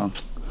breakup song.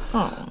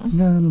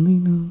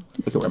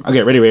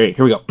 Okay, ready.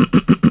 Here we go.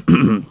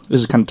 This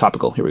is kind of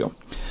topical. Here we go.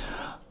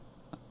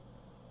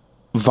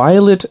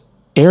 Violet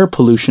air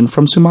pollution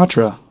from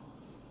Sumatra.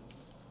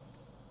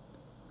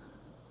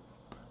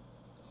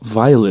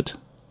 Violet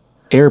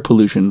air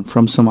pollution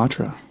from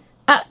Sumatra.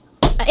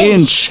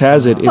 Inch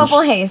has it. Inch.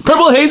 Purple Haze.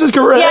 Purple Haze is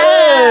correct.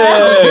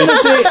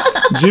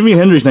 Jimi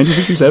Hendrix,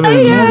 1967. I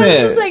know. Damn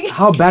It's it. just like-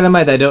 How bad am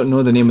I that I don't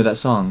know the name of that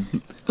song?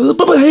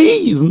 Purple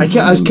Haze. I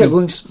just kept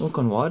going smoke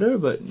on water,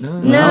 but no. I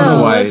don't No,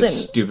 know why listen. it's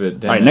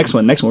stupid. Damn All right, it. next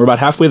one. We're about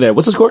halfway there.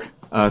 What's the score?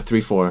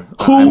 3-4.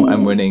 Ooh.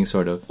 I'm winning,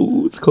 sort of.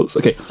 Ooh, it's close.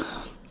 Okay.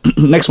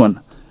 Next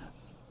one.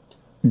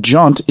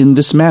 Jaunt in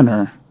this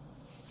manner.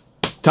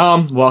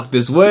 Tom, walk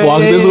this way. Walk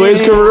this way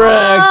is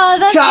correct. Oh,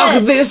 that's Talk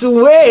it. this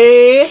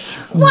way.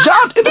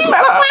 Jaunt in this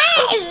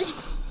manner.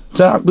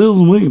 Talk this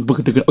way.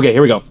 Okay,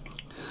 here we go.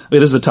 Okay,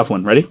 this is a tough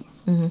one. Ready?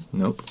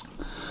 Nope.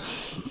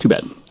 Too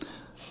bad.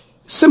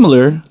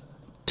 Similar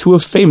to a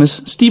famous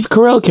Steve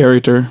Carell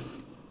character.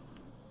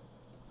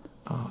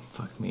 Oh,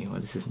 fuck me.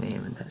 What is his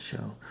name in that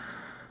show?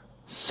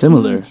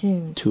 Similar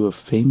Choose. to a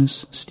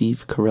famous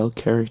Steve Carell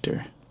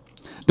character.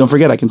 Don't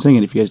forget, I can sing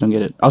it if you guys don't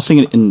get it. I'll sing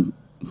it in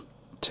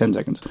 10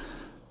 seconds.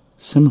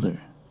 Similar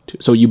to...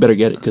 So you better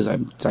get it, because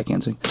I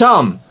can't sing.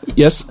 Tom,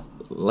 Yes?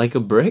 like a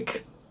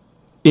brick?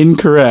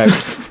 Incorrect.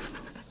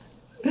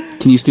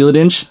 Can you steal it,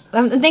 Inch?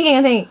 I'm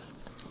thinking.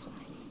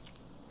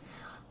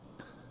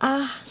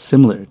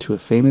 Similar to a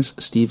famous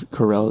Steve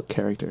Carell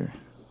character.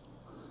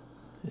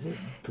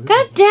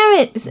 God damn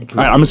it! Is it- All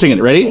right, I'm gonna sing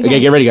it. Ready? Okay,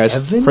 get ready, guys.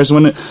 Evan? First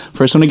one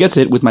that gets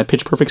it with my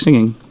pitch perfect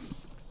singing.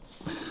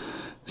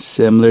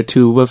 Similar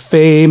to a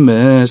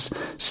famous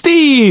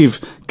Steve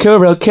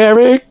Carell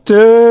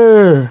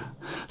character.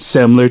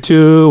 Similar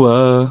to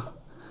a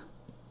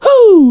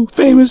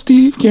famous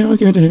Steve Carell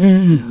character.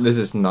 This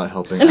is not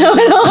helping.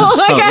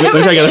 Let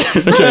me try again.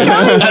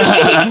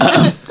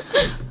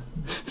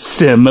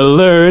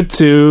 Similar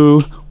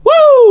to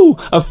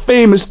a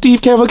famous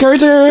Steve Carell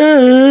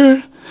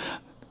character.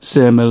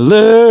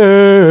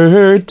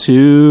 Similar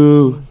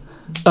to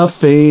a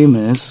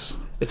famous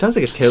It sounds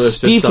like a Taylor Swift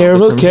Steve song.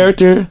 Carell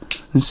character.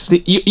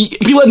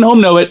 People at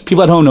home know it.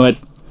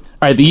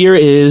 All right, the year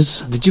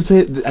is Did you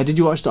play? Did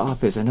you watch The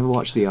Office? I never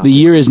watched The Office. the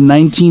year is I don't know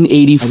what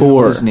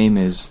 1984. his name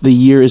is. The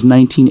year is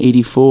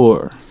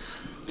 1984.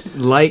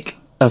 Like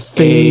A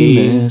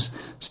famous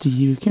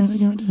Steve Carell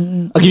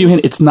character. I'll give you a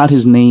hint. It's not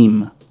his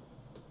name.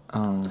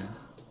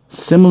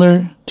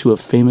 Similar to a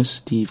famous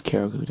Steve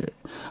Carell character.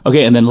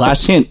 Okay, and then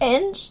last hint.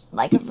 Inch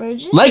like a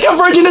virgin. Like a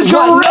Virgin is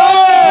correct.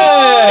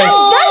 That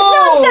does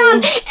not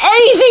sound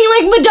anything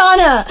like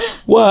Madonna.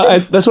 Well,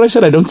 that's what I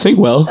said. I don't sing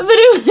well. But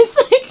it was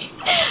like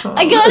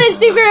I got a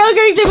Steve Carell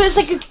character, but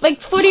it's like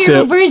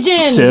 40-year-old virgin.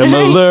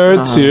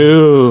 Similar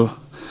to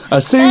a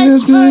That's for the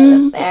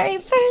singer. very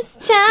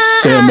first time.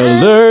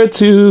 Similar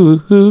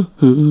to.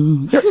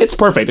 It's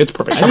perfect. It's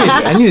perfect.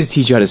 I need to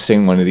teach you how to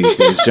sing one of these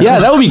days, John. Yeah,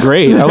 that would be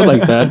great. I would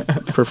like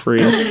that for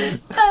free.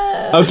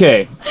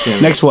 Okay,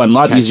 next one. A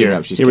lot Catching easier.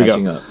 up. She's Here we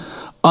catching go. up.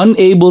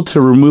 Unable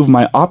to remove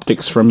my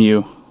optics from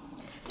you.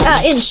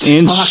 Inch.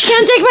 Inch.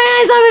 Can't take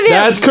my eyes off of you.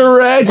 That's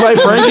correct by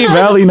Frankie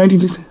Valli,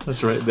 1960.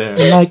 That's right there.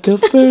 Like a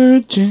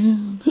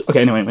virgin.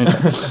 Okay, anyway.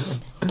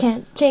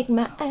 Can't take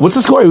my eyes. What's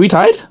the score? Are we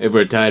tied?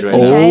 We're tied right Oh,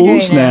 now. tied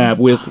right snap.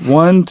 With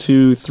 1,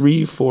 2,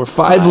 3, 4,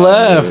 5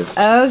 left.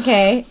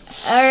 Okay.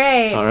 All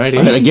right. Alrighty.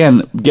 All right,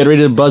 again, get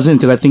ready to buzz in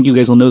because I think you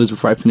guys will know this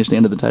before I finish the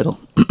end of the title.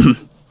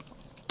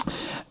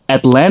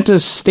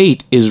 Atlanta's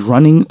state is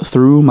running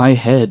through my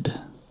head.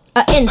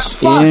 Inch.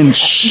 Fuck.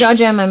 Inch.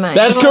 Georgia on my mind.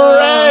 That's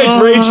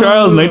correct! Ray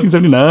Charles,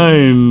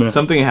 1979.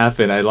 Something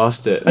happened. I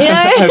lost it.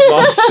 Yeah. I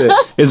lost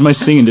it. Is my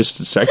singing just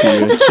distracting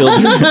you?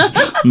 Children.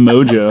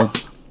 Mojo.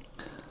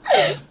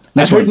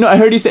 Next one. I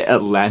heard you say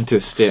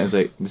Atlantis State. I was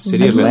like, the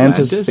city of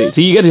Atlantis Atlantis? State.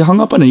 See, you get hung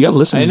up on it. You got to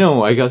listen. I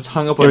know. I got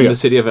hung up Here on we the go.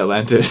 city of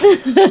Atlantis.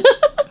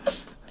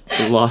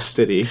 The lost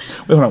city. Wait,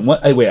 hold on.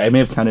 What? Wait, I may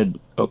have counted.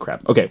 Oh,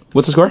 crap. Okay,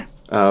 what's the score?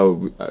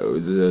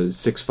 The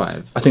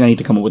 6-5. I think I need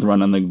to come up with a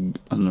run on the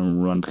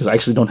run because I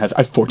actually don't have. I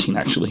have 14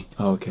 actually.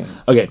 Okay.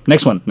 Okay,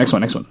 next one.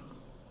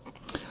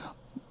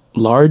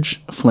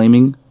 Large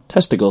flaming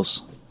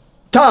testicles.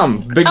 Tom,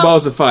 big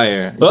balls of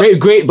fire. Oh.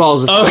 Great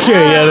balls of fire. Okay,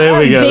 yeah, there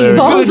we go. Big there we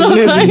go. balls of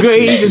Goodness fire.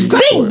 gracious,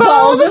 big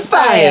balls of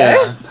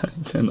fire.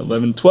 10,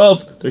 11,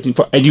 12, 13,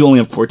 14. I do only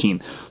have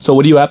 14. So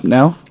what are you at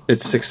now?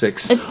 It's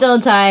 6-6. It's still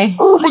a tie.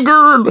 Oh my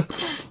god.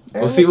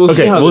 We'll see.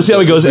 Okay, we'll see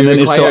how it goes, and then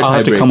if so, require a I'll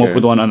have to come up tiebreaker.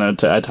 with one on a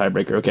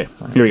tiebreaker. Okay,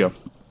 here we go.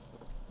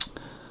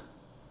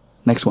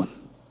 Next one.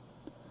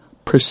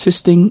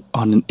 Persisting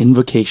on an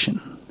invocation.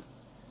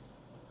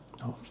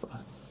 Oh, fuck.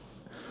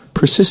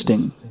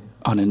 Persisting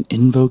on an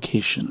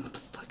invocation.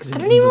 I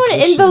don't even know what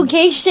an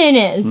invocation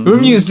is. We're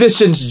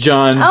musicians,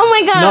 John. Oh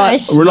my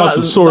gosh. We're not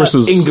the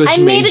sources. English I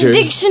made majors. a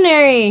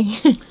dictionary.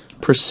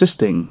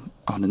 Persisting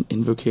on an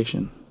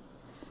invocation.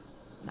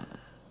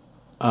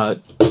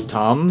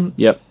 Tom?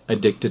 Yep.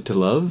 Addicted to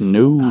love?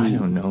 No. I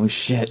don't know.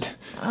 Shit.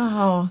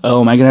 Oh.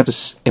 Oh, am I gonna have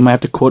to? Am I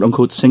have to quote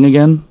unquote sing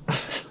again?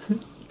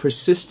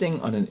 Persisting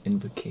on an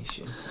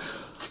invocation.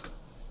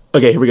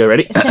 Okay, here we go.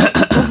 Ready? Go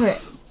for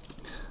it.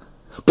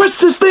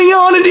 Persisting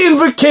on an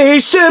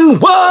invocation.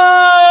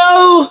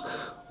 Whoa,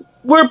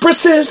 we're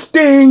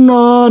persisting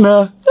on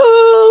a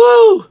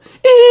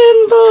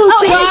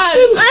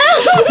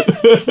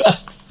invocation.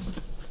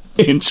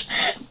 Inch.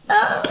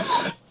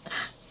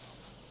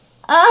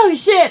 Oh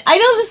shit! I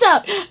know the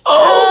sound.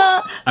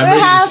 I'm we're ready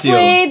to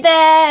halfway steal.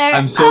 there.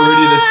 I'm so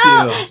ready to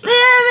steal.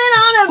 Living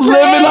on a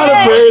prayer. Living on a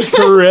prayer is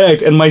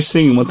correct, and my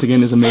singing once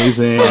again is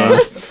amazing.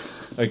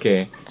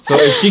 Okay, so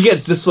if she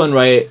gets this one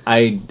right,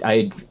 I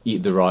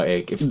eat the raw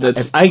egg.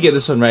 If I get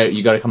this one right,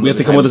 you gotta come. We have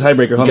to come with a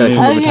tiebreaker. You gotta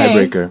come with a Okay.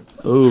 tiebreaker.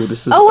 Oh,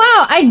 this is. Oh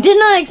wow! I did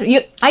not expect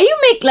you. Are you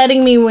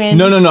letting me win?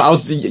 No. I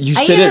was. You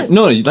said you- it.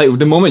 No, like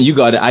the moment you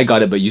got it, I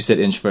got it, but you said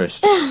inch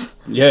first.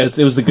 Yeah, it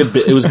was the good.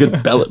 It was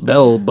good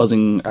bell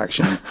buzzing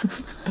action.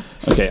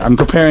 Okay, I'm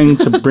preparing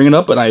to bring it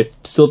up, but I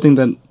still think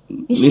that.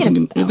 should get a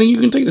Nathan, you think you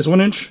can take this 1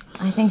 inch?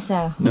 I think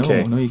so. No,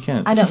 Okay. no, you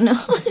can't. I don't know.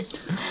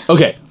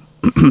 Okay.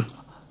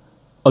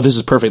 Oh, this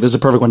is perfect. This is a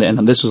perfect one to end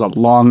on. This is a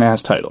long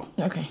ass title.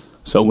 Okay.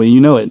 So when you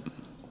know it,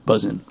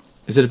 buzz in.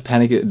 Is it a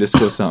Panic at the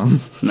Disco song?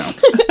 No.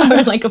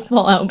 Or like a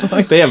Fallout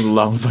Boy. They have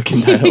long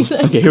fucking titles.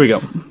 Okay, here we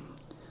go.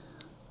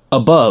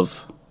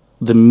 Above,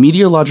 the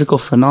meteorological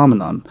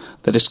phenomenon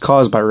that is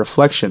caused by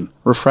reflection,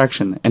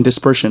 refraction, and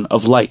dispersion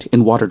of light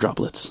in water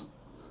droplets.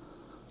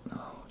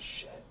 Oh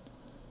shit.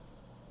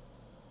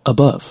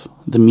 Above,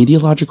 the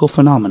meteorological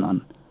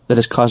phenomenon that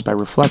is caused by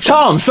reflection.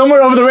 Tom,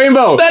 somewhere over the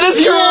rainbow. That is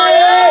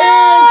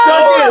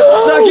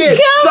Suck it!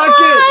 Suck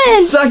God!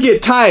 it! Suck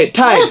it! Tie it!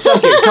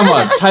 Suck it! Come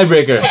on,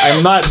 tiebreaker.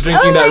 I'm not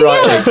drinking that raw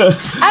egg.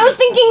 I was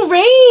thinking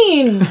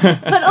rain,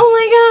 but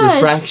oh my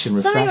gosh, Refraction,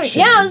 Something-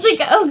 refraction. Yeah, I was like,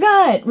 oh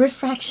god,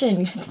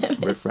 refraction.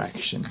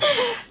 Refraction.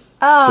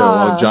 Oh. So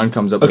while John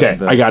comes up Okay, with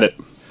the I got it.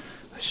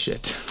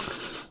 shit.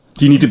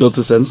 Do you need to build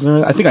a sentence?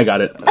 I think I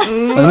got it.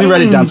 Let me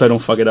write it down so I don't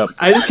fuck it up.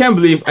 I just can't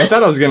believe I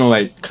thought I was gonna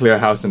like clear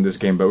house in this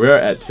game, but we're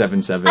at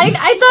 7-7. I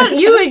thought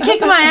you would kick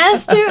my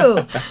ass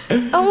too.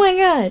 Oh my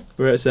god.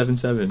 We're at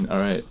 7-7. All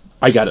right.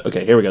 I got it.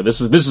 Okay, here we go.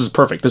 This is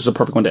perfect. This is a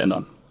perfect one to end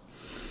on.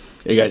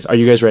 Hey guys, are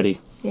you guys ready?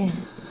 Yeah.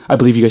 I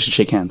believe you guys should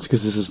shake hands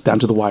because this is down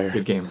to the wire.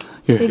 Good game.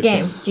 Here. Good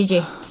game.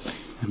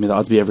 GG. May the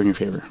odds be ever in your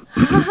favor.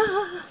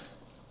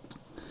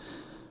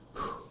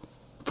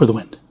 For the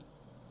win.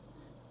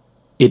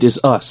 It is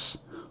us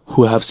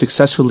who have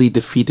successfully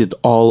defeated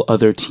all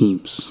other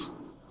teams.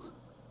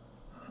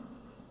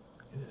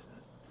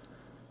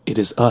 It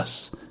is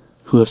us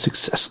who have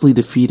successfully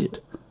defeated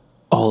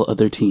all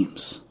other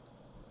teams.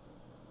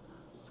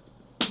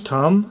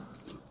 Tom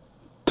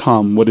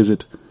Tom, what is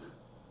it?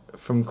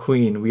 from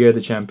Queen. We are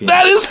the champions.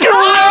 That is correct!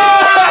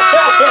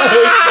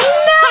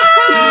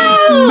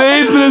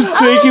 Nathan is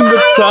taking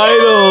the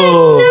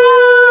title. No.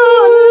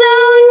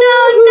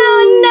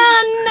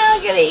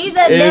 Gonna eat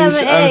that damn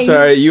Inch, egg. I'm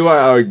sorry. You are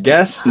our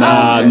guest.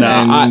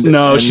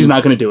 No, she's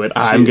not gonna do it.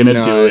 I'm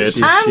gonna do it.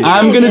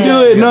 I'm gonna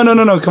do it.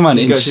 No. Come on,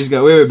 Inch. She's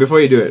got. Wait. Before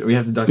you do it, we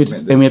have to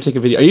document And we have this. to take a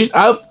video. Are you?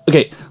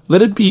 Okay,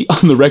 let it be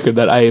on the record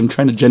that I am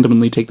trying to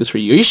gentlemanly take this for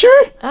you. Are you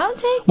sure? I'll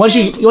take Why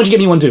don't you get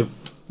me one too?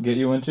 Get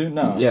you one too?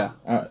 No. Yeah.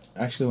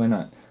 Actually, why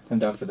not? I'm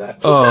down for that.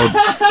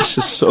 Oh, this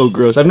is so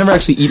gross. I've never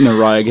actually eaten a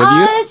raw egg. Have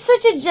you? Oh, that's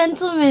such a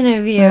gentleman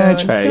of you. Yeah, I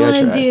try, Do you I want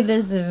to try. do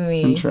this with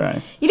me?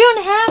 Try. You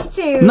don't have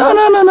to.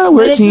 No. We're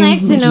But a it's team.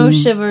 nice to We're a know team.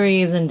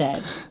 chivalry isn't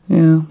dead.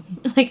 Yeah.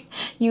 Like,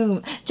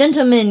 you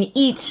gentlemen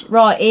eat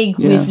raw egg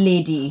Yeah. with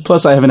lady.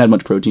 Plus, I haven't had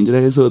much protein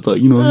today, so it's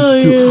like I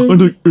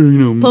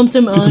Pump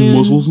some get some iron.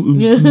 muscles.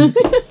 Yeah.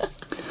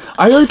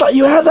 I really thought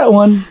you had that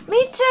one.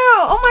 Me too.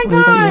 Oh my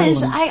thought you had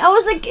gosh. one. I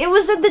was like, it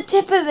was at the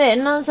tip of it,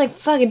 and I was like,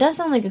 fuck, it does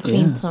sound like a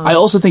Queen song. I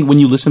also think when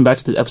you listen back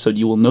to the episode,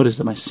 you will notice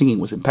that my singing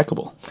was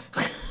impeccable.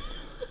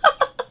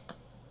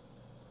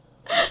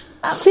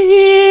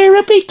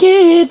 Syrupy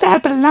kid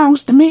that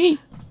belongs to me.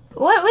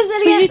 What was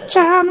it again? Sweet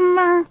child of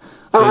mine.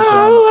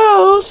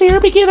 Oh,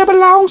 syrupy kid that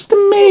belongs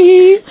to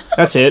me.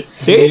 That's it.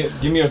 See?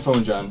 Give me your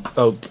phone, John.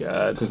 Oh,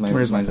 God.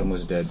 Where's mine's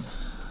almost dead.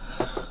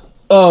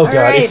 Oh, God.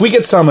 right. If we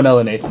get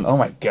salmonella, Nathan. Oh,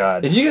 my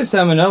God. If you get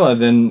salmonella,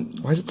 then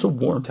Why is it so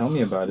warm? tell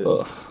me about it.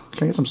 Ugh.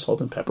 Can I get some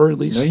salt and pepper at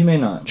least? No, you may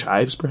not.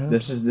 Chives, perhaps?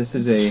 This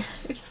is a.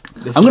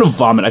 I'm going to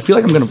vomit. I feel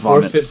like I'm going to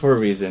vomit. forfeit for a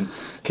reason.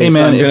 Hey, so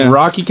man, I'm if gonna-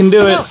 Rocky can do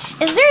So,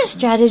 it. is there a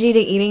strategy to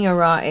eating a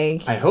raw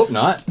egg? I hope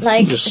not.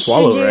 Like, just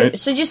swallow, should you right?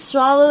 should you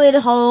swallow it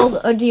whole,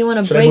 or do you want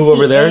to Should I break move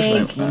over the there?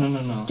 egg? Should I-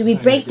 No. Do we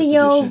break the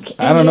yolk and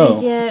I don't know.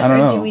 drink it, I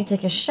don't or know. do we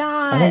take a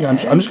shot? I think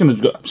I'm just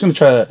gonna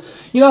try to.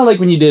 You know, like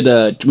when you did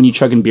when you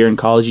chug in beer in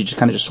college, you just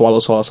kind of just swallow,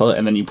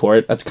 and then you pour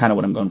it. That's kind of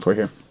what I'm going for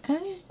here.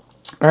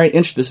 All right,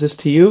 Inch, this is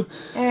to you.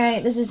 All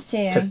right, this is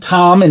To to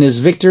Tom and his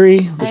victory.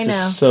 This I is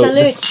know. so.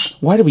 Salute.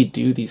 Why do we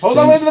do these Hold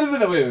things?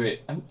 on,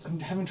 wait. I'm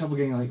having trouble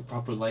getting like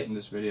proper light in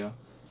this video.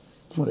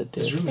 What a dick.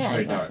 This room is Yeah,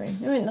 very exactly.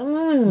 dark. I mean, the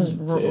moment was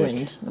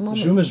ruined. The moment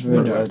This room is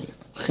very dark.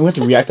 We have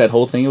to react that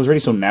whole thing. It was already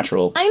so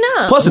natural. I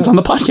know. Plus, it's on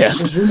the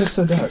podcast. This room is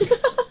so dark.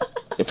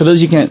 For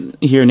those you can't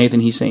hear Nathan,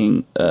 he's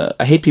saying,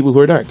 I hate people who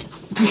are dark.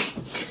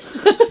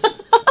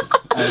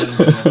 That's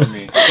good enough for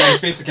me. Guys,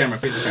 face the camera.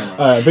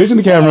 All right, facing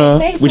the camera,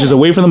 Face which it. is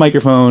away from the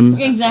microphone.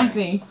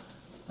 Exactly.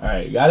 All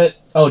right, you got it?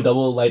 Oh,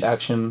 double light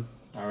action.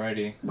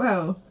 Alrighty.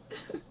 Bro.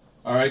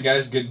 Alright,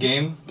 guys, good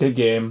game. Good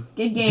game.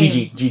 Good game.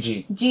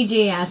 GG.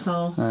 GG,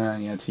 asshole.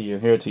 Yeah, to you.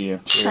 Here to you.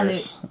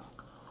 Cheers. Salute.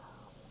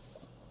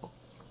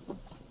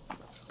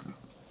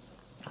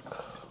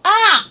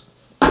 Ah!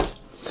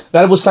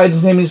 That was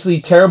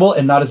simultaneously terrible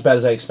and not as bad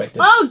as I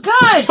expected. Oh,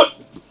 God!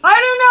 I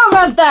don't know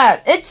about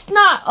that. It's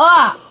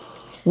not.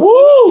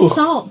 Woo!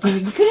 Salt,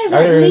 dude. You could have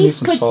I at really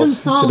least need put some some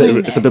salt. salt It's a bit- in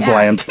there. it's a bit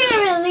bland. You could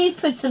have at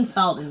least put some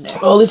salt in there.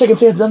 Well, at least I can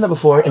say I've done that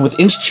before, and with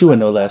Inch Chua,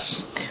 no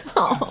less.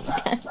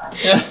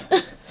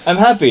 I'm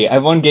happy.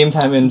 I've won game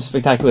time in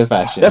spectacular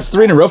fashion. That's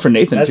 3 in a row for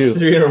Nathan, That's too.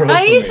 3 in a row.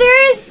 Are you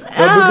serious?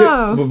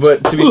 Oh.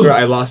 But to be fair,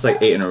 I lost like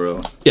 8 in a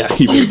row. Yeah,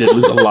 he really did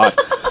lose a lot.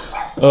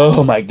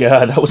 Oh my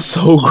god, that was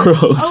so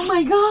gross. Oh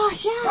my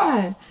gosh,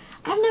 yeah.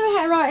 I've never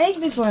had raw egg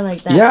before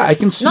like that. Yeah, I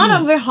can see.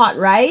 Not over hot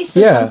rice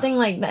or Yeah. something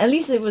like that. At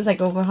least it was like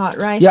over hot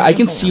rice. Yeah, or I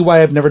can something see else.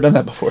 why I've never done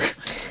that before.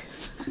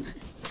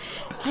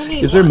 I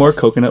need Is there more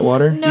coconut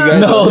water? No.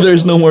 guys No,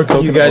 there's no more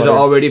coconut You guys water. are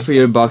all ready for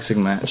your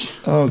boxing match.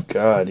 Oh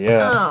god,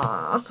 yeah.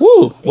 Aw.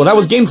 Woo! Well, that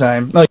was game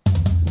time. No.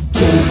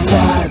 Game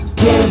time.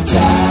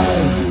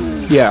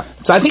 Yeah.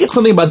 So I think it's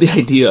something about the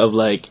idea of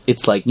like,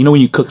 it's like, you know, when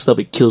you cook stuff,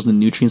 it kills the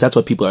nutrients. That's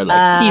why people are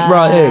like, eat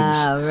raw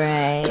eggs. All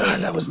right. God,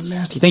 that was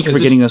nasty. Thank you for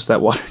Is it- getting us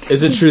that water.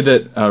 Is it true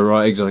that raw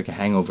eggs are like a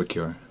hangover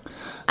cure?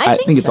 I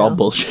think it's so. all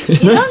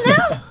bullshit. You don't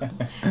know?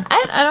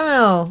 I don't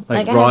know.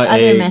 Like Like, raw I have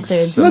other eggs.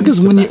 methods. No, No,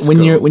 because when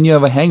Tabasco. you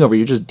have a hangover,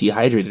 you're just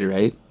dehydrated,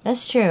 right?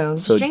 That's true.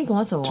 Just So drink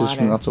lots of water. Just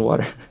drink lots of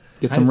water.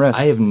 Get some rest.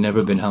 I have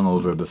never been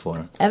hungover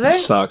before. Ever? It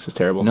sucks. It's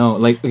terrible. No,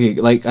 like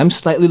I'm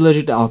slightly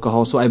allergic to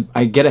alcohol, so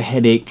I get a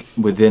headache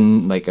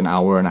within like an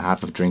hour and a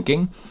half of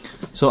drinking.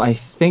 So I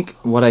think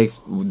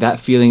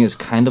that feeling is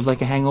kind of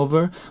like a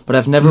hangover, but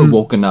I've never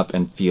woken up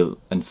and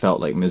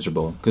felt like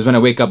miserable, because when I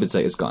wake up it's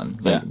like it's gone.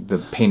 Like Yeah. the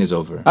pain is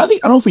over. I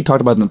don't know if we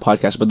talked about it in the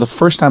podcast, but the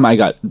first time I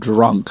got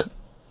drunk,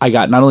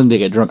 not only did I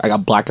get drunk, I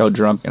got blackout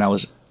drunk, and I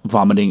was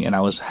vomiting, and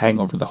I was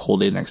hangover the whole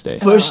day the next day.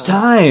 First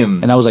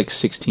time. And I was like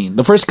 16.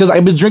 The first, because I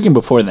was drinking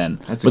before then.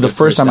 That's a But the good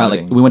first time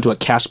outing. we went to a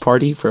cast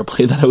party for a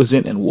play that I was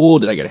in, and whoa,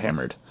 did I get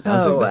hammered.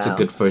 That's wow. a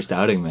good first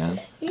outing, man.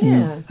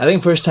 Yeah. I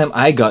think first time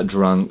I got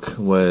drunk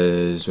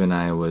was when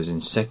I was in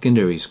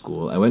secondary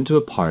school. I went to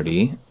a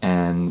party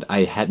and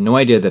I had no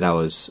idea that I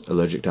was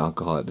allergic to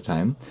alcohol at the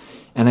time.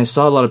 And I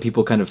saw a lot of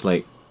people kind of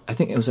like, I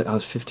think it was like I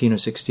was 15 or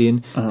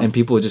 16, and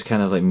people were just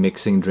kind of like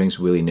mixing drinks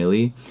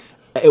willy-nilly.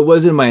 It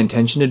wasn't my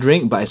intention to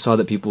drink, but I saw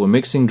that people were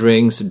mixing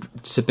drinks,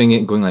 sipping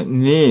it, going like,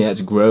 nah, that's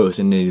gross,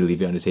 and then you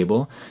leave it on the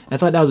table. I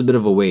thought that was a bit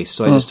of a waste,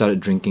 so I just started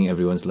drinking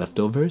everyone's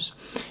leftovers.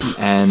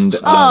 And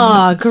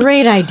Oh,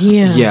 great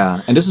idea. yeah,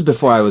 and this was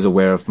before I was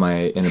aware of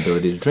my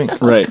inability to drink.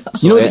 Right.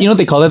 You know what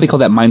they call that? They call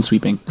that mind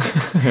sweeping.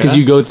 Because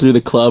you go through the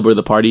club or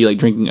the party, like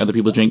drinking other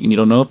people's drink, and you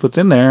don't know if what's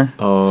in there.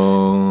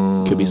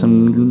 Oh, Could be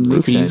some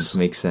makes roofies. sense.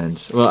 Makes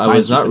sense. Well, I Mind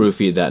was not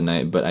sweeping. roofied that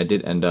night, but I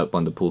did end up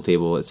on the pool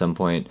table at some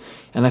point,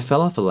 and I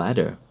fell off a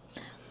ladder.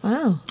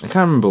 Wow. I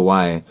can't remember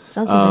why.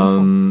 Sounds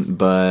eventful.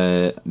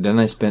 But then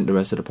I spent the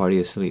rest of the party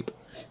asleep.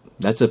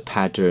 That's a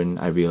pattern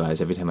I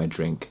realize every time I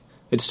drink.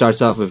 It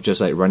starts off with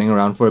just like running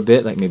around for a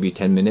bit, like maybe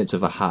 10 minutes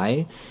of a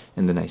high,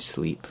 and then I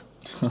sleep.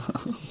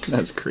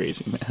 That's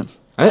crazy, man.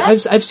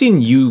 I've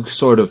seen you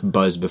sort of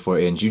buzz before,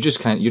 Inge. You're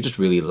just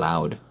really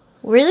loud.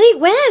 Really?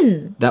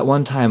 When? That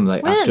one time,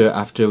 like When?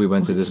 after we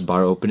went to this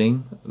bar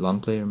opening, Long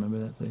Play, remember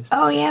that place?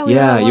 Oh, yeah.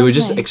 Yeah, you were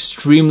just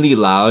extremely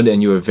loud,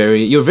 and you were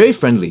very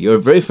friendly. You were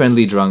very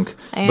friendly drunk,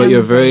 I but am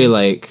you're very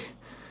friendly.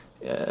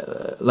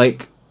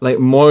 like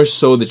more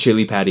so the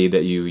chili patty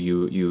that you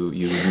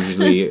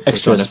usually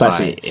Extra personify.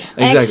 spicy.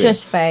 Exactly. Extra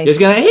spicy. It's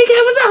gonna, hey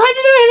guys, what's up? What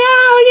you doing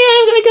now? Yeah,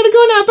 I gotta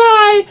go now.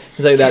 Bye.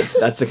 It's like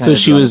that's the kind So of.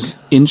 she was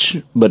inch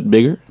but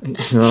bigger.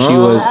 She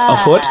was a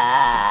foot.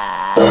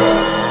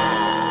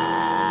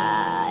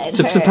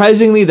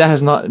 surprisingly that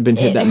has not been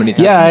hit that many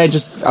times. Yeah,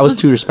 I was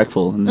too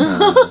respectful and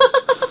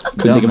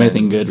couldn't think of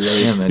anything good.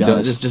 Really, Yeah, to man. be Don't,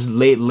 honest. just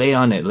lay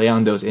on it. Lay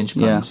on those inch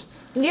puns.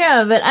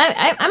 Yeah, but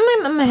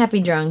I'm a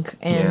happy drunk,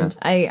 and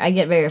I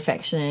get very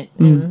affectionate,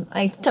 and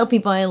I tell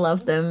people I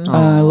love them.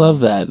 I love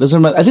that. Those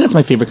are I think that's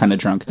my favorite kind of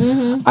drunk.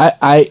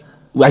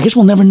 I guess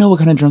we'll never know what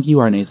kind of drunk you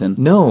are, Nathan.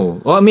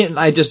 No. Well, I mean,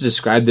 I just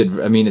described it.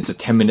 I mean, it's a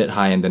 10-minute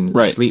high and then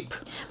Right. sleep.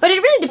 But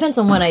it really depends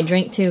on what I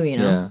drink too, you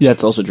know. Yeah. Yeah,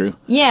 that's also true.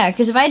 Yeah,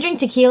 because if I drink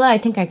tequila, I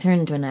think I turn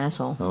into an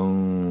asshole.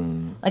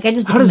 Oh. Like I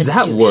just How does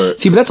become a that douche. work?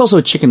 See, but that's also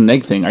a chicken and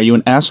egg thing. Are you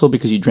an asshole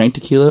because you drank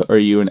tequila, or are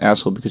you an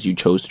asshole because you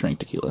chose to drink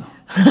tequila?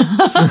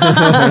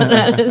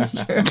 That is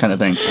true. Kind of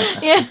thing.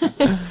 Yeah,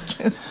 it's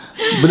true.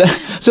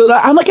 But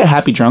I'm like a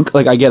happy drunk.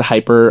 Like I get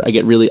hyper. I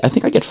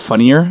think I get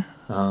funnier.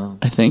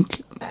 I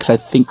think because I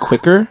think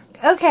quicker.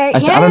 Okay, I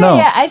don't know.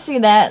 Yeah, I see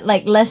that.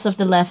 Like less of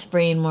the left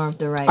brain, more of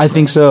the right. I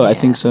think so. brain. I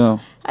think so.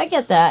 I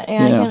get that.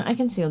 Yeah, Yeah. I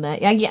can see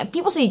that. Yeah,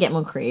 people say you get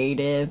more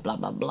creative. Blah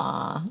blah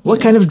blah.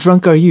 What kind of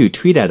drunk are you?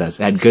 Tweet at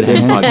us at Good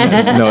Hang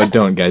Podcast. No,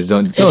 don't, guys.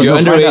 Don't. If you're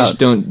find underage, out.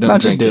 don't No,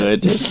 just drink do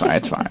it. It's fine.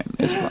 It's fine.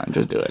 It's fine.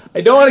 Just do it.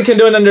 I don't want to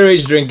condone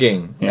underage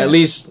drinking. Yeah. At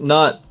least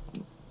not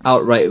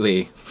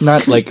outrightly.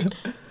 Not like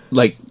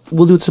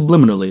we'll do it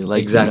subliminally.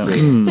 Like Exactly.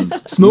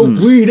 Smoke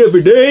weed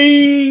every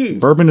day.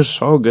 bourbon is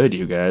so good,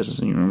 you guys.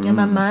 On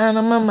my mind,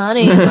 on my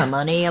money, my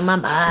money on my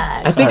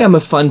mind. I think I'm a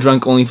fun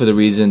drunk only for the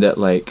reason that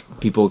like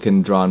people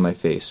can draw on my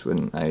face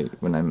when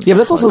I'm. Yeah, but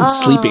that's also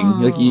sleeping.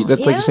 Like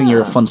that's like you're saying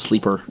you're a yeah. fun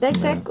sleeper.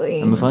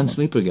 Exactly. I'm a fun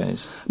sleeper,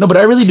 guys. No, but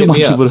I really do Hit want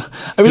me up. people.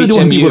 I really do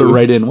want people to HMU.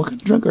 write in. What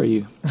kind of drunk are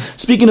you?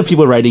 Speaking of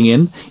people writing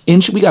in,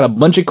 Inch, we got a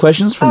bunch of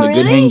questions from Oh, the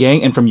Good really? Hang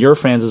Gang and from your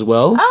fans as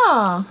well.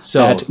 Oh,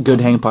 So At Good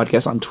Hang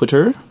Podcast on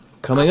Twitter.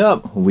 coming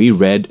up, we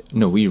read.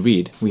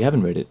 We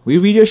haven't read it. We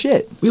read your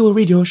shit. We will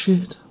read your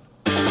shit.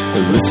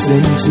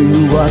 Listen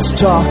to us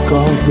talk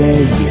all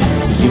day.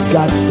 You've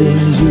got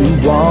things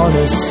you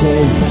wanna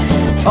say.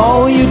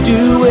 All you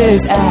do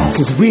is ask,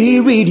 'cause we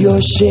read your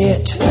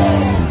shit.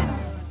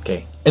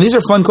 Okay. And these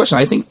are fun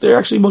questions. I think they're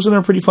actually, most of them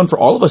are pretty fun for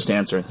all of us to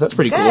answer. That's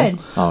pretty Good.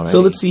 cool. Alrighty.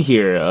 So let's see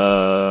here.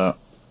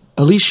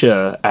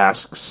 Alicia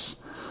asks,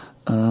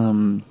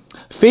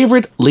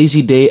 favorite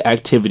lazy day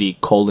activity,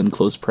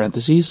 close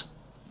parentheses.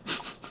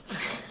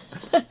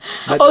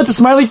 Oh, it's a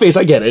smiley face.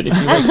 I get it.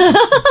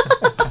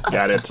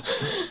 Got it.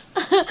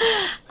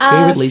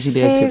 Favorite lazy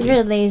day activity.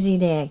 favorite lazy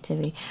day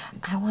activity.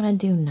 I want to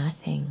do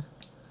nothing.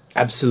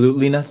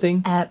 Absolutely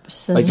nothing.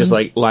 Absolutely. Like just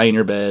like lie in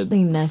your bed.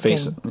 Nothing.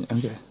 Face.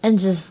 Okay. and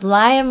just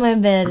lie in my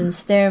bed and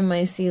stare at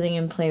my ceiling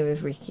and play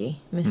with Ricky,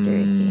 Mr.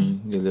 Ricky.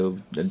 Your little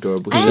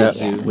adorable Is Shih that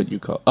Tzu. what you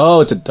call?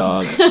 Oh, it's a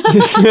dog.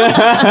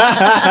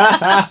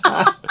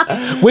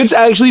 Which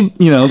actually,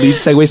 leads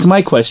segues to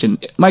my question.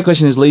 My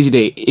question is lazy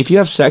day. If you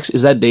have sex,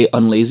 is that day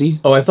unlazy?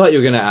 Oh, I thought you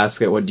were gonna ask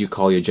that. What do you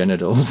call your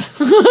genitals?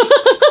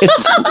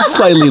 It's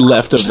slightly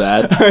left of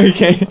that.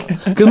 Okay.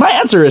 Because my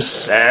answer is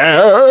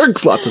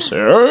sex, lots of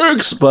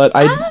sex. But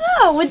I don't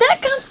know. Would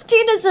that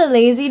constitute as a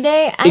lazy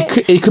day?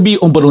 it could be,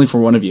 but only for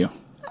one of you.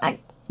 I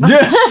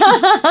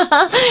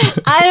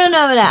don't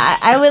know, but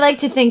I would like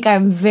to think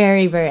I'm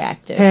very, very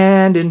active.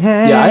 Hand in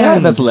hand. Yeah, I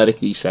have athletic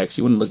sex.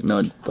 You wouldn't know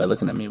it by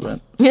looking at me, but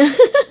I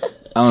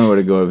don't know where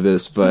to go with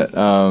this, but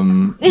well,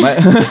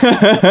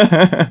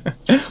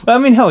 I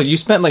mean, hell, you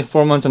spent like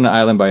 4 months on an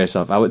island by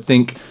yourself. I would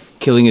think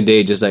killing a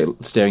day just like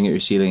staring at your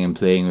ceiling and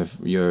playing with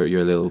your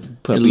little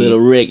puppy, little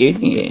Ricky.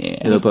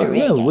 Yeah. little puppy. Mr.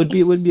 Yeah,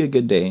 Ricky. would be a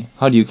good day.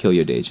 How do you kill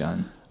your day,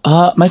 John?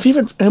 My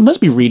favorite, it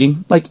must be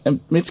reading. Like,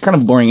 it's kind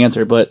of a boring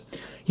answer, but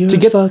You're to a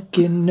get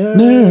fucking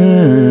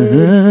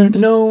nerd.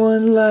 No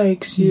one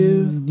likes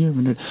you. You're a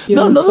nerd. You're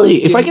No, a really.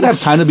 If I fucking- could have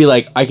time to be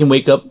like, I can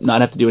wake up,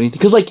 not have to do anything.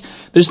 Because, like,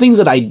 there's things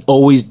that I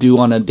always do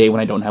on a day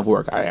when I don't have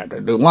work. I have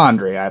to do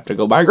laundry. I have to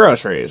go buy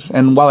groceries.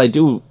 And while I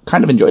do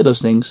kind of enjoy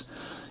those things,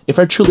 if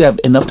I truly have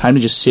enough time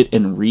to just sit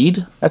and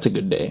read, that's a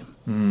good day.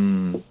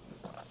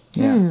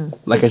 Yeah.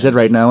 Like I said,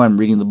 right now, I'm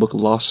reading the book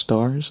Lost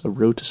Stars, A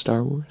Road to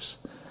Star Wars.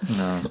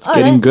 It's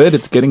getting good.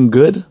 It's getting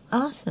good.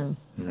 Awesome.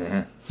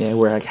 Yeah,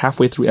 we're like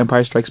halfway through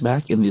Empire Strikes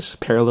Back in this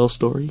parallel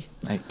story.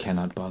 I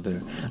cannot bother.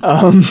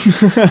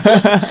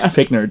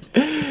 Fake nerd.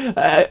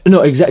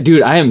 No,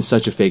 dude. I am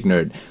such a fake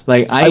nerd.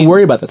 Like I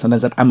worry about that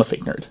sometimes, that I'm a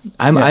fake nerd.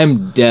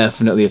 I'm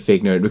definitely a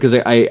fake nerd because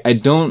I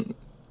don't.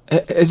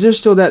 Is there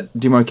still that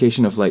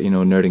demarcation of like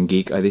nerd and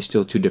geek? Are they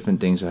still two different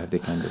things, or have they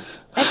kind of?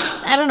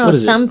 I don't know. What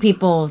is it? Some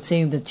people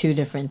say the two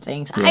different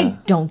things. I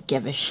don't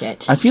give a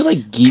shit. I feel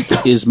like geek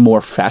is more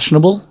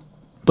fashionable,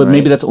 but Right.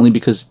 maybe that's only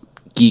because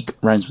geek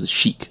rhymes with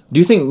chic. Do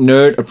you think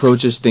nerd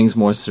approaches things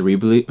more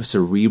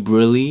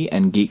cerebrally,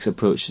 and geeks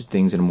approach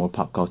things in a more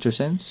pop culture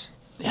sense?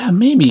 Yeah,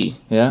 maybe.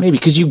 Yeah? Maybe,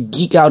 because you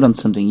geek out on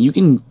something. You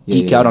can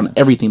geek yeah, out yeah. on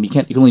everything, but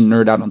you can only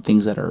nerd out on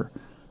things that are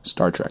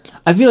Star Trek.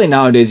 I feel like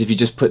nowadays, if you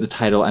just put the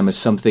title "I'm a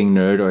something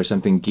nerd" or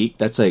something geek,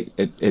 that's like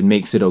it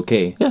makes it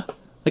okay. Yeah.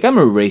 Like I'm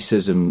a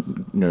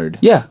racism nerd.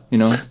 Yeah.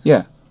 Yeah.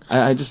 Yeah.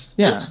 I just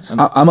yeah.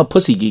 I'm a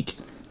pussy geek.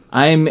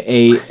 I'm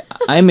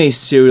a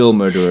serial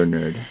murderer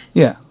nerd.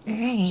 Yeah.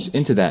 Right.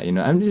 Into that,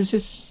 I'm just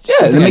Yeah, it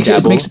something I makes it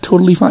dabble- makes it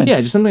totally fine. Yeah,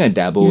 just something I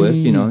dabble with,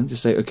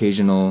 just like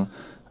occasional.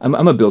 I'm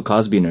a Bill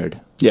Cosby nerd.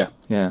 Yeah.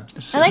 Yeah.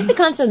 I like the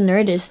concept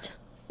nerdist.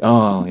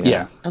 Oh yeah.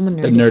 Yeah. I'm a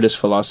The nerdist. nerdist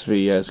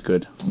philosophy, yeah, is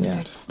good.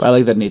 Yeah. But I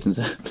like that Nathan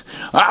said,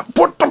 I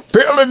put the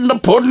pill in the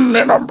pudding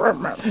and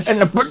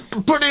And I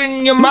put it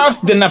in your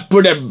mouth, then I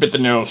put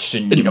everything else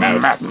in your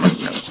mouth.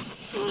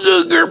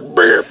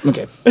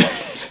 Okay.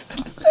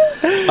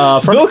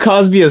 Bill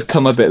Cosby has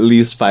come up at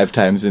least 5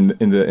 times in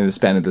the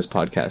span of this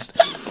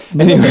podcast.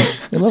 Anyway,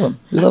 We love him.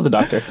 We love the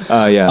doctor.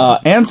 yeah.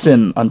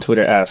 Anson on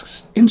Twitter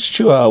asks,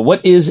 Inchua,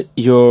 what is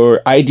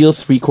your ideal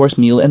 3-course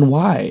meal and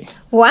why?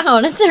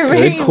 Wow, that's a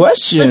very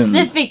question.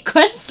 specific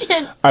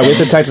question. All right, we have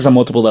to attack this on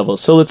multiple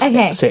levels. So let's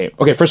Okay. say,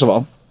 okay, first of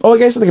all, I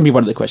guess that can be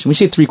part of the question. We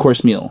say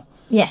 3-course meal.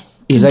 Yes.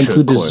 Does that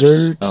include Course.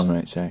 dessert? Oh,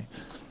 right, sorry.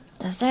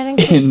 Does that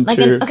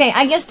include okay?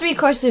 I guess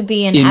 3-course would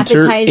be an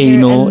appetizer,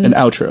 Anal, and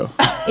outro.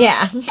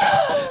 yeah,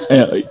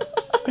 Yeah. it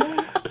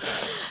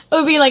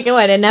would be like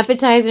what, an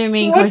appetizer,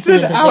 main course,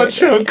 and a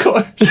dessert.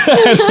 course?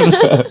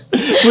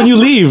 It's when you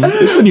leave.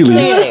 It's when you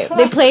leave.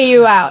 They play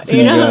you out,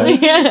 you know.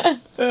 Yeah.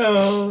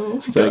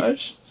 Oh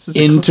gosh.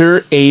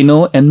 Inter,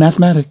 anal, and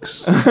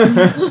mathematics.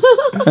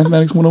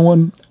 Mathematics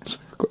 101.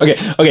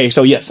 Okay,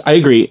 so yes, I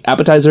agree.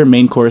 Appetizer,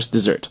 main course,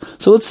 dessert.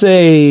 So let's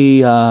say,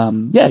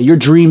 your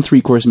dream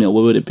 3-course meal,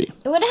 what would it be?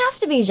 It would have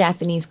to be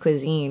Japanese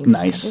cuisine. 'cause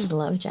Nice. I just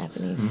love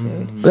Japanese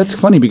food. But that's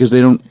funny because they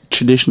don't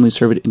traditionally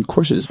serve it in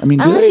courses. I mean,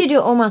 do Unless they? you do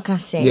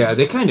omakase. Yeah,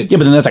 they kind of. Yeah,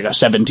 but then that's like a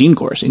 17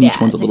 course, and Yeah,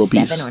 each one's a it's little like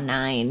piece. 7 or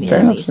 9. Fair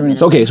at enough. least Fair enough.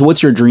 minimum. Okay, so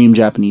what's your dream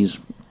Japanese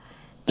You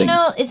thing?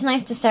 know, it's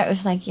nice to start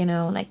with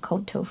like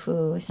cold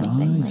tofu or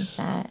something like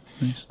that.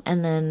 Nice.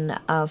 And then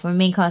for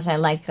main course, I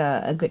like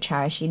a good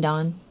charashi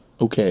don.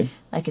 Okay,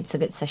 Like it's a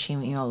good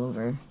sashimi all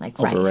over, like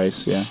over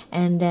rice, yeah.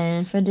 And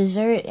then for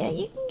dessert,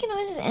 you can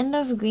always just end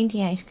off with green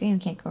tea ice cream.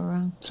 Can't go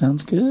wrong.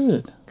 Sounds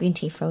good. Green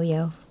tea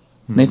froyo.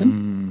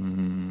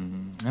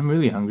 Nathan? I'm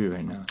really hungry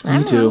right now.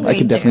 I'm Me too. I hungry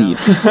could too. definitely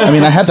eat. I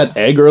mean, I had that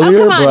egg Oh, earlier,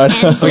 come on,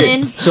 but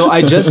Anson. So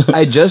I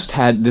just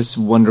had this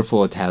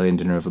wonderful Italian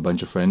dinner with a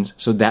bunch of friends.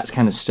 So that's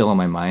kind of still on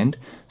my mind.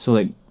 So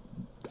like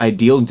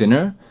ideal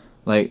dinner,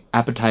 like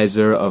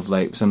appetizer of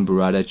like some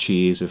burrata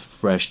cheese with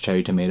fresh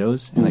cherry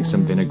tomatoes and like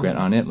some vinaigrette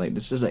on it. Like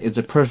this is like it's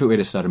a perfect way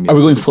to start a meal. are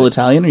we going It's full like-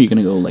 Italian, or are you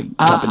going to go like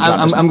jump in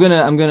genres? I'm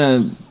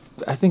gonna.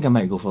 I think I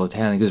might go full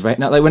Italian because right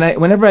now, like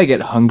whenever I get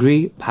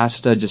hungry,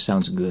 pasta just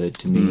sounds good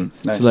to me.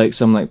 nice. So like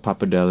some like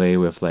pappardelle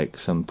with like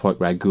some pork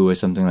ragu or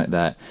something like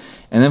that.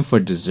 And then for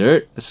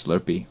dessert, a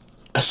Slurpee.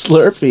 A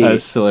Slurpee. A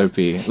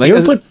Slurpee. Like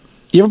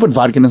You ever put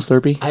vodka in a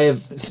Slurpee? I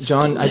have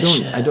John. I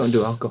don't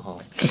do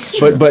alcohol,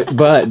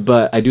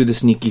 but I do the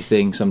sneaky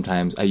thing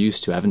sometimes. I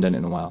used to. I haven't done it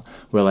in a while.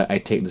 Where like I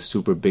take the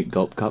super big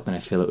gulp cup and I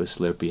fill it with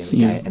Slurpee,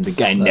 and the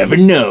guy never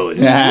knows.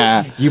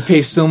 Yeah. You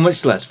pay so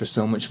much less for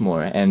so much more,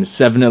 and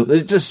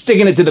just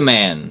sticking it to the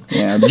man.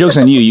 Yeah, the joke's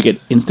on you. You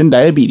get instant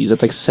diabetes.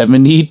 That's like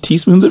 70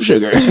 teaspoons of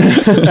sugar.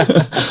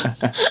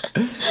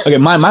 Okay,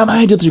 my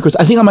ideal 3-course.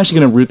 I think I'm actually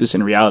going to root this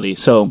in reality.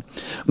 So,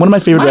 one of my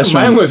favorite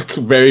restaurants. Mine was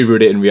very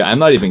rooted in real. I'm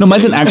not even. No,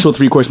 mine's an kidding. actual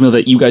 3-course meal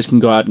that you guys can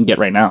go out and get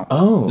right now.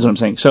 Oh. Is what I'm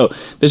saying. So,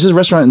 there's this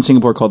restaurant in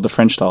Singapore called The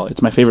French Stall.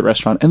 It's my favorite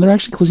restaurant, and they're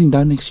actually closing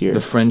down next year. The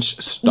French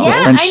stall.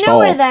 Yeah, French I know stall.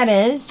 where that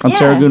is. On yeah.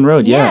 Saragoon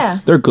Road, yeah.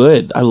 They're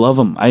good. I love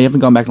them. I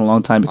haven't gone back in a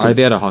long time. Because Are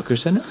they at a hawker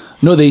center?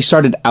 No, they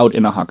started out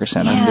in a hawker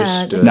center. Yeah,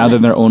 Understood. Now they're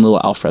their own little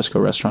alfresco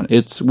restaurant.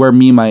 It's where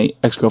me and my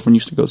ex-girlfriend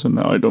used to go, so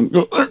now I don't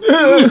go. I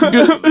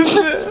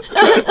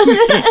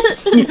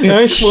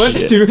want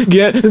to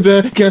get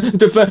the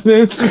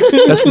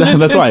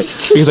That's why.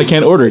 Because I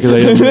can't order.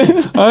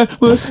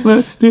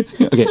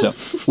 Okay, so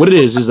what it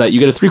is that you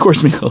get a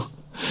 3-course meal.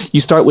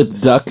 You start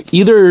with duck.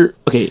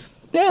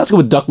 Let's go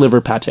with duck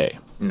liver pate.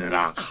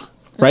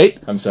 Right?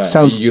 I'm sorry.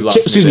 You lost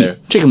me excuse there.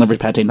 Chicken liver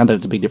pate. Not that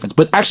it's a big difference,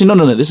 but actually,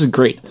 no. This is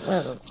great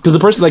because the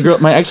person,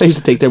 my ex I used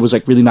to take there was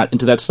like really not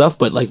into that stuff,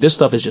 but like this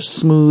stuff is just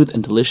smooth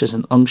and delicious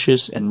and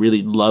unctuous and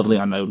really lovely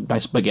on a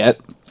nice baguette.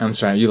 I'm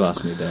sorry. You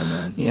lost me there,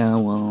 man. Yeah,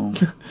 well,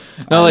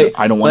 No,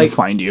 I don't want to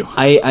find you.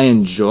 I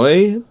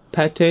enjoy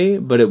pate,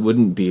 but it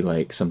wouldn't be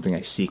like something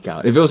I seek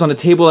out. If it was on a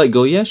table, I'd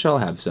go, yeah, sure, I'll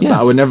have some. Yeah. But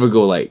I would never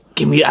go like,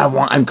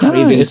 I'm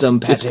craving some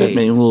pate. It's good,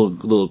 man. A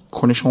little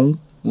cornichon,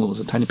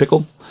 a tiny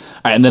pickle. All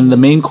right, and then the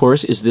main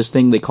course is this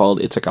thing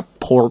it's like a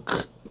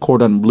pork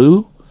cordon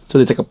bleu. So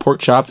it's like a pork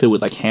chop filled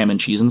with like ham and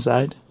cheese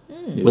inside,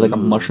 with like a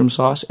mushroom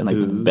sauce and like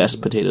the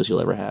best potatoes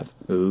you'll ever have.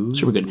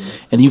 Super good. And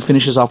then you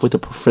finish this off with a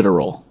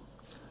profiterole.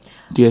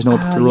 Do you guys know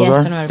what profiteroles yes,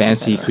 are? I know what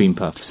Fancy profiterole. cream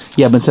puffs.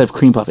 Yeah, but instead of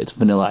cream puff, it's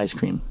vanilla ice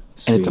cream,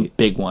 and it's a Sweet.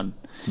 big one.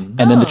 And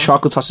then the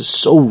chocolate sauce is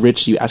so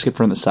rich, so you ask it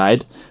for on the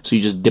side. So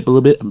you just dip a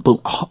little bit, and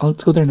boom. Oh,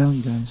 let's go there now,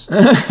 you guys.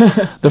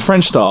 The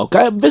French Stall.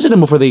 Visit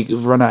them before they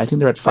run out. I think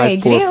they're at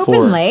Wait, do they 544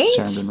 open late?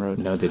 Sarandon Road.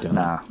 No, they don't.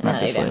 Nah, No,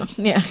 not they this late. don't.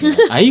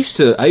 Yeah. I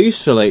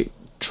used to like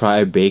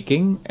try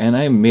baking, and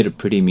I made a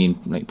pretty mean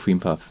like cream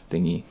puff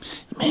thingy.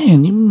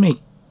 Man, you make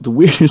the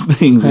weirdest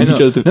things when you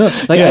chose to.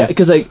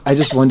 Because I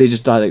just one day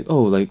just thought like,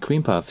 oh, like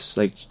cream puffs,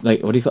 like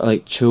what do you call it?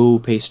 Like choux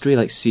pastry,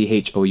 like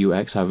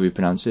CHOUX, however you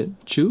pronounce it,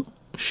 choux.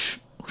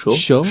 Sure.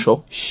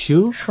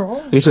 Choux.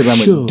 Okay, so I'm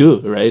Sure. like, do,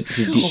 right?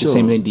 It's the Sure.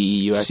 same thing,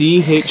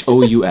 DEUX.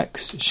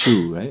 CHOUX,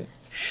 choux, right?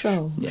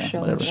 Show. Yeah,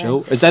 whatever.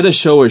 Show. It's either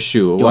show or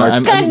shoe. Or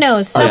God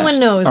knows. Someone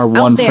knows. Our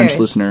out one there. French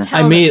listener.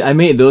 Tell I them.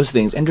 made those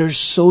things, and they're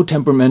so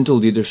temperamental,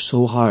 dude. They're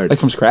so hard. Like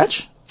from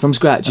scratch? From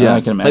scratch, Oh, yeah.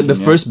 I can Like the imagine,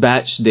 yeah. first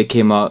batch, they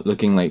came out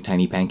looking like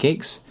tiny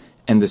pancakes,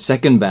 and the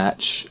second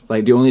batch,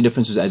 like the only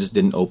difference was I just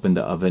didn't open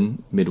the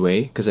oven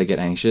midway because I get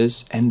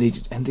anxious, and they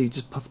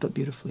just puffed up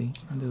beautifully.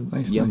 And they're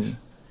Nice, yummy. nice.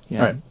 Yeah.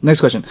 All right, next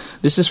question.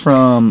 This is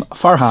from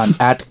Farhan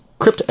at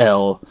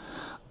CryptL.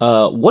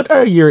 What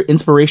are your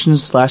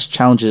inspirations /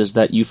 challenges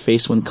that you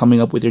face when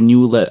coming up with your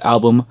new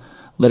album,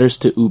 Letters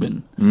to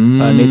Ubin?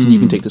 Nathan, you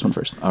can take this one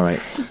first. All right.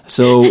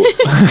 So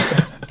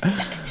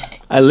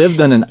I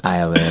lived on an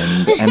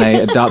island and I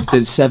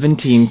adopted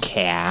 17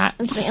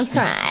 cats. That's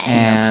right.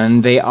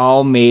 And they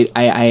all made,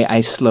 I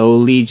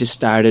slowly just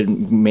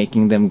started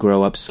making them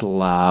grow up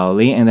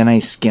slowly. And then I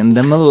skinned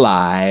them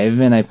alive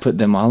and I put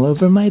them all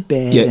over my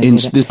bed. Yeah,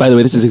 by the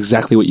way, this is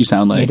exactly what you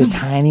sound like. Made a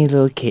tiny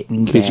little kitten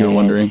In case you were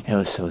wondering. It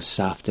was so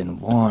soft and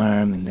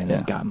warm. And then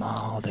it got me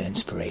all the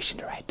inspiration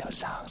to write those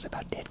songs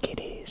about dead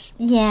kitties.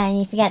 Yeah, and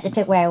you forgot to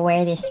put where I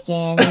wear the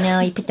skin. You know,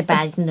 you put the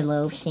bodies in the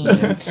lotion.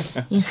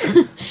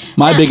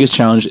 My biggest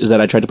challenge is that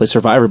I tried to play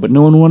Survivor, but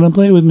no one wanted to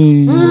play with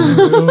me.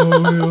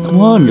 Come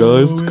on,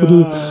 guys. Let's go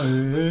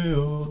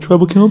to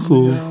Tribal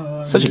Council.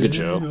 Such a good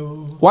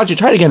show. Watch it.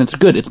 Try it again. It's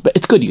good.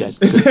 It's good, you guys.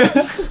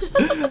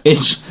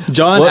 It's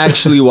John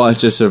actually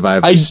watches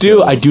Survivor. I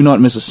do not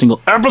miss a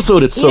single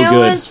episode. It's so You know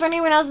good. what's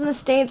funny? When I was in the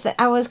States,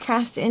 I was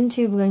cast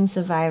into doing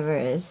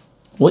Survivors.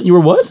 What? You were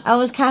what? I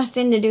was cast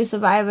in to do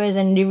Survivors,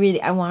 and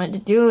I wanted to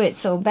do it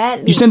so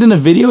badly. You sent in a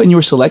video and you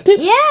were selected?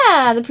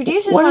 Yeah, the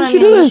producers Why wanted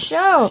didn't you me do on the this?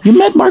 show. You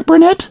met Mark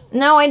Burnett?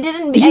 No, I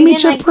didn't. Did you meet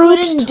Jeff I Probst?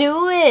 couldn't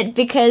do it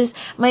because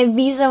my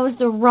visa was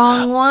the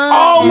wrong one.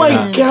 Oh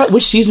my god.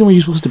 Which season were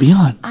you supposed to be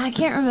on? I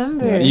can't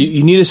remember.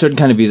 You need a certain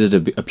kind of visa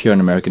to appear on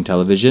American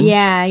television.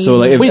 Yeah, So you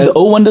like, if, Wait, the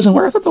O1 doesn't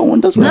work? I thought the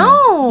O1 does work.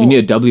 No. you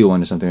need a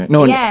W1 or something. Right?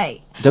 No, Yeah.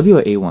 W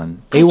or A1?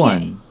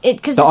 A1.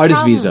 The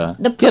artist visa.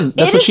 Yeah, that's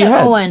what is she the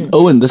had. Owen.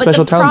 Owen, the But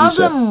special talent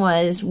visa. The problem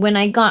was when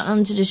I got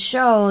onto the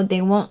show,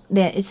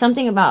 it's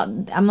something about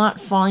I'm not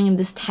falling in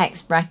this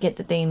tax bracket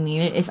that they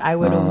needed if I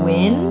were to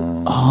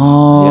win.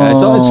 Oh. Yeah,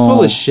 it's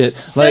full of shit.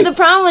 So the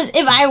problem was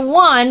if I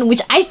won, which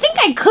I think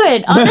I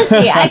could,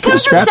 honestly, I come from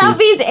Scrappy.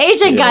 Southeast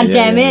Asia,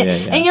 goddammit,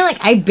 yeah. and you're like,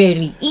 I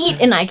barely eat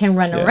and I can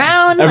run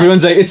around.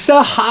 everyone's like, it's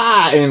so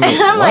hot. And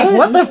I'm like,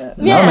 what the?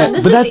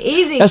 This But is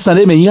easy. That's not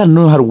it, man. You gotta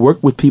know how to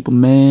work with people,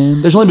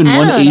 man. There's only been I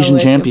one don't know Asian what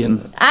to- champion.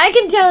 I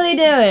can totally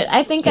do it.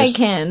 I think I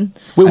can.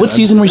 Wait, what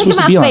season were you Look supposed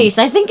at to be my on? face.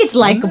 I think it's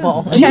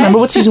likable. Do you remember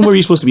what season were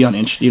you supposed to be on,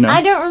 Inch? Do you know?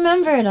 I don't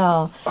remember it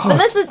all. Oh. But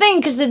that's the thing,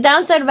 because the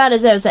downside about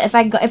it is that if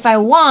I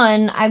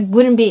won, I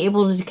wouldn't be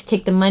able to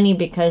take the money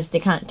because they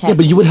can't tax. Yeah,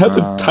 but you would have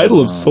the title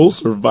of Soul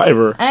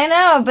Survivor. I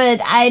know, but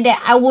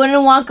I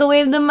wouldn't walk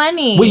away with the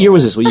money. What year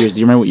was this? Do you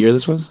remember what year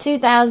this was?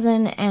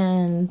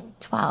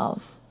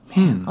 2012.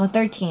 Man. Oh,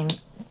 13.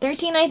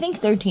 13, I think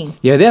 13.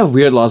 Yeah, they have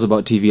weird laws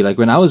about TV. Like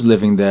when I was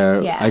living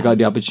there, Yeah. I got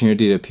the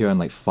opportunity to appear on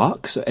like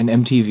Fox and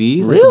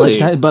MTV. Like, Really? a bunch of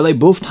times, but like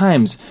both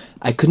times,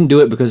 I couldn't do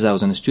it because I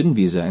was on a student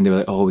visa, and they were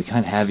like, "Oh, we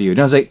can't have you." And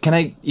I was like, "Can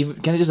I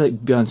just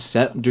like be on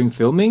set during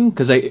filming?"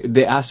 Because like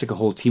they asked like a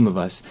whole team of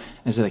us,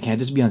 and said, like, "Can I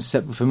just be on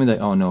set for filming?"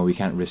 Like, "Oh no, we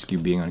can't risk you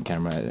being on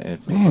camera."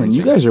 Man,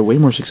 you guys are way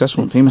more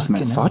successful and famous than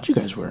I thought you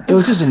guys were. It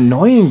was just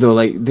annoying though.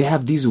 Like they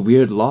have these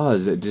weird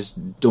laws that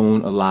just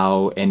don't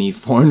allow any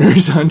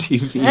foreigners on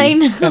TV. I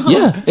know.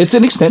 Yeah, it's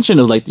an extension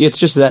of like, it's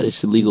just that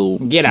it's illegal.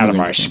 Get out of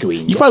our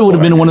screen. You probably would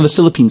have been in one of the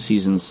Philippine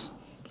seasons.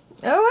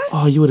 Oh,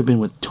 Oh, you would have been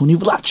with Tony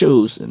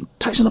Vlachos and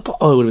Tyson the Paul.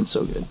 Oh, it would have been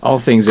so good. All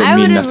things that I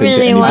mean would have nothing to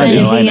really anybody.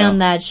 wanted to I be know. on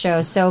that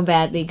show so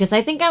badly because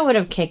I think I would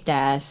have kicked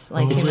ass.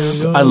 Like, you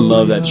know. I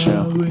love that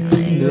show.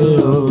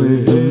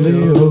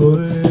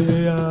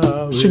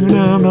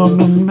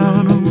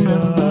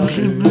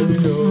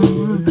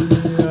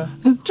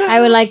 I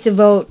would like to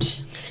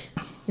vote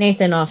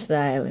Nathan off the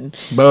island.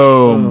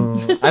 Boom.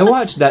 I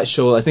watched that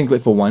show. I think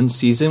like for one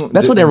season.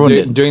 That's what everyone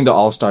did. during the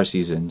All Star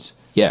seasons.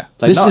 Yeah,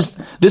 Like,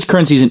 this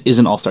current season is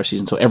an all-star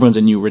season, so everyone's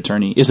a new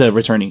returnee. Is a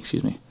returnee,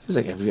 excuse me. It was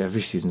like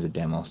every season's a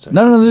damn All Star.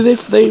 No, they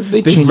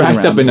They've changed it racked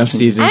around. up enough They changed it.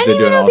 seasons I to didn't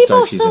do even an know All Star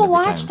people season still every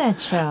watch time.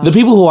 that show. The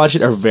people who watch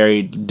it are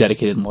very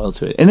dedicated and loyal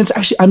to it, and it's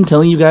actually, I'm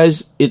telling you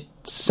guys, it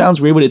sounds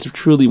weird, but it's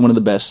truly one of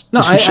the best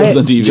shows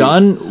on TV.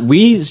 John,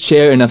 we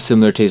share enough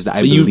similar tastes that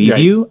I You- believe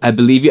right. you. I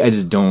believe you. I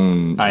just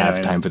don't I know, have I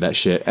know. time for that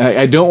shit.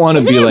 I don't want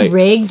to Isn't be it like.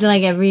 rigged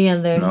like every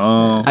other?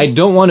 I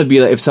don't want to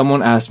be like if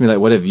someone asked me like,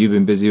 "What have you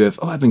been busy with?"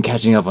 Oh, I've been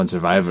catching up on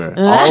Survivor,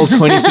 all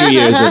 23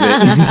 years of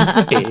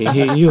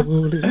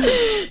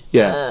it.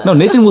 Yeah. No,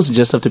 Nathan will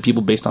suggest stuff to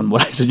people based on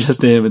what I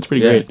suggest to him. It's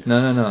pretty great.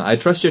 No. I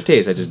trust your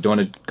taste. I just don't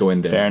want to go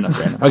in there. Fair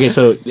enough. Okay,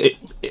 so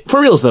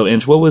for reals though,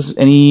 Inch, what was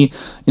any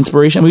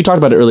inspiration? I mean, we talked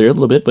about it earlier a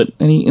little bit, but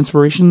any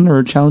inspiration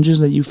or challenges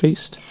that you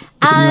faced with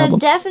the new album?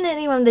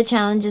 Definitely one of the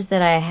challenges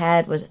that I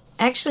had was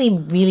actually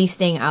really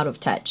staying out of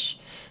touch.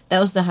 That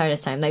was the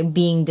hardest time, like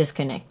being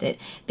disconnected,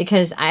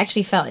 because I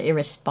actually felt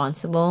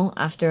irresponsible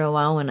after a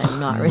while when I'm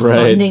not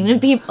responding to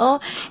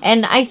people.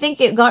 And I think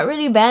it got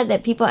really bad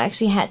that people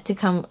actually had to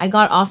come. I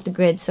got off the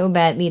grid so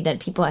badly that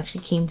people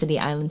actually came to the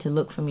island to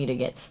look for me to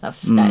get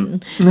stuff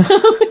done. So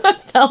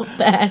I felt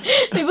bad.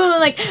 People were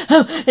like,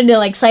 oh, and they're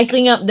like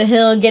cycling up the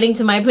hill, getting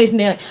to my place, and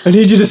they're like, I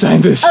need you to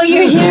sign this. oh,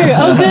 you're here.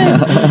 Oh,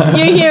 good.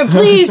 You're here.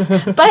 Please.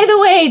 By the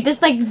way,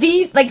 there's like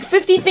these, like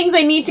 50 things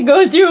I need to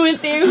go through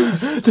with you.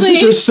 This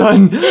is your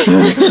son.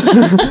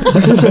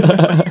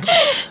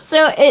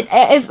 So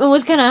it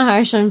was kind of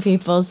harsh on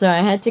people. So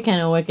I had to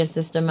kind of work a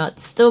system out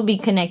to still be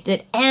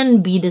connected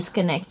and be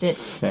disconnected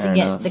to get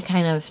enough. the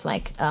kind of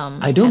like.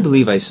 I don't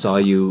believe I saw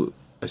you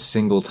a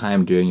single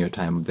time during your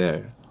time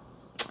there.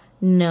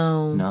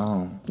 No,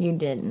 No. you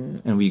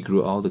didn't. And we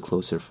grew all the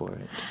closer for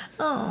it.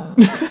 Oh,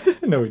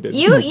 No, we didn't.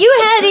 you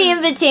had the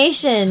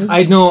invitation.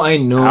 I know.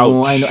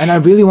 Ouch. And I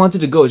really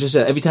wanted to go. It's just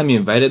that every time you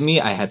invited me,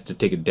 I had to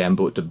take a damn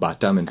boat to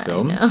Batam and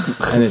film.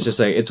 And it's just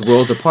like, it's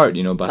worlds apart,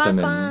 you know,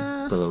 Batam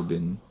and Pulau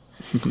Ubin.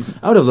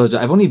 I would have loved it.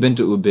 I've only been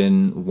to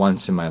Ubin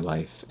once in my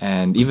life.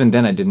 And even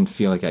then, I didn't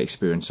feel like I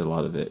experienced a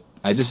lot of it.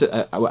 I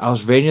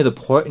was very near the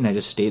port and I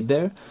just stayed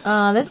there.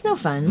 That's no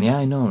fun. Yeah,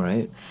 I know,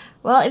 right?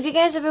 Well, if you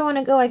guys ever want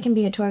to go, I can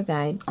be a tour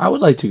guide. I would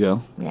like to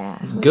go. Yeah.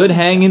 Good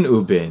hang in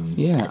Ubin.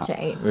 Yeah. That's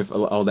right. With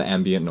all the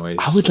ambient noise.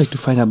 I would like to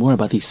find out more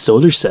about these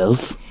solar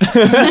cells.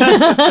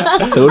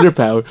 Solar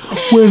power.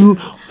 When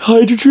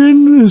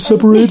hydrogen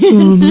separates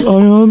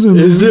ions and...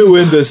 Is it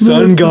when the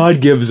sun god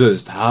gives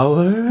us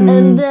power?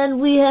 And then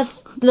we have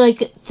like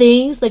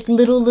things like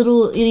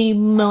little itty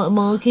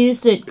molecules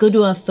that go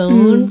to our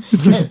phone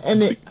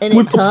and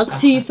it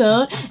talks to your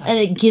phone and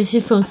it gives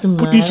your phone some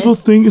light. Each little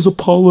thing is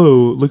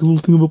Apollo. Like a little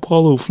thing of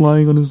Apollo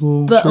flying on his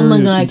little But oh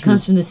my chariot god, it into-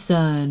 comes from the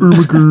sun. Oh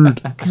my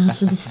god. It comes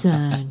from the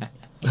sun.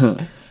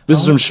 This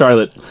is from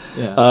Charlotte.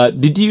 Yeah.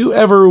 Did you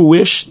ever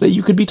wish that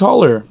you could be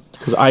taller?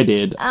 Because I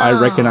did. I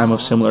reckon I'm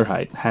of similar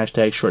height.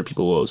 Hashtag short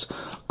people woes.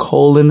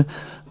 Colon,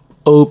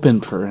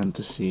 open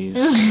parentheses.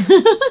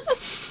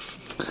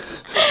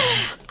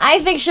 I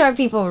think short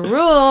people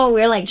rule.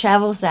 We're like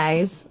travel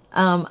size.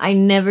 I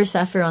never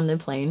suffer on the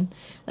plane.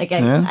 Like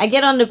I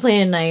get on the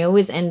plane and I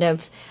always end up.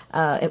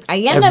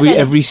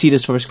 Every seat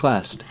is first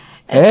class.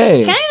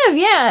 Hey. Kind of,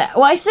 yeah.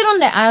 Well, I sit on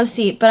the aisle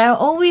seat, but I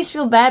always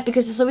feel bad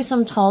because there's always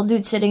some tall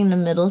dude sitting in the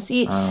middle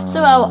seat.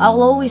 So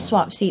I'll always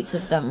swap seats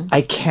with them.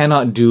 I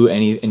cannot do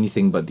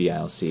anything but the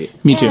aisle seat.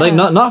 Me too. Like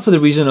not for the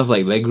reason of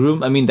like leg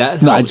room. I mean that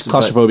helps. No, I just but-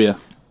 claustrophobia.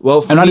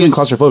 Well, for I'm not me even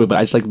it's- claustrophobic, but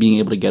I just like being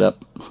able to get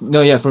up.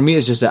 No, yeah. For me,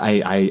 it's just that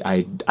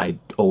I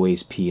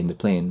always pee in the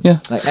plane. Yeah.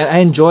 Like I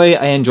enjoy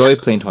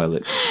plane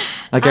toilets.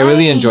 Like I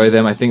really enjoy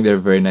them. I think they're a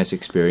very nice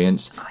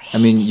experience. I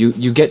mean,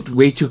 you get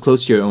way too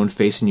close to your own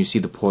face and you see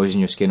the pores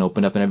in your skin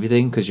open up and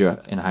everything because you're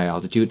in high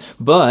altitude.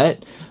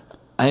 But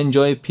I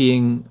enjoy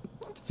peeing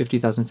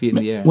 50,000 feet in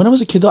the air. When I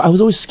was a kid, though, I was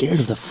always scared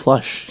of the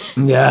flush.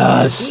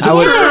 Yeah, It's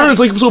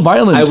like so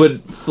violent. I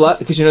would flush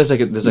because you know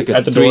there's like a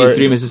At the door.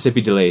 three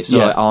Mississippi delay. So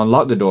Yeah. I'll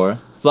unlock the door,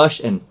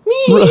 flush, and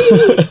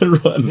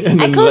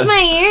I close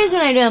my ears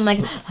when I do it. I'm like,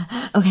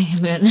 okay,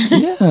 I'm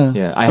done.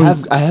 yeah. I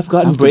have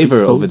gotten have to be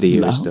braver over so the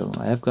years, loud.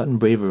 though. I have gotten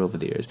braver over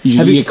the years.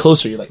 you get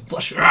closer, you're like,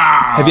 flush.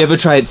 Have you ever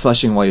tried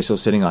flushing while you're still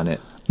sitting on it?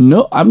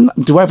 No, I'm not.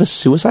 Do I have a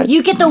suicide?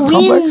 You get the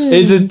complex? wind.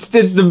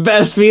 It's the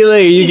best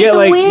feeling. You get the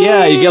like wind.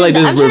 you get like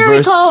this I'm trying to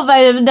reverse. recall if I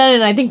have done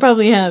it. I think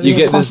probably have. You yeah.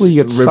 get this Possibly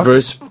you get sucked?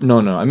 reverse. No.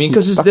 I mean,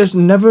 because there's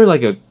never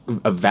like a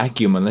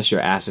vacuum unless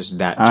your ass is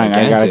that I got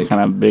a gigantic.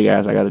 kind of big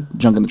ass. I got a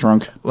junk in the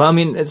trunk. Well, I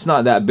mean, it's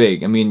not that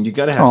big. I mean, you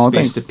gotta have Oh,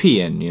 space thanks. to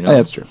pee in. You know, Yeah,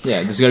 that's true.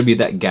 Yeah, there's gotta be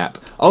that gap.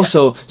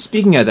 Also,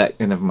 speaking of that,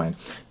 never mind.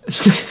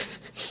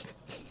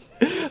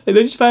 Like,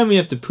 don't you find when you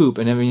have to poop,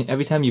 and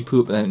every time you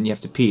poop and you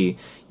have to pee,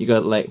 you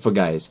gotta like for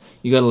guys,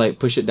 you gotta like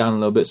push it down a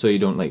little bit so you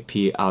don't like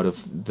pee out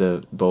of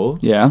the bowl.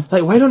 Yeah.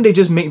 Like, why don't they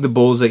just make the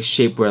bowls like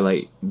shaped where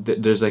like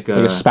there's like Like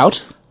a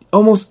spout?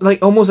 almost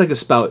like a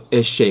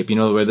spout-ish shape, you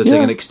know, where there's like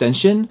Yeah. an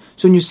extension.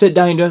 So when you sit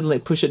down, you don't have to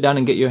like push it down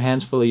and get your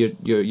hands full of your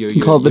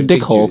call it the your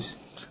dick hole. juice.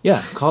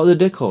 Yeah, call it the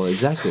dick hole.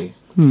 Exactly.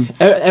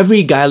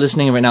 Every guy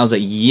listening right now is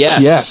like,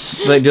 yes,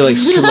 Yes. Like they're like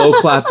slow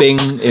clapping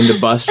in the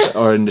bus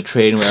or in the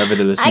train, wherever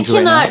they're listening I to right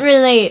cannot now.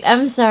 relate.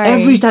 I'm sorry.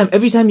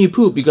 Every time you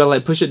poop, you gotta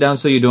like push it down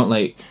so you don't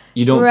Right.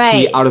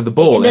 pee out of the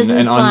bowl It doesn't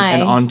and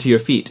fly. onto your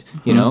feet.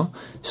 You know,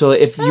 so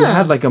if you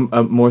had like a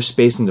more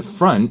space in the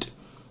front,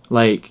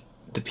 like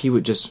the pee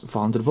would just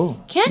fall into the bowl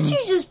Can't you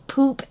just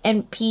poop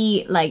and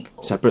pee like?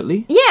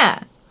 separately. Yeah.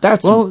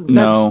 That's Well,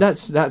 no.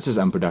 that's just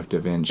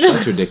unproductive, Inch.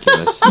 That's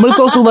ridiculous. But it's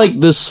also like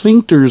the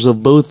sphincters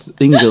of both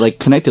things are like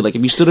connected. Like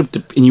if you stood up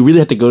and you really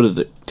had to go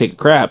to take a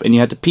crap and you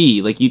had to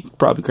pee, like you'd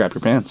probably crap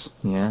your pants.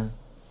 Yeah,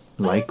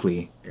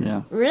 likely.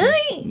 Yeah.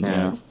 Really?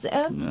 Yeah.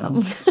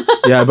 So-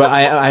 Yeah, but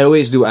I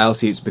always do aisle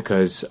seats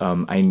because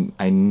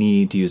I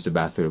need to use the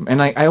bathroom,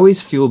 and I always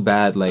feel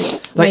bad like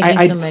Waking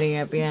I somebody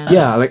up. Yeah.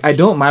 yeah, like I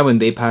don't mind when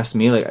they pass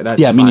me, like that's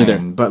Yeah, me fine, neither.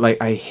 But like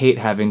I hate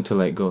having to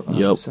like go. Oh,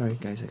 Yup. sorry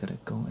guys, I gotta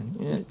go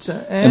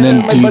And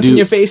then my do you butt's do in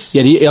your face.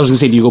 Yeah, I was gonna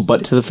say, do you go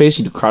butt to the face?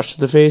 You do crotch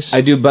to the face?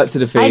 I do butt to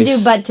the face. I do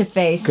butt to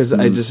face. because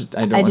I don't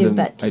I want do them,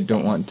 butt to I don't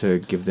face. want to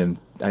give them.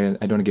 I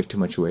don't want to give too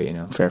much away. You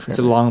know, Fair, It's a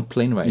fair. long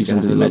plane ride. You Use them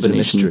gotta to have the a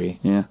imagination. mystery.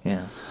 Yeah.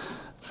 Yeah.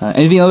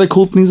 Anything other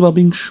cool things about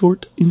being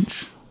short,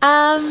 Inch?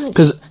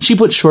 Because she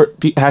put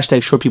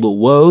hashtag short people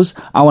woes.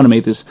 I want to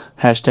make this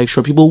hashtag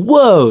short people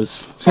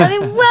woes.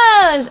 It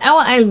was.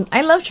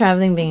 I love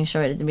traveling being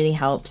short. It really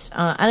helps.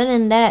 Other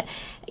than that,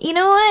 you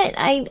know what?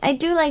 I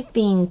do like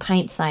being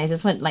pint sized.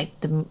 It's what I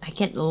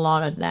get a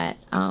lot of that.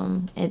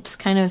 It's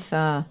kind of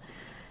I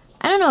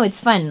don't know. It's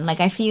fun. Like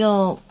I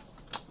feel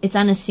it's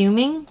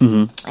unassuming,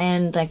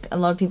 and like a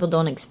lot of people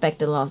don't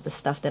expect a lot of the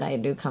stuff that I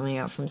do coming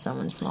out from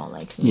someone small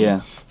like me.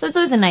 Yeah. So it's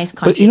always a nice.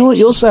 But you know what?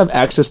 You also have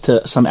access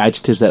to some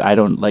adjectives that I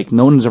don't like.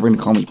 No one's ever going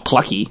to call me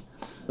plucky.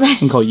 I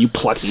can call you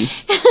plucky.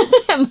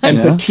 And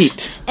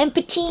petite. And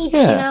petite,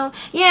 Yeah. you know.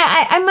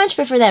 Yeah, I much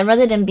prefer that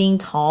rather than being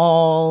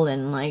tall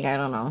and like I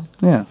don't know.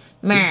 Yeah.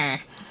 Meh.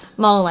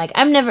 More like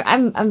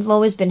I've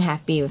always been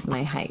happy with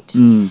my height.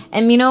 And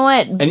you know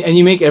what? And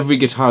you make every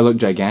guitar look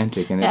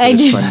gigantic, and I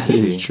it's do. fun to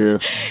see. It's true.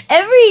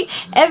 Every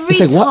It's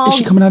like, tall, what? Is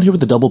she coming out here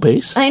with the double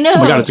bass? I know. Oh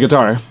my god, it's a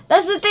guitar.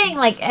 That's the thing.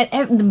 Like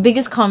the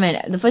biggest comment.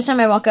 The first time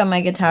I walk out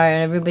my guitar,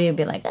 everybody would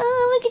be like,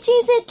 "Oh, look at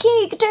you, so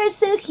cute. Your guitar is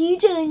so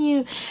huge on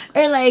you."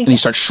 Or like, And you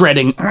start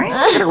shredding.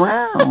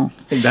 Wow.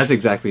 That's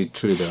exactly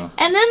true, though.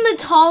 and then the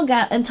tall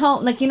guy and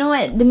tall, like you know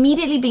what?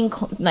 Immediately being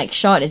like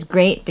short is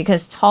great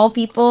because tall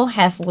people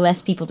have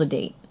less people to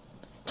date.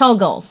 Tall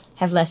girls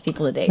have less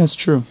people to date. That's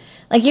true.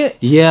 Like you.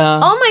 Yeah.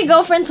 All my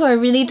girlfriends who are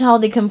really tall,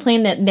 they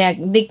complain that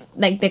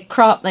the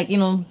crop, like you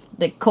know,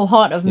 the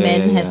cohort of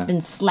men yeah, has yeah.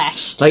 been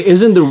slashed. Like,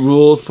 isn't the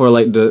rule for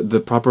like the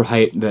proper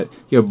height that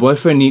your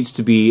boyfriend needs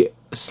to be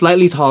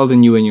slightly taller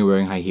than you when you're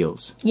wearing high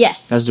heels?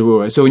 Yes. That's the rule,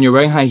 right? So when you're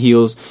wearing high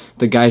heels,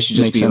 the guy should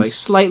just Makes be sense. like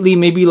slightly,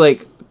 maybe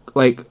like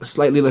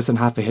slightly less than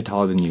half a head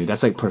taller than you.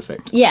 That's like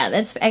perfect. Yeah,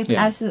 that's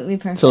absolutely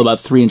perfect. So about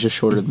 3 inches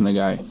shorter than the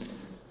guy.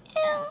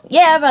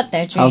 Yeah, about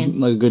there, How, Trian.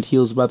 like a good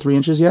heel's about 3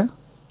 inches, yeah?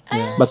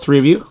 About 3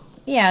 of you?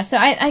 Yeah, so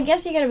I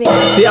guess you gotta be.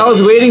 See, I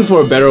was waiting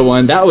for a better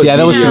one. That was Yeah,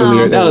 that was mediocre. really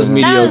weird. That was That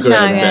mediocre was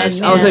not at good,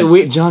 best. I was yeah. like,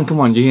 wait, John, come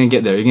on, you're gonna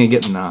get there. You're gonna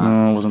get nah.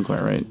 No, it wasn't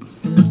quite right.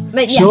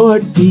 But yes.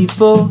 Short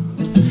people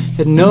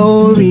had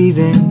no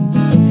reason.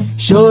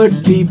 Short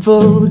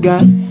people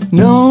got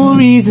no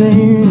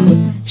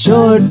reason.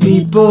 Short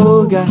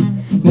people got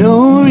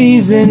no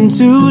reason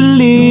to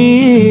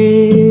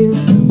live.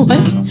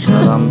 What?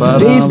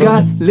 They've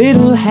got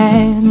little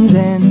hands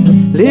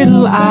and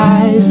little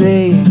eyes.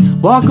 They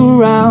walk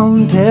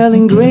around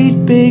telling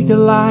great big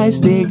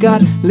lies. They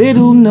got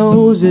little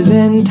noses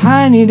and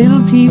tiny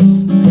little teeth.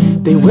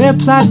 They wear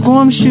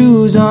platform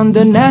shoes on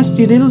their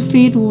nasty little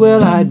feet.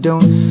 Well, I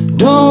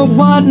don't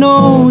want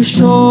no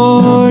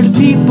short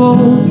people.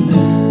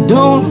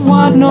 Don't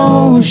want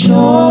no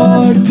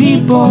short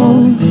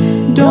people.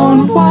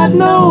 Don't want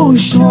no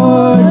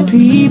short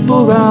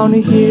people round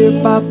here.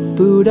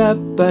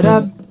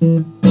 Ba-boo-da-ba-da.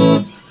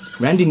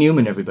 Randy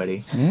Newman,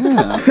 everybody.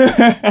 Yeah.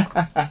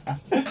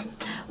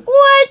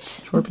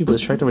 What? Short People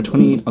is track number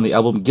 28 on the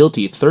album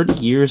Guilty, 30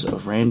 Years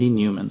of Randy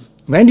Newman.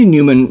 Randy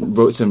Newman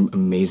wrote some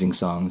amazing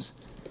songs.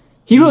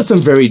 He wrote some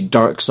very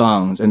dark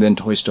songs, and then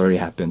Toy Story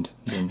happened.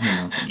 And,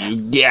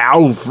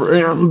 Yeah,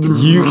 friend.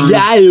 you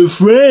got a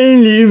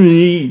friend in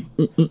me.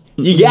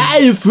 You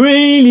got a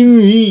friend in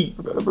me.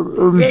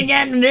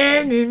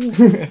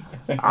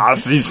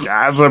 These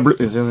guys are blue.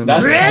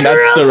 That's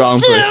the wrong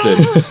person.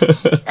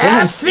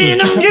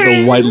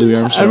 The white Louis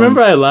Armstrong. I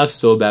remember I laughed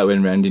so bad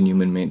when Randy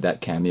Newman made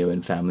that cameo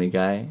in Family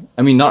Guy.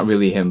 I mean, not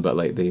really him, but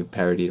like they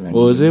parodied Randy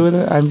What was it Newman.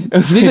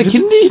 with it?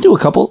 Did he do a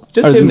couple?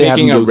 Just Or him did they have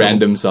making do a couple?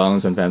 random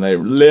songs on Family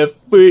Guy. Left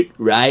foot,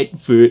 right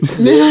foot. It's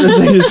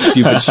like just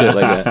stupid shit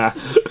like that.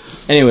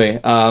 Anyway,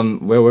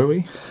 where were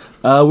we?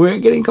 We're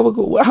getting a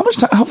couple. How much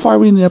time? How far are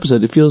we in the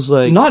episode? It feels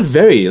like Not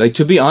very. Like,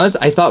 to be honest,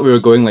 I thought we were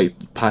going like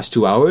past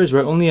 2 hours.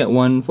 We're only at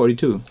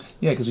 1:42.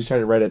 Yeah, because we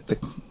started right at the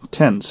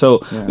 10.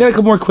 So Yeah. we got a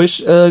couple more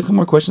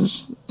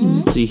questions.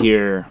 Let's see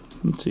here.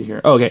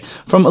 Oh, okay.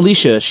 From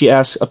Alicia, she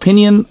asks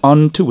opinion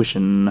on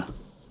tuition.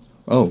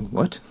 Oh,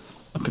 what?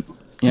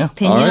 Yeah.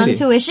 Opinion on Alrighty.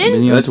 tuition?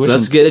 Opinion on Let's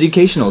tuition. get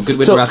educational. Good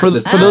way to So wrap for, up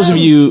the for those of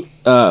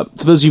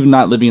you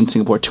not living in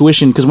Singapore,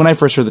 tuition, because when I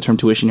first heard the term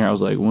tuition here, I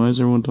was like, why is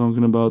everyone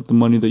talking about the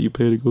money that you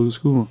pay to go to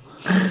school?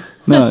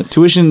 No,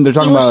 tuition, they're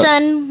talking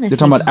Tuition. they're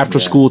talking about after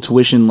school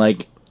tuition,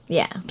 like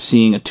Yeah.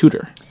 seeing a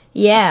tutor.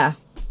 Yeah.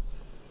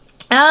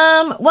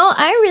 Well,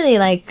 I really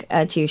like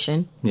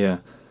tuition. Yeah.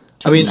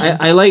 I mean,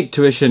 I like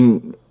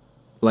tuition,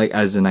 like,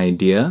 as an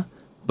idea,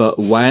 but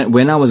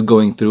when I was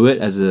going through it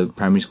as a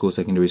primary school,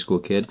 secondary school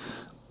kid,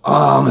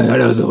 oh my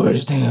god, that was the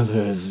worst thing I've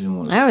ever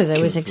I was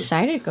always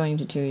excited going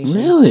to tuition.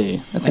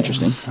 Really? That's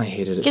interesting. I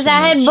hated it Because so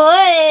I had much.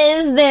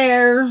 boys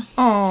there.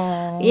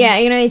 Yeah,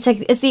 you know, it's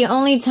like it's the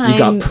only time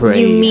got prey.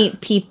 you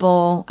meet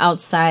people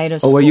outside of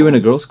school. Oh, were you in a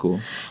girls' school?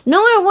 No,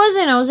 I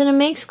wasn't. I was in a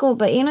mixed school,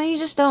 but you know, you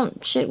just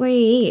don't shit where you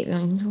eat.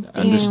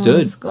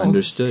 Understood.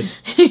 Understood.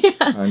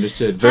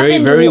 Understood. Very,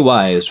 Happened- very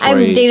wise for I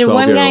a dated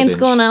one guy in 12-year-old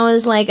school, inch. and I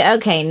was like,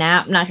 okay,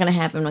 nah, not gonna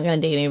happen. I'm not gonna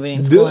date anybody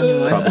in school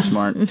anymore. Probably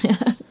smart.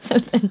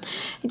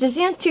 Just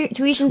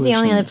tuition's the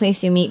only other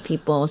place you meet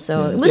people,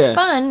 so it was Yeah.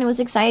 fun. It was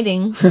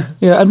exciting.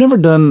 Yeah, I've never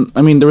done.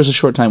 I mean, there was a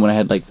short time when I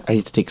had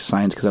to take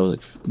science because I was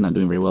like not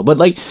doing very well. But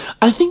like,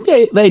 I think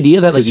the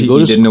idea that like you go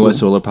to didn't know what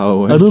school- solar power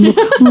was. I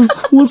don't know.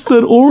 What's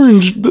that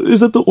orange? Is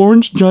that the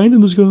orange giant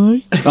in the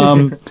sky?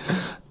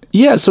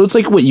 Yeah, so it's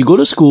like what you go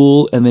to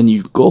school and then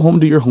you go home,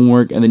 do your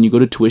homework, and then you go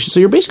to tuition. So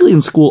you're basically in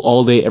school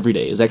all day, every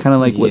day. Is that kind of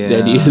like what the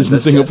idea is in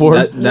Singapore?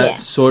 That's Yeah.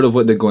 sort of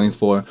what they're going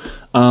for.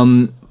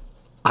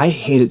 I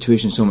hated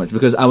tuition so much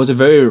because I was a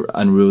very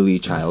unruly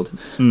child.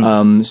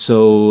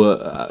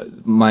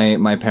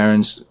 My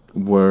parents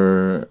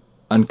were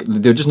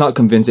they're just not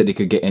convinced that they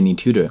could get any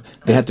tutor.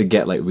 They had to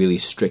get like really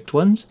strict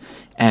ones.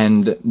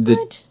 And the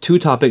two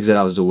topics that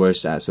I was the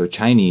worst at, so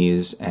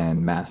Chinese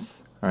and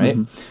math, right?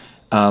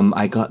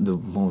 I got the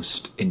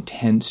most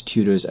intense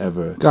tutors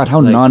ever. God, how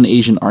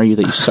non-Asian are you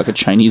that you suck at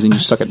Chinese and you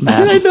suck at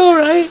math? I know,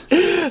 right?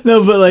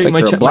 No, but like, It's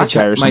like you're a black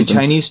guy or my something.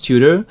 Chinese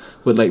tutor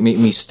would like make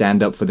me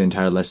stand up for the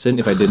entire lesson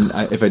if I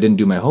didn't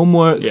do my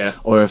homework, Yeah.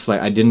 or if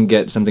like I didn't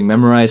get something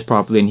memorized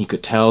properly, and he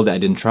could tell that I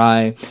didn't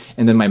try.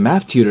 And then my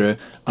math tutor,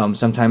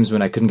 sometimes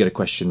when I couldn't get a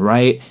question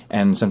right,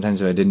 and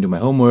sometimes if I didn't do my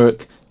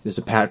homework, there's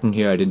a pattern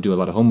here. I didn't do a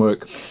lot of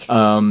homework.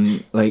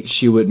 Like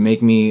she would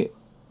make me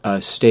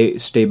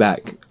stay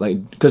back, like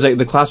because like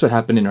the class would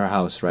happen in her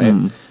house,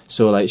 right?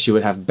 So like she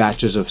would have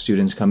batches of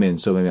students come in.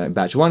 So maybe like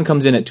batch 1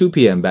 comes in at 2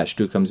 p.m., batch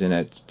 2 comes in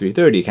at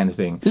 3:30, kind of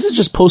thing. This is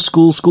just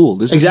post-school school.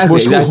 This is Exactly,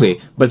 just before school.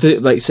 exactly.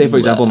 But like say for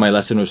example, my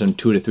lesson was from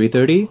 2 to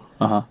 3:30.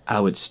 I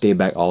would stay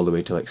back all the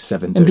way to like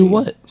 7:30. And do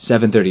what?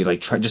 7:30,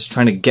 like just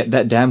trying to get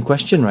that damn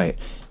question right.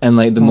 And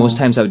like the most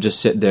times I would just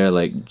sit there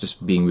like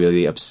just being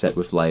really upset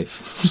with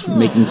life. Just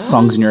making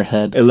songs in your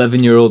head.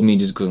 11-year-old me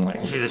just going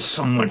like, there's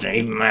so much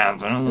hate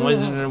math. I don't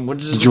know what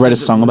is Did you write a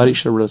song about it? You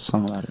should have wrote a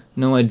song about it.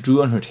 No, I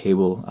drew on her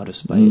table out of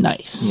spite.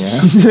 Nice.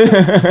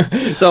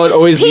 Yeah. So I would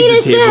always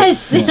leave the table.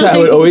 Penises! So I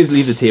would always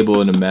leave the table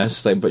in a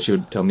mess, like, but she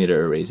would tell me to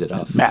erase it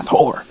off. Math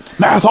whore.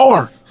 Math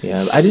whore.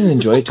 Yeah, I didn't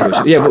enjoy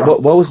tuition. Yeah,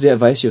 what was the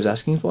advice she was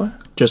asking for?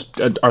 Just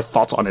our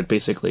thoughts on it,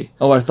 basically.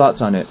 Oh, our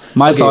thoughts on it.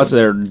 My Okay. thoughts,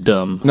 they're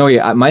dumb. No,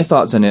 yeah, my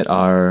thoughts on it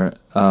are,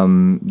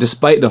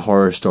 despite the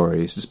horror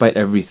stories, despite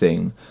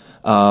everything,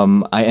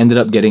 I ended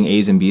up getting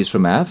A's and B's for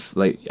math,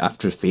 like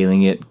after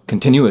failing it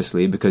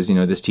continuously because,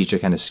 this teacher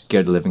kind of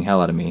scared the living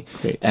hell out of me.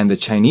 Great. And the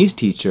Chinese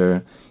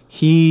teacher,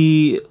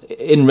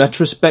 in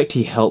retrospect,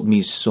 he helped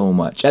me so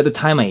much. At the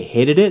time, I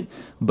hated it,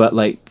 but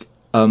like,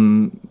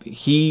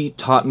 he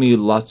taught me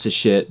lots of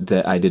shit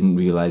that I didn't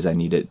realize I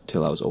needed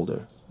till I was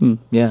older.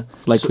 Yeah.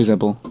 Like, for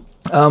example,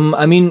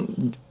 I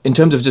mean, in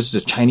terms of just the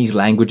Chinese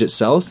language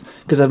itself,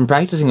 because I've been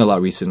practicing a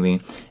lot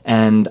recently,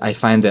 and I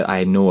find that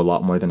I know a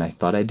lot more than I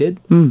thought I did.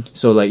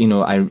 So, like,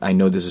 I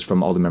know this is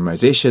from all the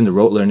memorization, the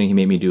rote learning he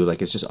made me do.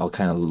 Like, it's just all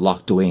kind of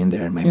locked away in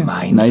there in my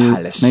mind now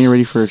palace. you're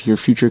ready for your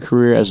future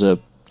career as a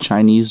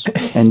Chinese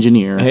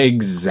engineer.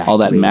 Exactly. All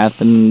that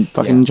math and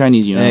fucking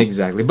Chinese,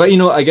 Exactly. But,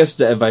 I guess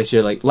the advice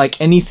here,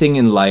 like anything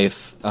in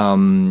life,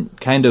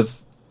 kind of,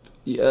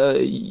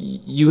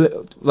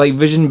 you like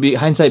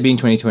hindsight being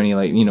 2020,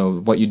 like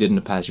what you did in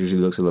the past usually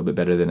looks a little bit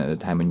better than at the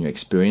time when you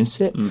experienced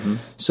it.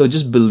 So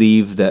just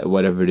believe that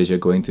whatever it is you're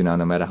going through now,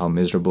 no matter how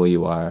miserable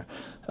you are,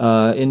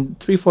 in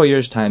 3-4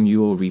 years time you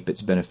will reap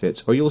its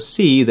benefits, or you'll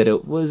see that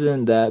it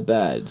wasn't that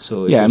bad.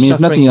 So Yeah, I you're mean, if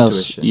suffering nothing from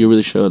else, tuition- you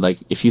really showed, like,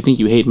 if you think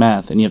you hate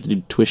math and you have to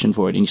do tuition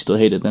for it and you still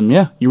hate it, then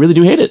yeah, you really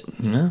do hate it.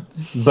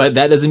 but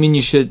that doesn't mean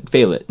you should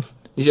fail it.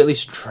 You should at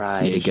least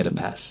try to get a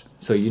pass,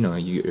 so you're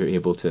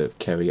able to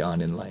carry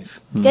on in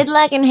life. Good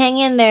luck and hang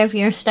in there if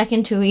you're stuck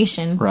in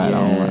tuition. Right.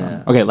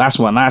 Yeah. Okay, last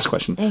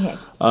question. Okay.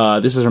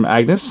 This is from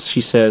Agnes. She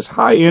says,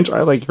 "Hi, Inch,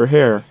 I like your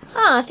hair.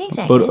 Oh, thanks,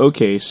 Agnes. But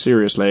okay,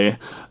 seriously.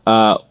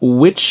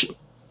 Which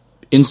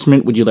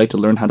instrument would you like to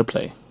learn how to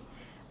play?"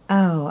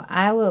 Oh,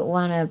 I would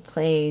want to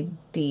play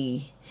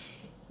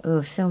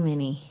so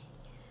many.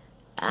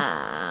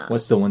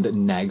 What's the one that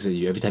nags at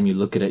you every time you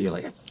look at it? You're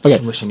like, Okay.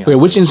 wishing you Okay,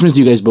 which instruments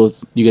do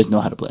you guys know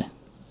how to play?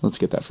 Let's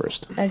get that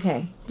first.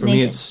 Okay. For me,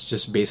 Nathan. it's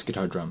just bass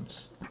guitar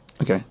drums.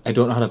 Okay. I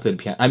don't know how to play the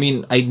piano. I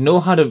mean, I know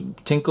how to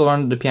tinkle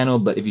around the piano,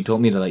 but if you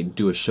told me to like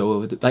do a show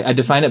with it, like I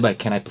define it by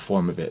can I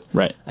perform with it?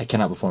 Right. I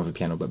cannot perform with a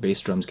piano, but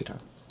bass, drums, guitar.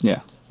 Yeah.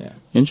 Yeah.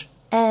 Inch?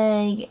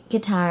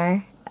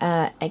 Guitar.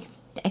 I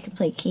can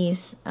play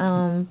keys.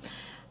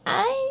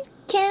 I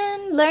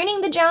can learning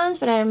the drums,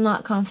 but I'm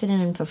not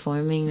confident in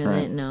performing with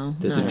it. No.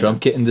 There's no. a drum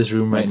kit in this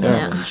room right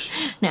now.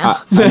 No.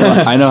 No.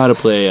 I know how to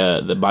play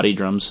the body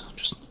drums.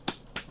 Just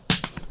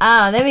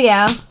Oh, there we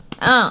go.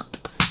 Oh.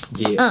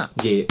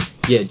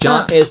 Yeah.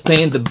 John is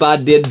playing the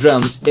body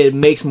drums. It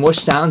makes more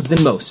sounds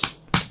than most.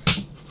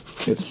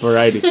 it's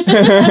variety.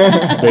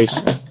 bass.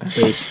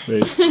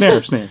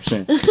 Snare.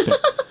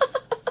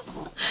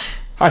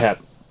 Hi-hat.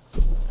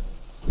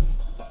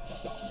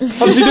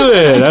 How does he do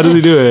it? How does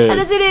it do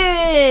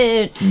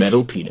it?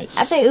 Metal penis.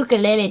 I play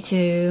ukulele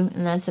too,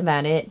 and that's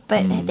about it.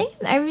 But I think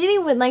I really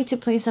would like to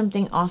play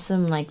something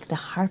awesome like the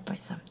harp or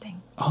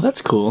something. Oh,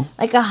 that's cool.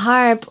 Like a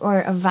harp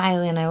or a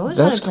violin. I always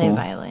want That's to play cool. a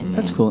violin.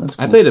 That's cool.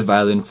 I played a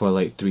violin for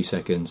like 3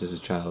 seconds as a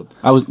child.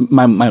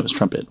 Mine was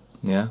trumpet.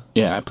 Yeah.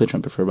 Yeah, I played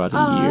trumpet for about a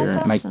Oh, year,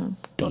 that's and awesome.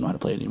 I don't know how to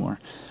play it anymore.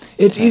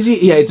 It's easy.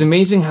 Yeah, it's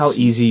amazing how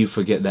easy you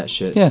forget that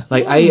shit. Yeah.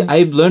 Like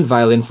I learned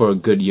violin for a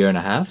good year and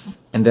a half,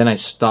 and then I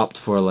stopped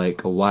for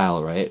like a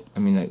while. Right. I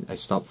mean, I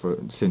stopped for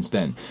since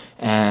then,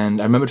 and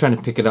I remember trying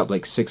to pick it up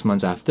like 6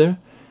 months after,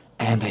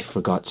 and I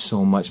forgot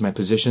so much. My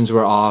positions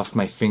were off.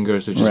 My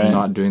fingers were just Right.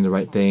 not doing the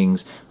right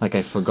things. Like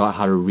I forgot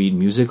how to read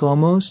music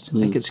almost.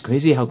 Like it's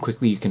crazy how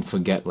quickly you can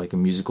forget like a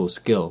musical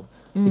skill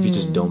if you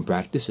just don't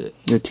practice it.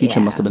 Your teacher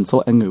Yeah. must have been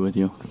so angry with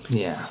you.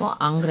 Yeah. So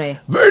angry.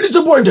 Very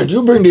disappointed.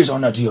 You bring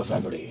dishonor to your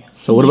family.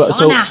 So what about?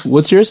 So Dishonor.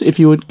 what's yours? If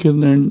you could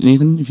learn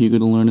Nathan, if you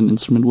could learn an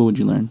instrument, what would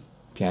you learn?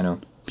 Piano.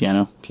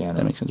 Piano. Piano.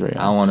 That makes sense, right?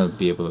 I want to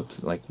be able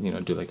to like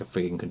do like a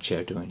freaking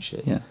concerto and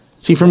shit. Yeah.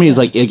 See, for me, it's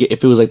like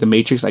if it was like the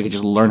Matrix, I could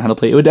just learn how to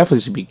play. It would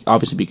definitely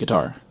obviously be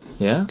guitar,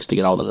 Yeah. just to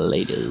get all the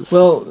ladies.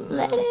 Well,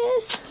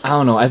 Lettuce. I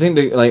don't know. I think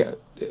that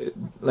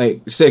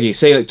like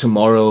say like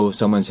tomorrow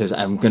someone says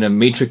I'm gonna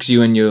matrix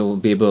you and you'll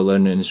be able to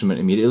learn an instrument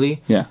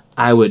immediately. Yeah.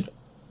 I would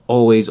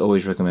always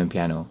recommend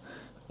piano,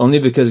 only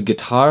because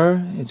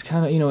guitar it's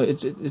kind of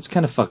it's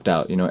kind of fucked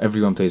out.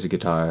 Everyone plays a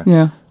guitar.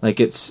 Yeah. Like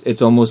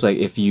it's almost like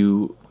if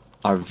you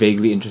are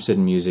vaguely interested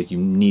in music, you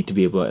need to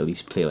be able to at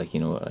least play like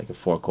like a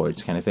 4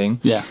 chords kind of thing.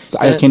 Yeah,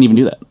 I can't even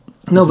do that.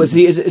 No, but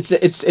see,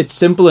 it's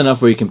simple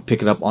enough where you can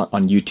pick it up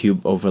on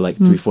YouTube over like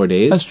 3-4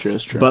 days. That's true,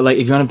 that's true. But like,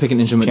 if you want to pick an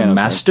instrument Piano's and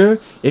master,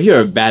 if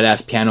you're a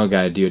badass piano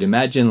guy, dude,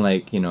 imagine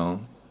like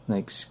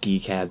like ski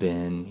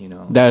cabin,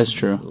 That is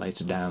true. lights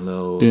are down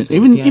low, Dude, play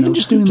even piano,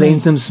 just doing playing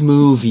like- some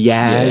smooth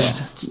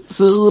jazz.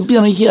 So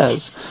piano,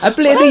 yes. I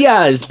play the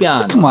jazz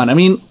piano. Come on, I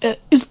mean,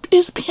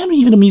 is piano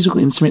even a musical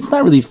instrument? It's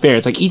not really fair.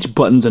 It's like each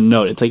button's a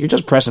note. It's like you're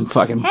just pressing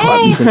fucking Hey,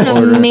 buttons it's in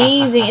order.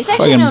 amazing. It's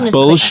actually Fucking known as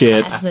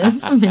bullshit. like a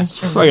passive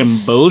instrument. Fucking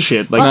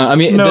bullshit. Like, I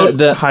mean, note,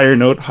 the- higher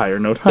note, higher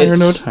note, higher It's-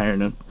 note, higher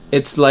note.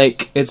 It's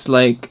like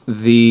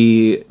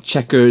the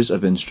checkers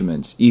of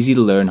instruments, easy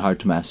to learn, hard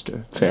to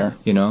master. Fair.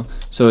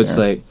 So it's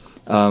like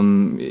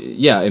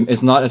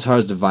it's not as hard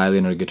as the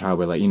violin or guitar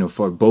where like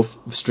for both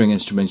string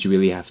instruments you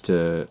really have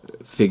to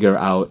figure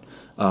out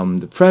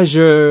the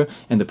pressure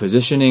and the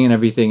positioning and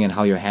everything and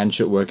how your hand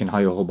should work and how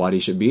your whole body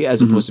should be,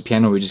 as opposed to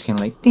piano where you're just kind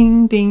of like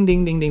ding ding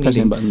ding ding ding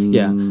Pressing ding. buttons.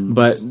 Yeah,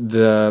 but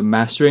the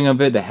mastering of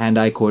it, the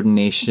hand-eye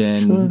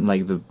coordination,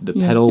 like the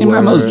pedal Yeah,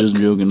 work, I was just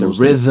joking, the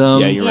mostly.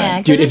 rhythm. Yeah, you're Yeah, right.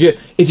 right. Dude,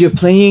 if you're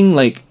playing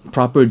like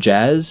proper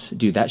jazz,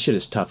 dude, that shit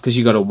is tough because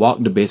you got to walk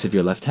the bass of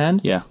your left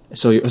hand. Yeah.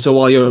 So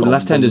while your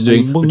left hand is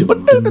doing on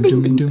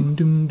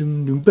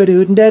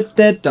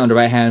the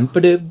right hand,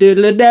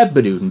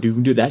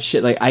 that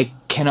shit, like I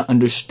cannot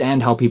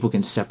understand how people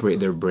can separate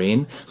their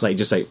brain. Like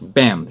just like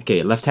bam,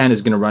 okay, left hand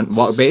is gonna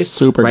walk bass,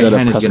 Super right good at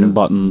hand is pressing gonna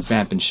buttons.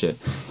 vamp and shit.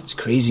 It's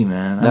crazy,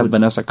 man. That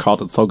Vanessa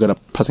Carlton so good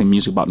at pressing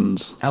music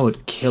buttons. I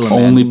would kill him.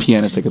 Only man.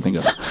 pianist I could think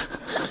of.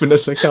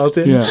 Vanessa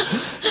Carlton. Yeah.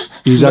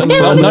 He's Not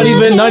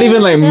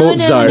even like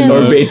Mozart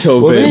or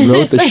Beethoven.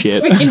 wrote the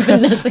shit. Freaking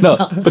Vanessa No,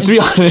 Carlton. but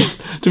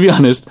to be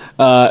honest,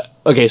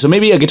 okay, so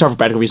maybe a guitar for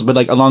practical reasons, but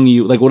like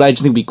what I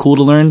just think would be cool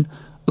to learn,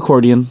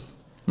 accordion.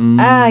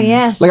 Ah,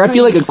 yes. Like I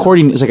feel like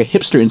accordion is like a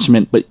hipster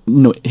instrument, but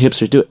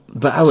hipsters do it.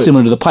 But I would-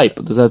 similar to the pipe.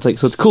 That's like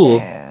so it's cool.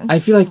 I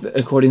feel like the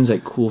accordion's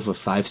like cool for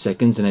 5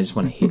 seconds, and I just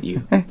want to hit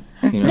you.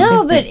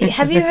 No, but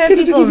have you heard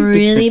people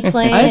really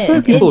play it? I've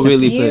heard people It's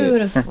really play it.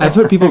 beautiful. I've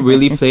heard people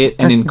really play it,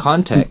 and in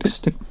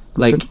context,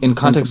 like in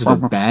context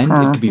of a band,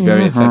 it could be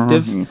very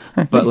effective.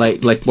 But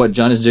like what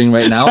John is doing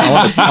right now,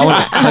 I want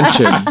to punch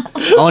him.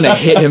 I want to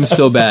hit him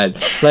so bad.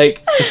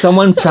 Like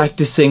someone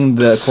practicing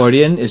the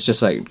accordion is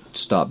just like,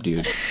 stop,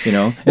 dude.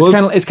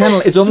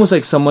 It's almost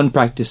like someone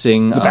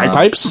practicing The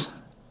bagpipes?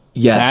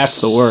 Yes,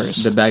 That's the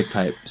worst. The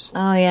bagpipes.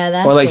 Oh yeah,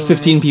 that's Or like the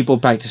 15 worst. people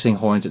practicing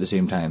horns at the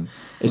same time.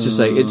 It's just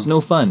like it's no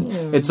fun.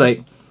 It's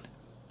like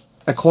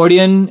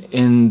accordion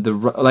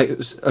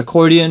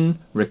accordion,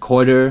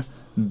 recorder,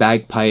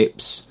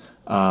 bagpipes,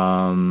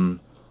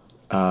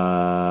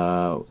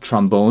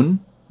 trombone.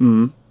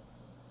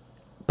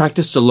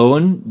 Practiced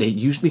alone, they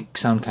usually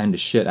sound kind of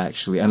shit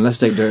actually,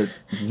 unless like they're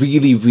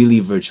really,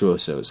 really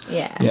virtuosos.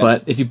 Yeah.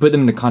 But if you put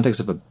them in the context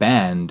of a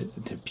band,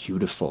 they're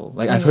beautiful.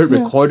 Like I've heard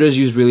recorders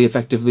used really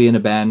effectively in a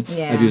band.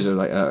 Yeah. I've used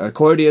like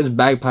accordions,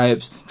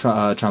 bagpipes,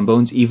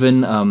 trombones,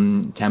 even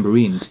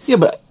tambourines. Yeah,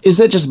 but is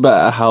that just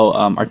about how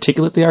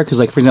articulate they are? Because,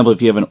 like, for example,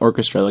 if you have an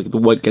orchestra, like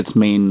what gets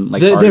main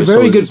like They're artists,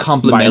 very so good is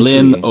complementary.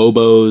 violin,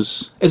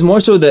 oboes. It's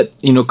more so that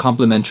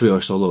complementary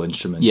or solo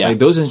instruments. Yeah. Like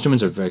those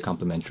instruments are very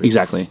complementary.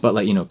 Exactly. But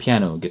like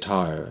piano,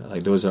 guitar,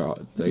 like those are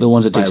like, The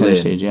ones that take center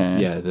violin. stage, yeah.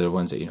 Yeah, they're the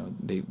ones that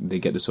they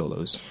get the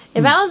solos.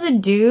 If I was a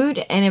dude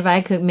and if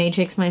I could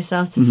matrix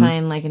myself Mm-hmm. to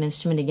find like an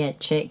instrument to get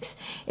chicks,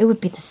 it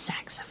would be the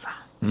saxophone.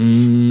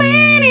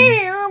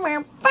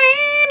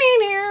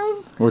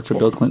 Word for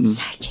Bill Clinton.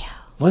 Sergio.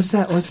 What's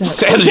that?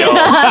 Sergio.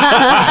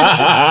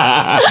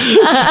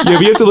 Yeah,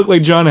 we have to look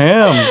like John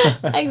Hamm.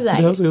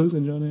 Exactly. Looks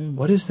like John Hamm.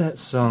 What is that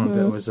song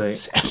that was like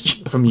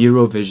from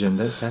Eurovision?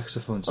 That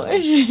saxophone song.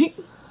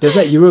 There's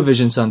that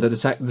Eurovision song that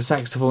the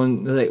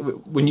saxophone, like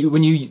when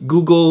you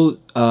Google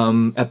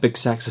epic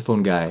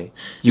saxophone guy,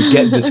 you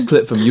get this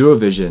clip from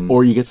Eurovision.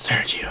 Or you get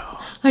Sergio.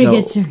 Or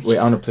get serious. wait,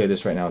 I want to play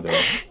this right now though.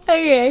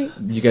 Okay.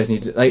 You guys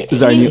need to like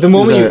Is our new- the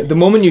moment is our- the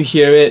moment you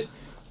hear it,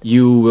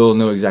 you will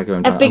know exactly what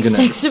I'm talking Epic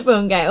about.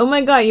 saxophone guy. Oh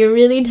my god, you're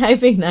really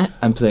typing that.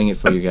 I'm playing it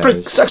for you Epic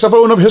guys.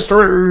 saxophone of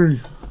history.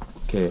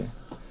 Okay.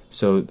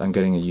 So I'm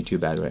getting a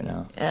YouTube ad right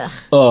now.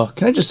 Oh,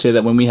 can I just say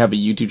that when we have a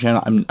YouTube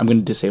channel, I'm going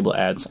to disable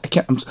ads. I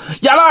can't.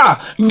 Yalla!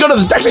 Go to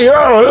the taxi!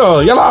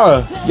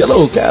 Yalla!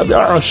 Yellow cab!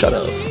 Shut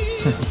up.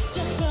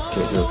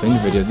 Okay, so playing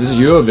the video. This is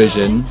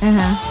Eurovision.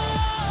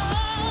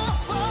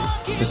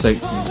 Just like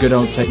good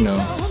old techno.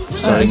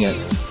 Starting it.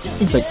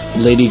 It's like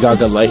Lady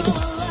Gaga light.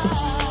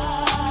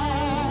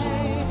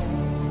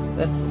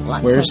 With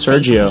lots Where's of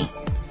fake Sergio?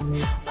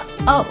 meat.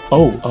 Oh.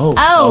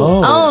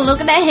 Oh, look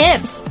at that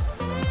hips.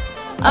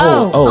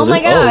 Oh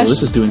my gosh.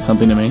 This is doing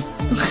something to me.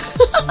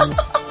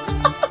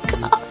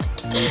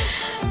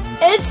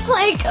 It's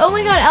like, oh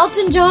my god,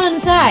 Elton John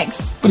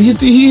sax. But he's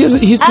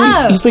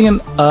playing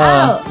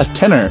Oh. a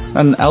tenor,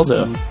 not an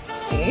alto.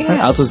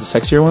 Aren't altos the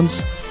sexier ones?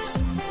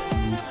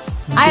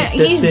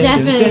 He's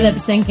definitely lip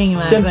syncing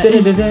that.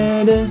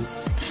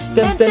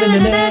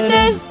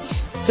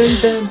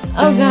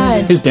 Oh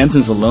god. His dance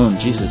moves alone,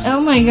 Jesus. Oh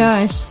my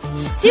gosh.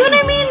 See what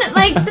I mean?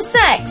 Like the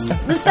sex.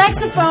 The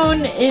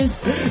saxophone is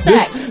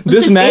sex.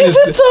 This man Is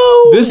it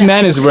though? This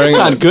man is wearing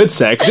Not good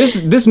sex.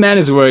 This man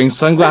is wearing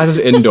sunglasses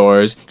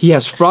indoors. He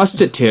has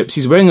frosted tips.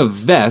 He's wearing a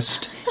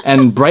vest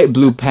and bright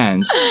blue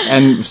pants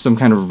and some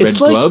kind of red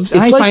It's like- gloves.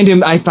 And it's like-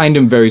 I find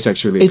him very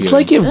sexually appealing. It's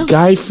like if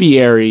Guy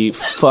Fieri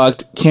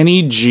fucked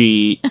Kenny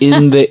G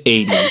in the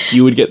 80s.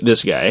 You would get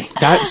this guy.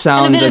 that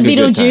sounds And a like bit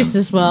a of good time. Beetlejuice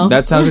as well.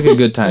 That sounds like a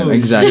good time.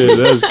 Exactly. Dude,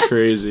 that's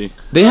crazy.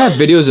 They have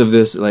videos of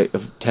this like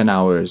of 10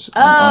 hours.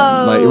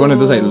 Like one of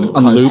those like loop?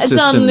 consistent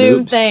It's on loop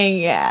loops. thing,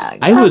 yeah.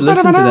 I would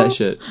listen to that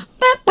shit.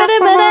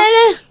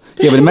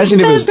 Yeah, but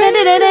imagine if it was.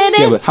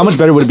 Yeah, but how much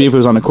better would it be if it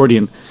was on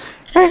accordion?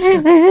 I'm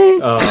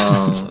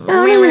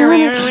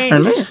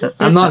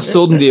not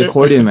sold on the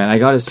accordion, man. I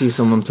gotta see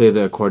someone play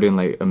the accordion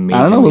like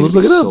amazing. I don't know, let's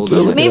look it up.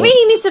 Maybe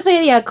he needs to play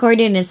the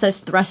accordion and starts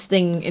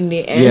thrusting in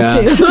the air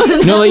Yeah. too.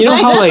 You know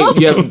how like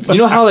you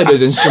know how like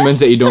there's instruments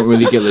that you don't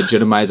really get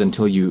legitimized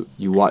until you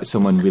watch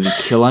someone really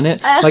kill on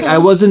it. Like I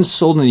wasn't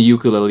sold on the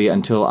ukulele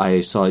until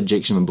I saw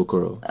Jake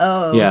Shimabukuro.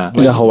 Oh. Yeah.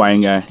 He's a Hawaiian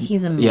guy.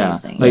 He's Yeah,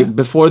 amazing. like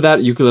before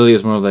that, ukulele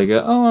is more of like,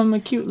 I'm a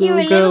cute You're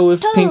little a girl little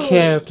with pink toad.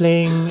 hair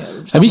playing.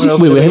 Have you seen? somewhere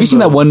over Wait, the have you seen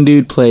that rainbow. one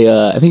dude play?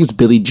 I think it's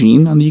Billie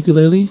Jean on the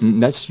ukulele.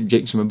 That's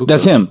Jake Shimabukuro.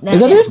 That's him. That's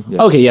Is that him. it?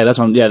 Yes. Okay, yeah, that's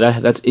one. Yeah,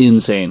 that's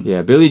insane.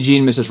 Yeah, Billie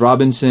Jean, Mrs.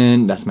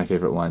 Robinson. That's my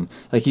favorite one.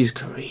 Like he's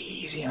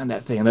crazy on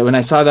that thing. Like when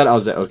I saw that, I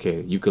was like,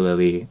 okay,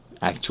 ukulele,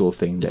 actual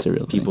thing that It's a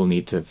real thing. people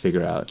need to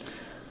figure out.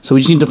 So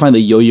we just need to find the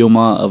yo-yo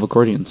ma of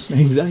accordions.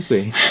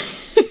 Exactly.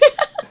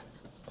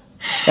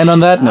 And on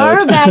that Or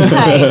note, a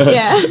bagpipe,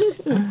 yeah.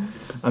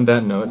 On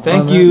that note, on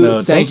thank that you,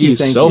 note, thank you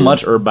so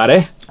much, everybody.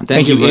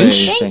 Thank you, very-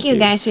 Inch. Thank you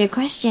guys for your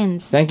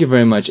questions. Thank you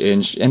very much,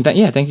 Inch, and thank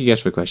you guys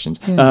for questions.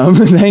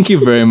 Thank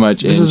you very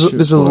much. This Inch,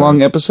 is a for-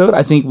 long episode.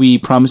 I think we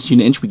promised you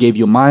an inch. We gave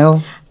you a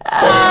mile.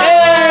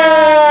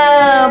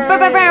 Oh, bow,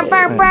 bow, bow,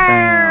 bow,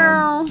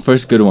 bow.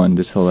 First good one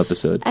this whole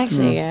episode.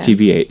 Actually, yeah.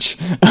 TBH.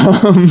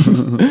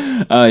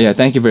 Yeah,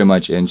 thank you very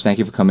much, Inch. Thank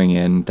you for coming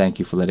in. Thank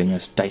you for letting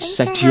us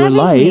dissect for your having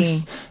life.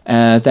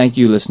 me. Thank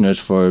you, listeners,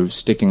 for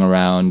sticking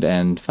around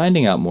and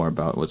finding out more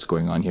about what's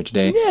going on here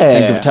today. Yeah.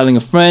 Thank you for telling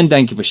a friend.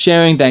 Thank you for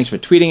sharing. Thanks for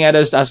tweeting at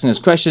us, asking us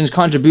questions,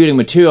 contributing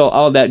material,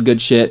 all that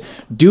good shit.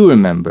 Do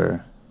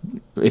remember,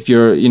 if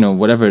you're,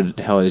 whatever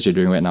the hell it is you're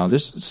doing right now,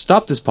 just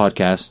stop this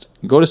podcast,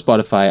 go to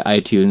Spotify,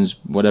 iTunes,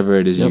 whatever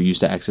it is you use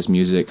to access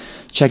music.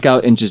 Check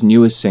out Inch's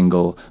newest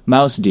single,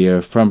 Mouse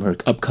Deer, from her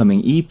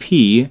upcoming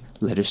EP,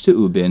 Letters to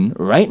Ubin.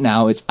 Right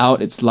now, it's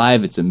out, it's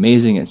live, it's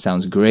amazing, it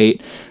sounds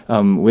great.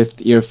 With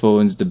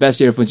earphones, the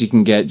best earphones you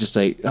can get, just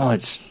like,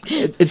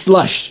 it's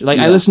lush. Like,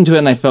 I listened to it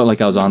and I felt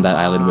like I was on that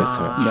island with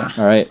her. Yeah.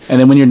 All right? And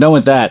then when you're done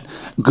with that,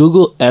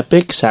 Google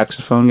Epic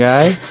Saxophone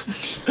Guy.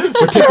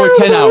 For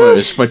 10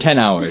 hours. For 10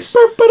 hours.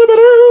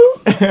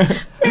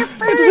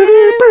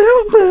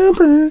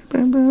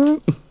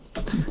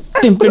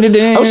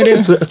 I wish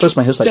I could thrust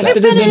my hips like that.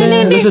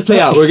 Let's just play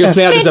out. We're gonna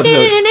play out this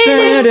episode.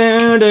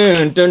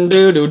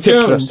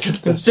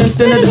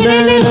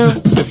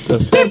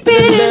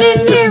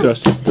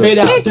 Thrust. Fade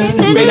out.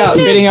 Fade out.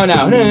 Fading out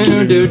now.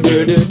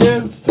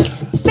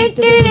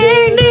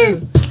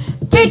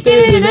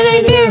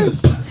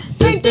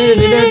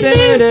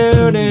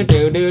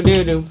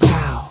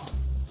 Pow.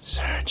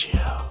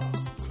 Sergio.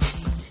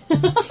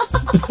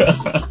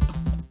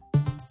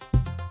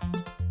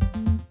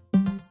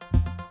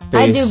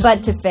 I do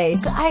butt to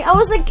face. I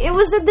was like, it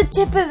was at the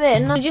tip of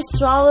it, and I just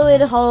swallow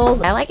it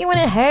whole. I like it when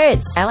it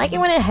hurts. I like it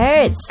when it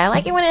hurts. I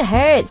like it when it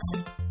hurts.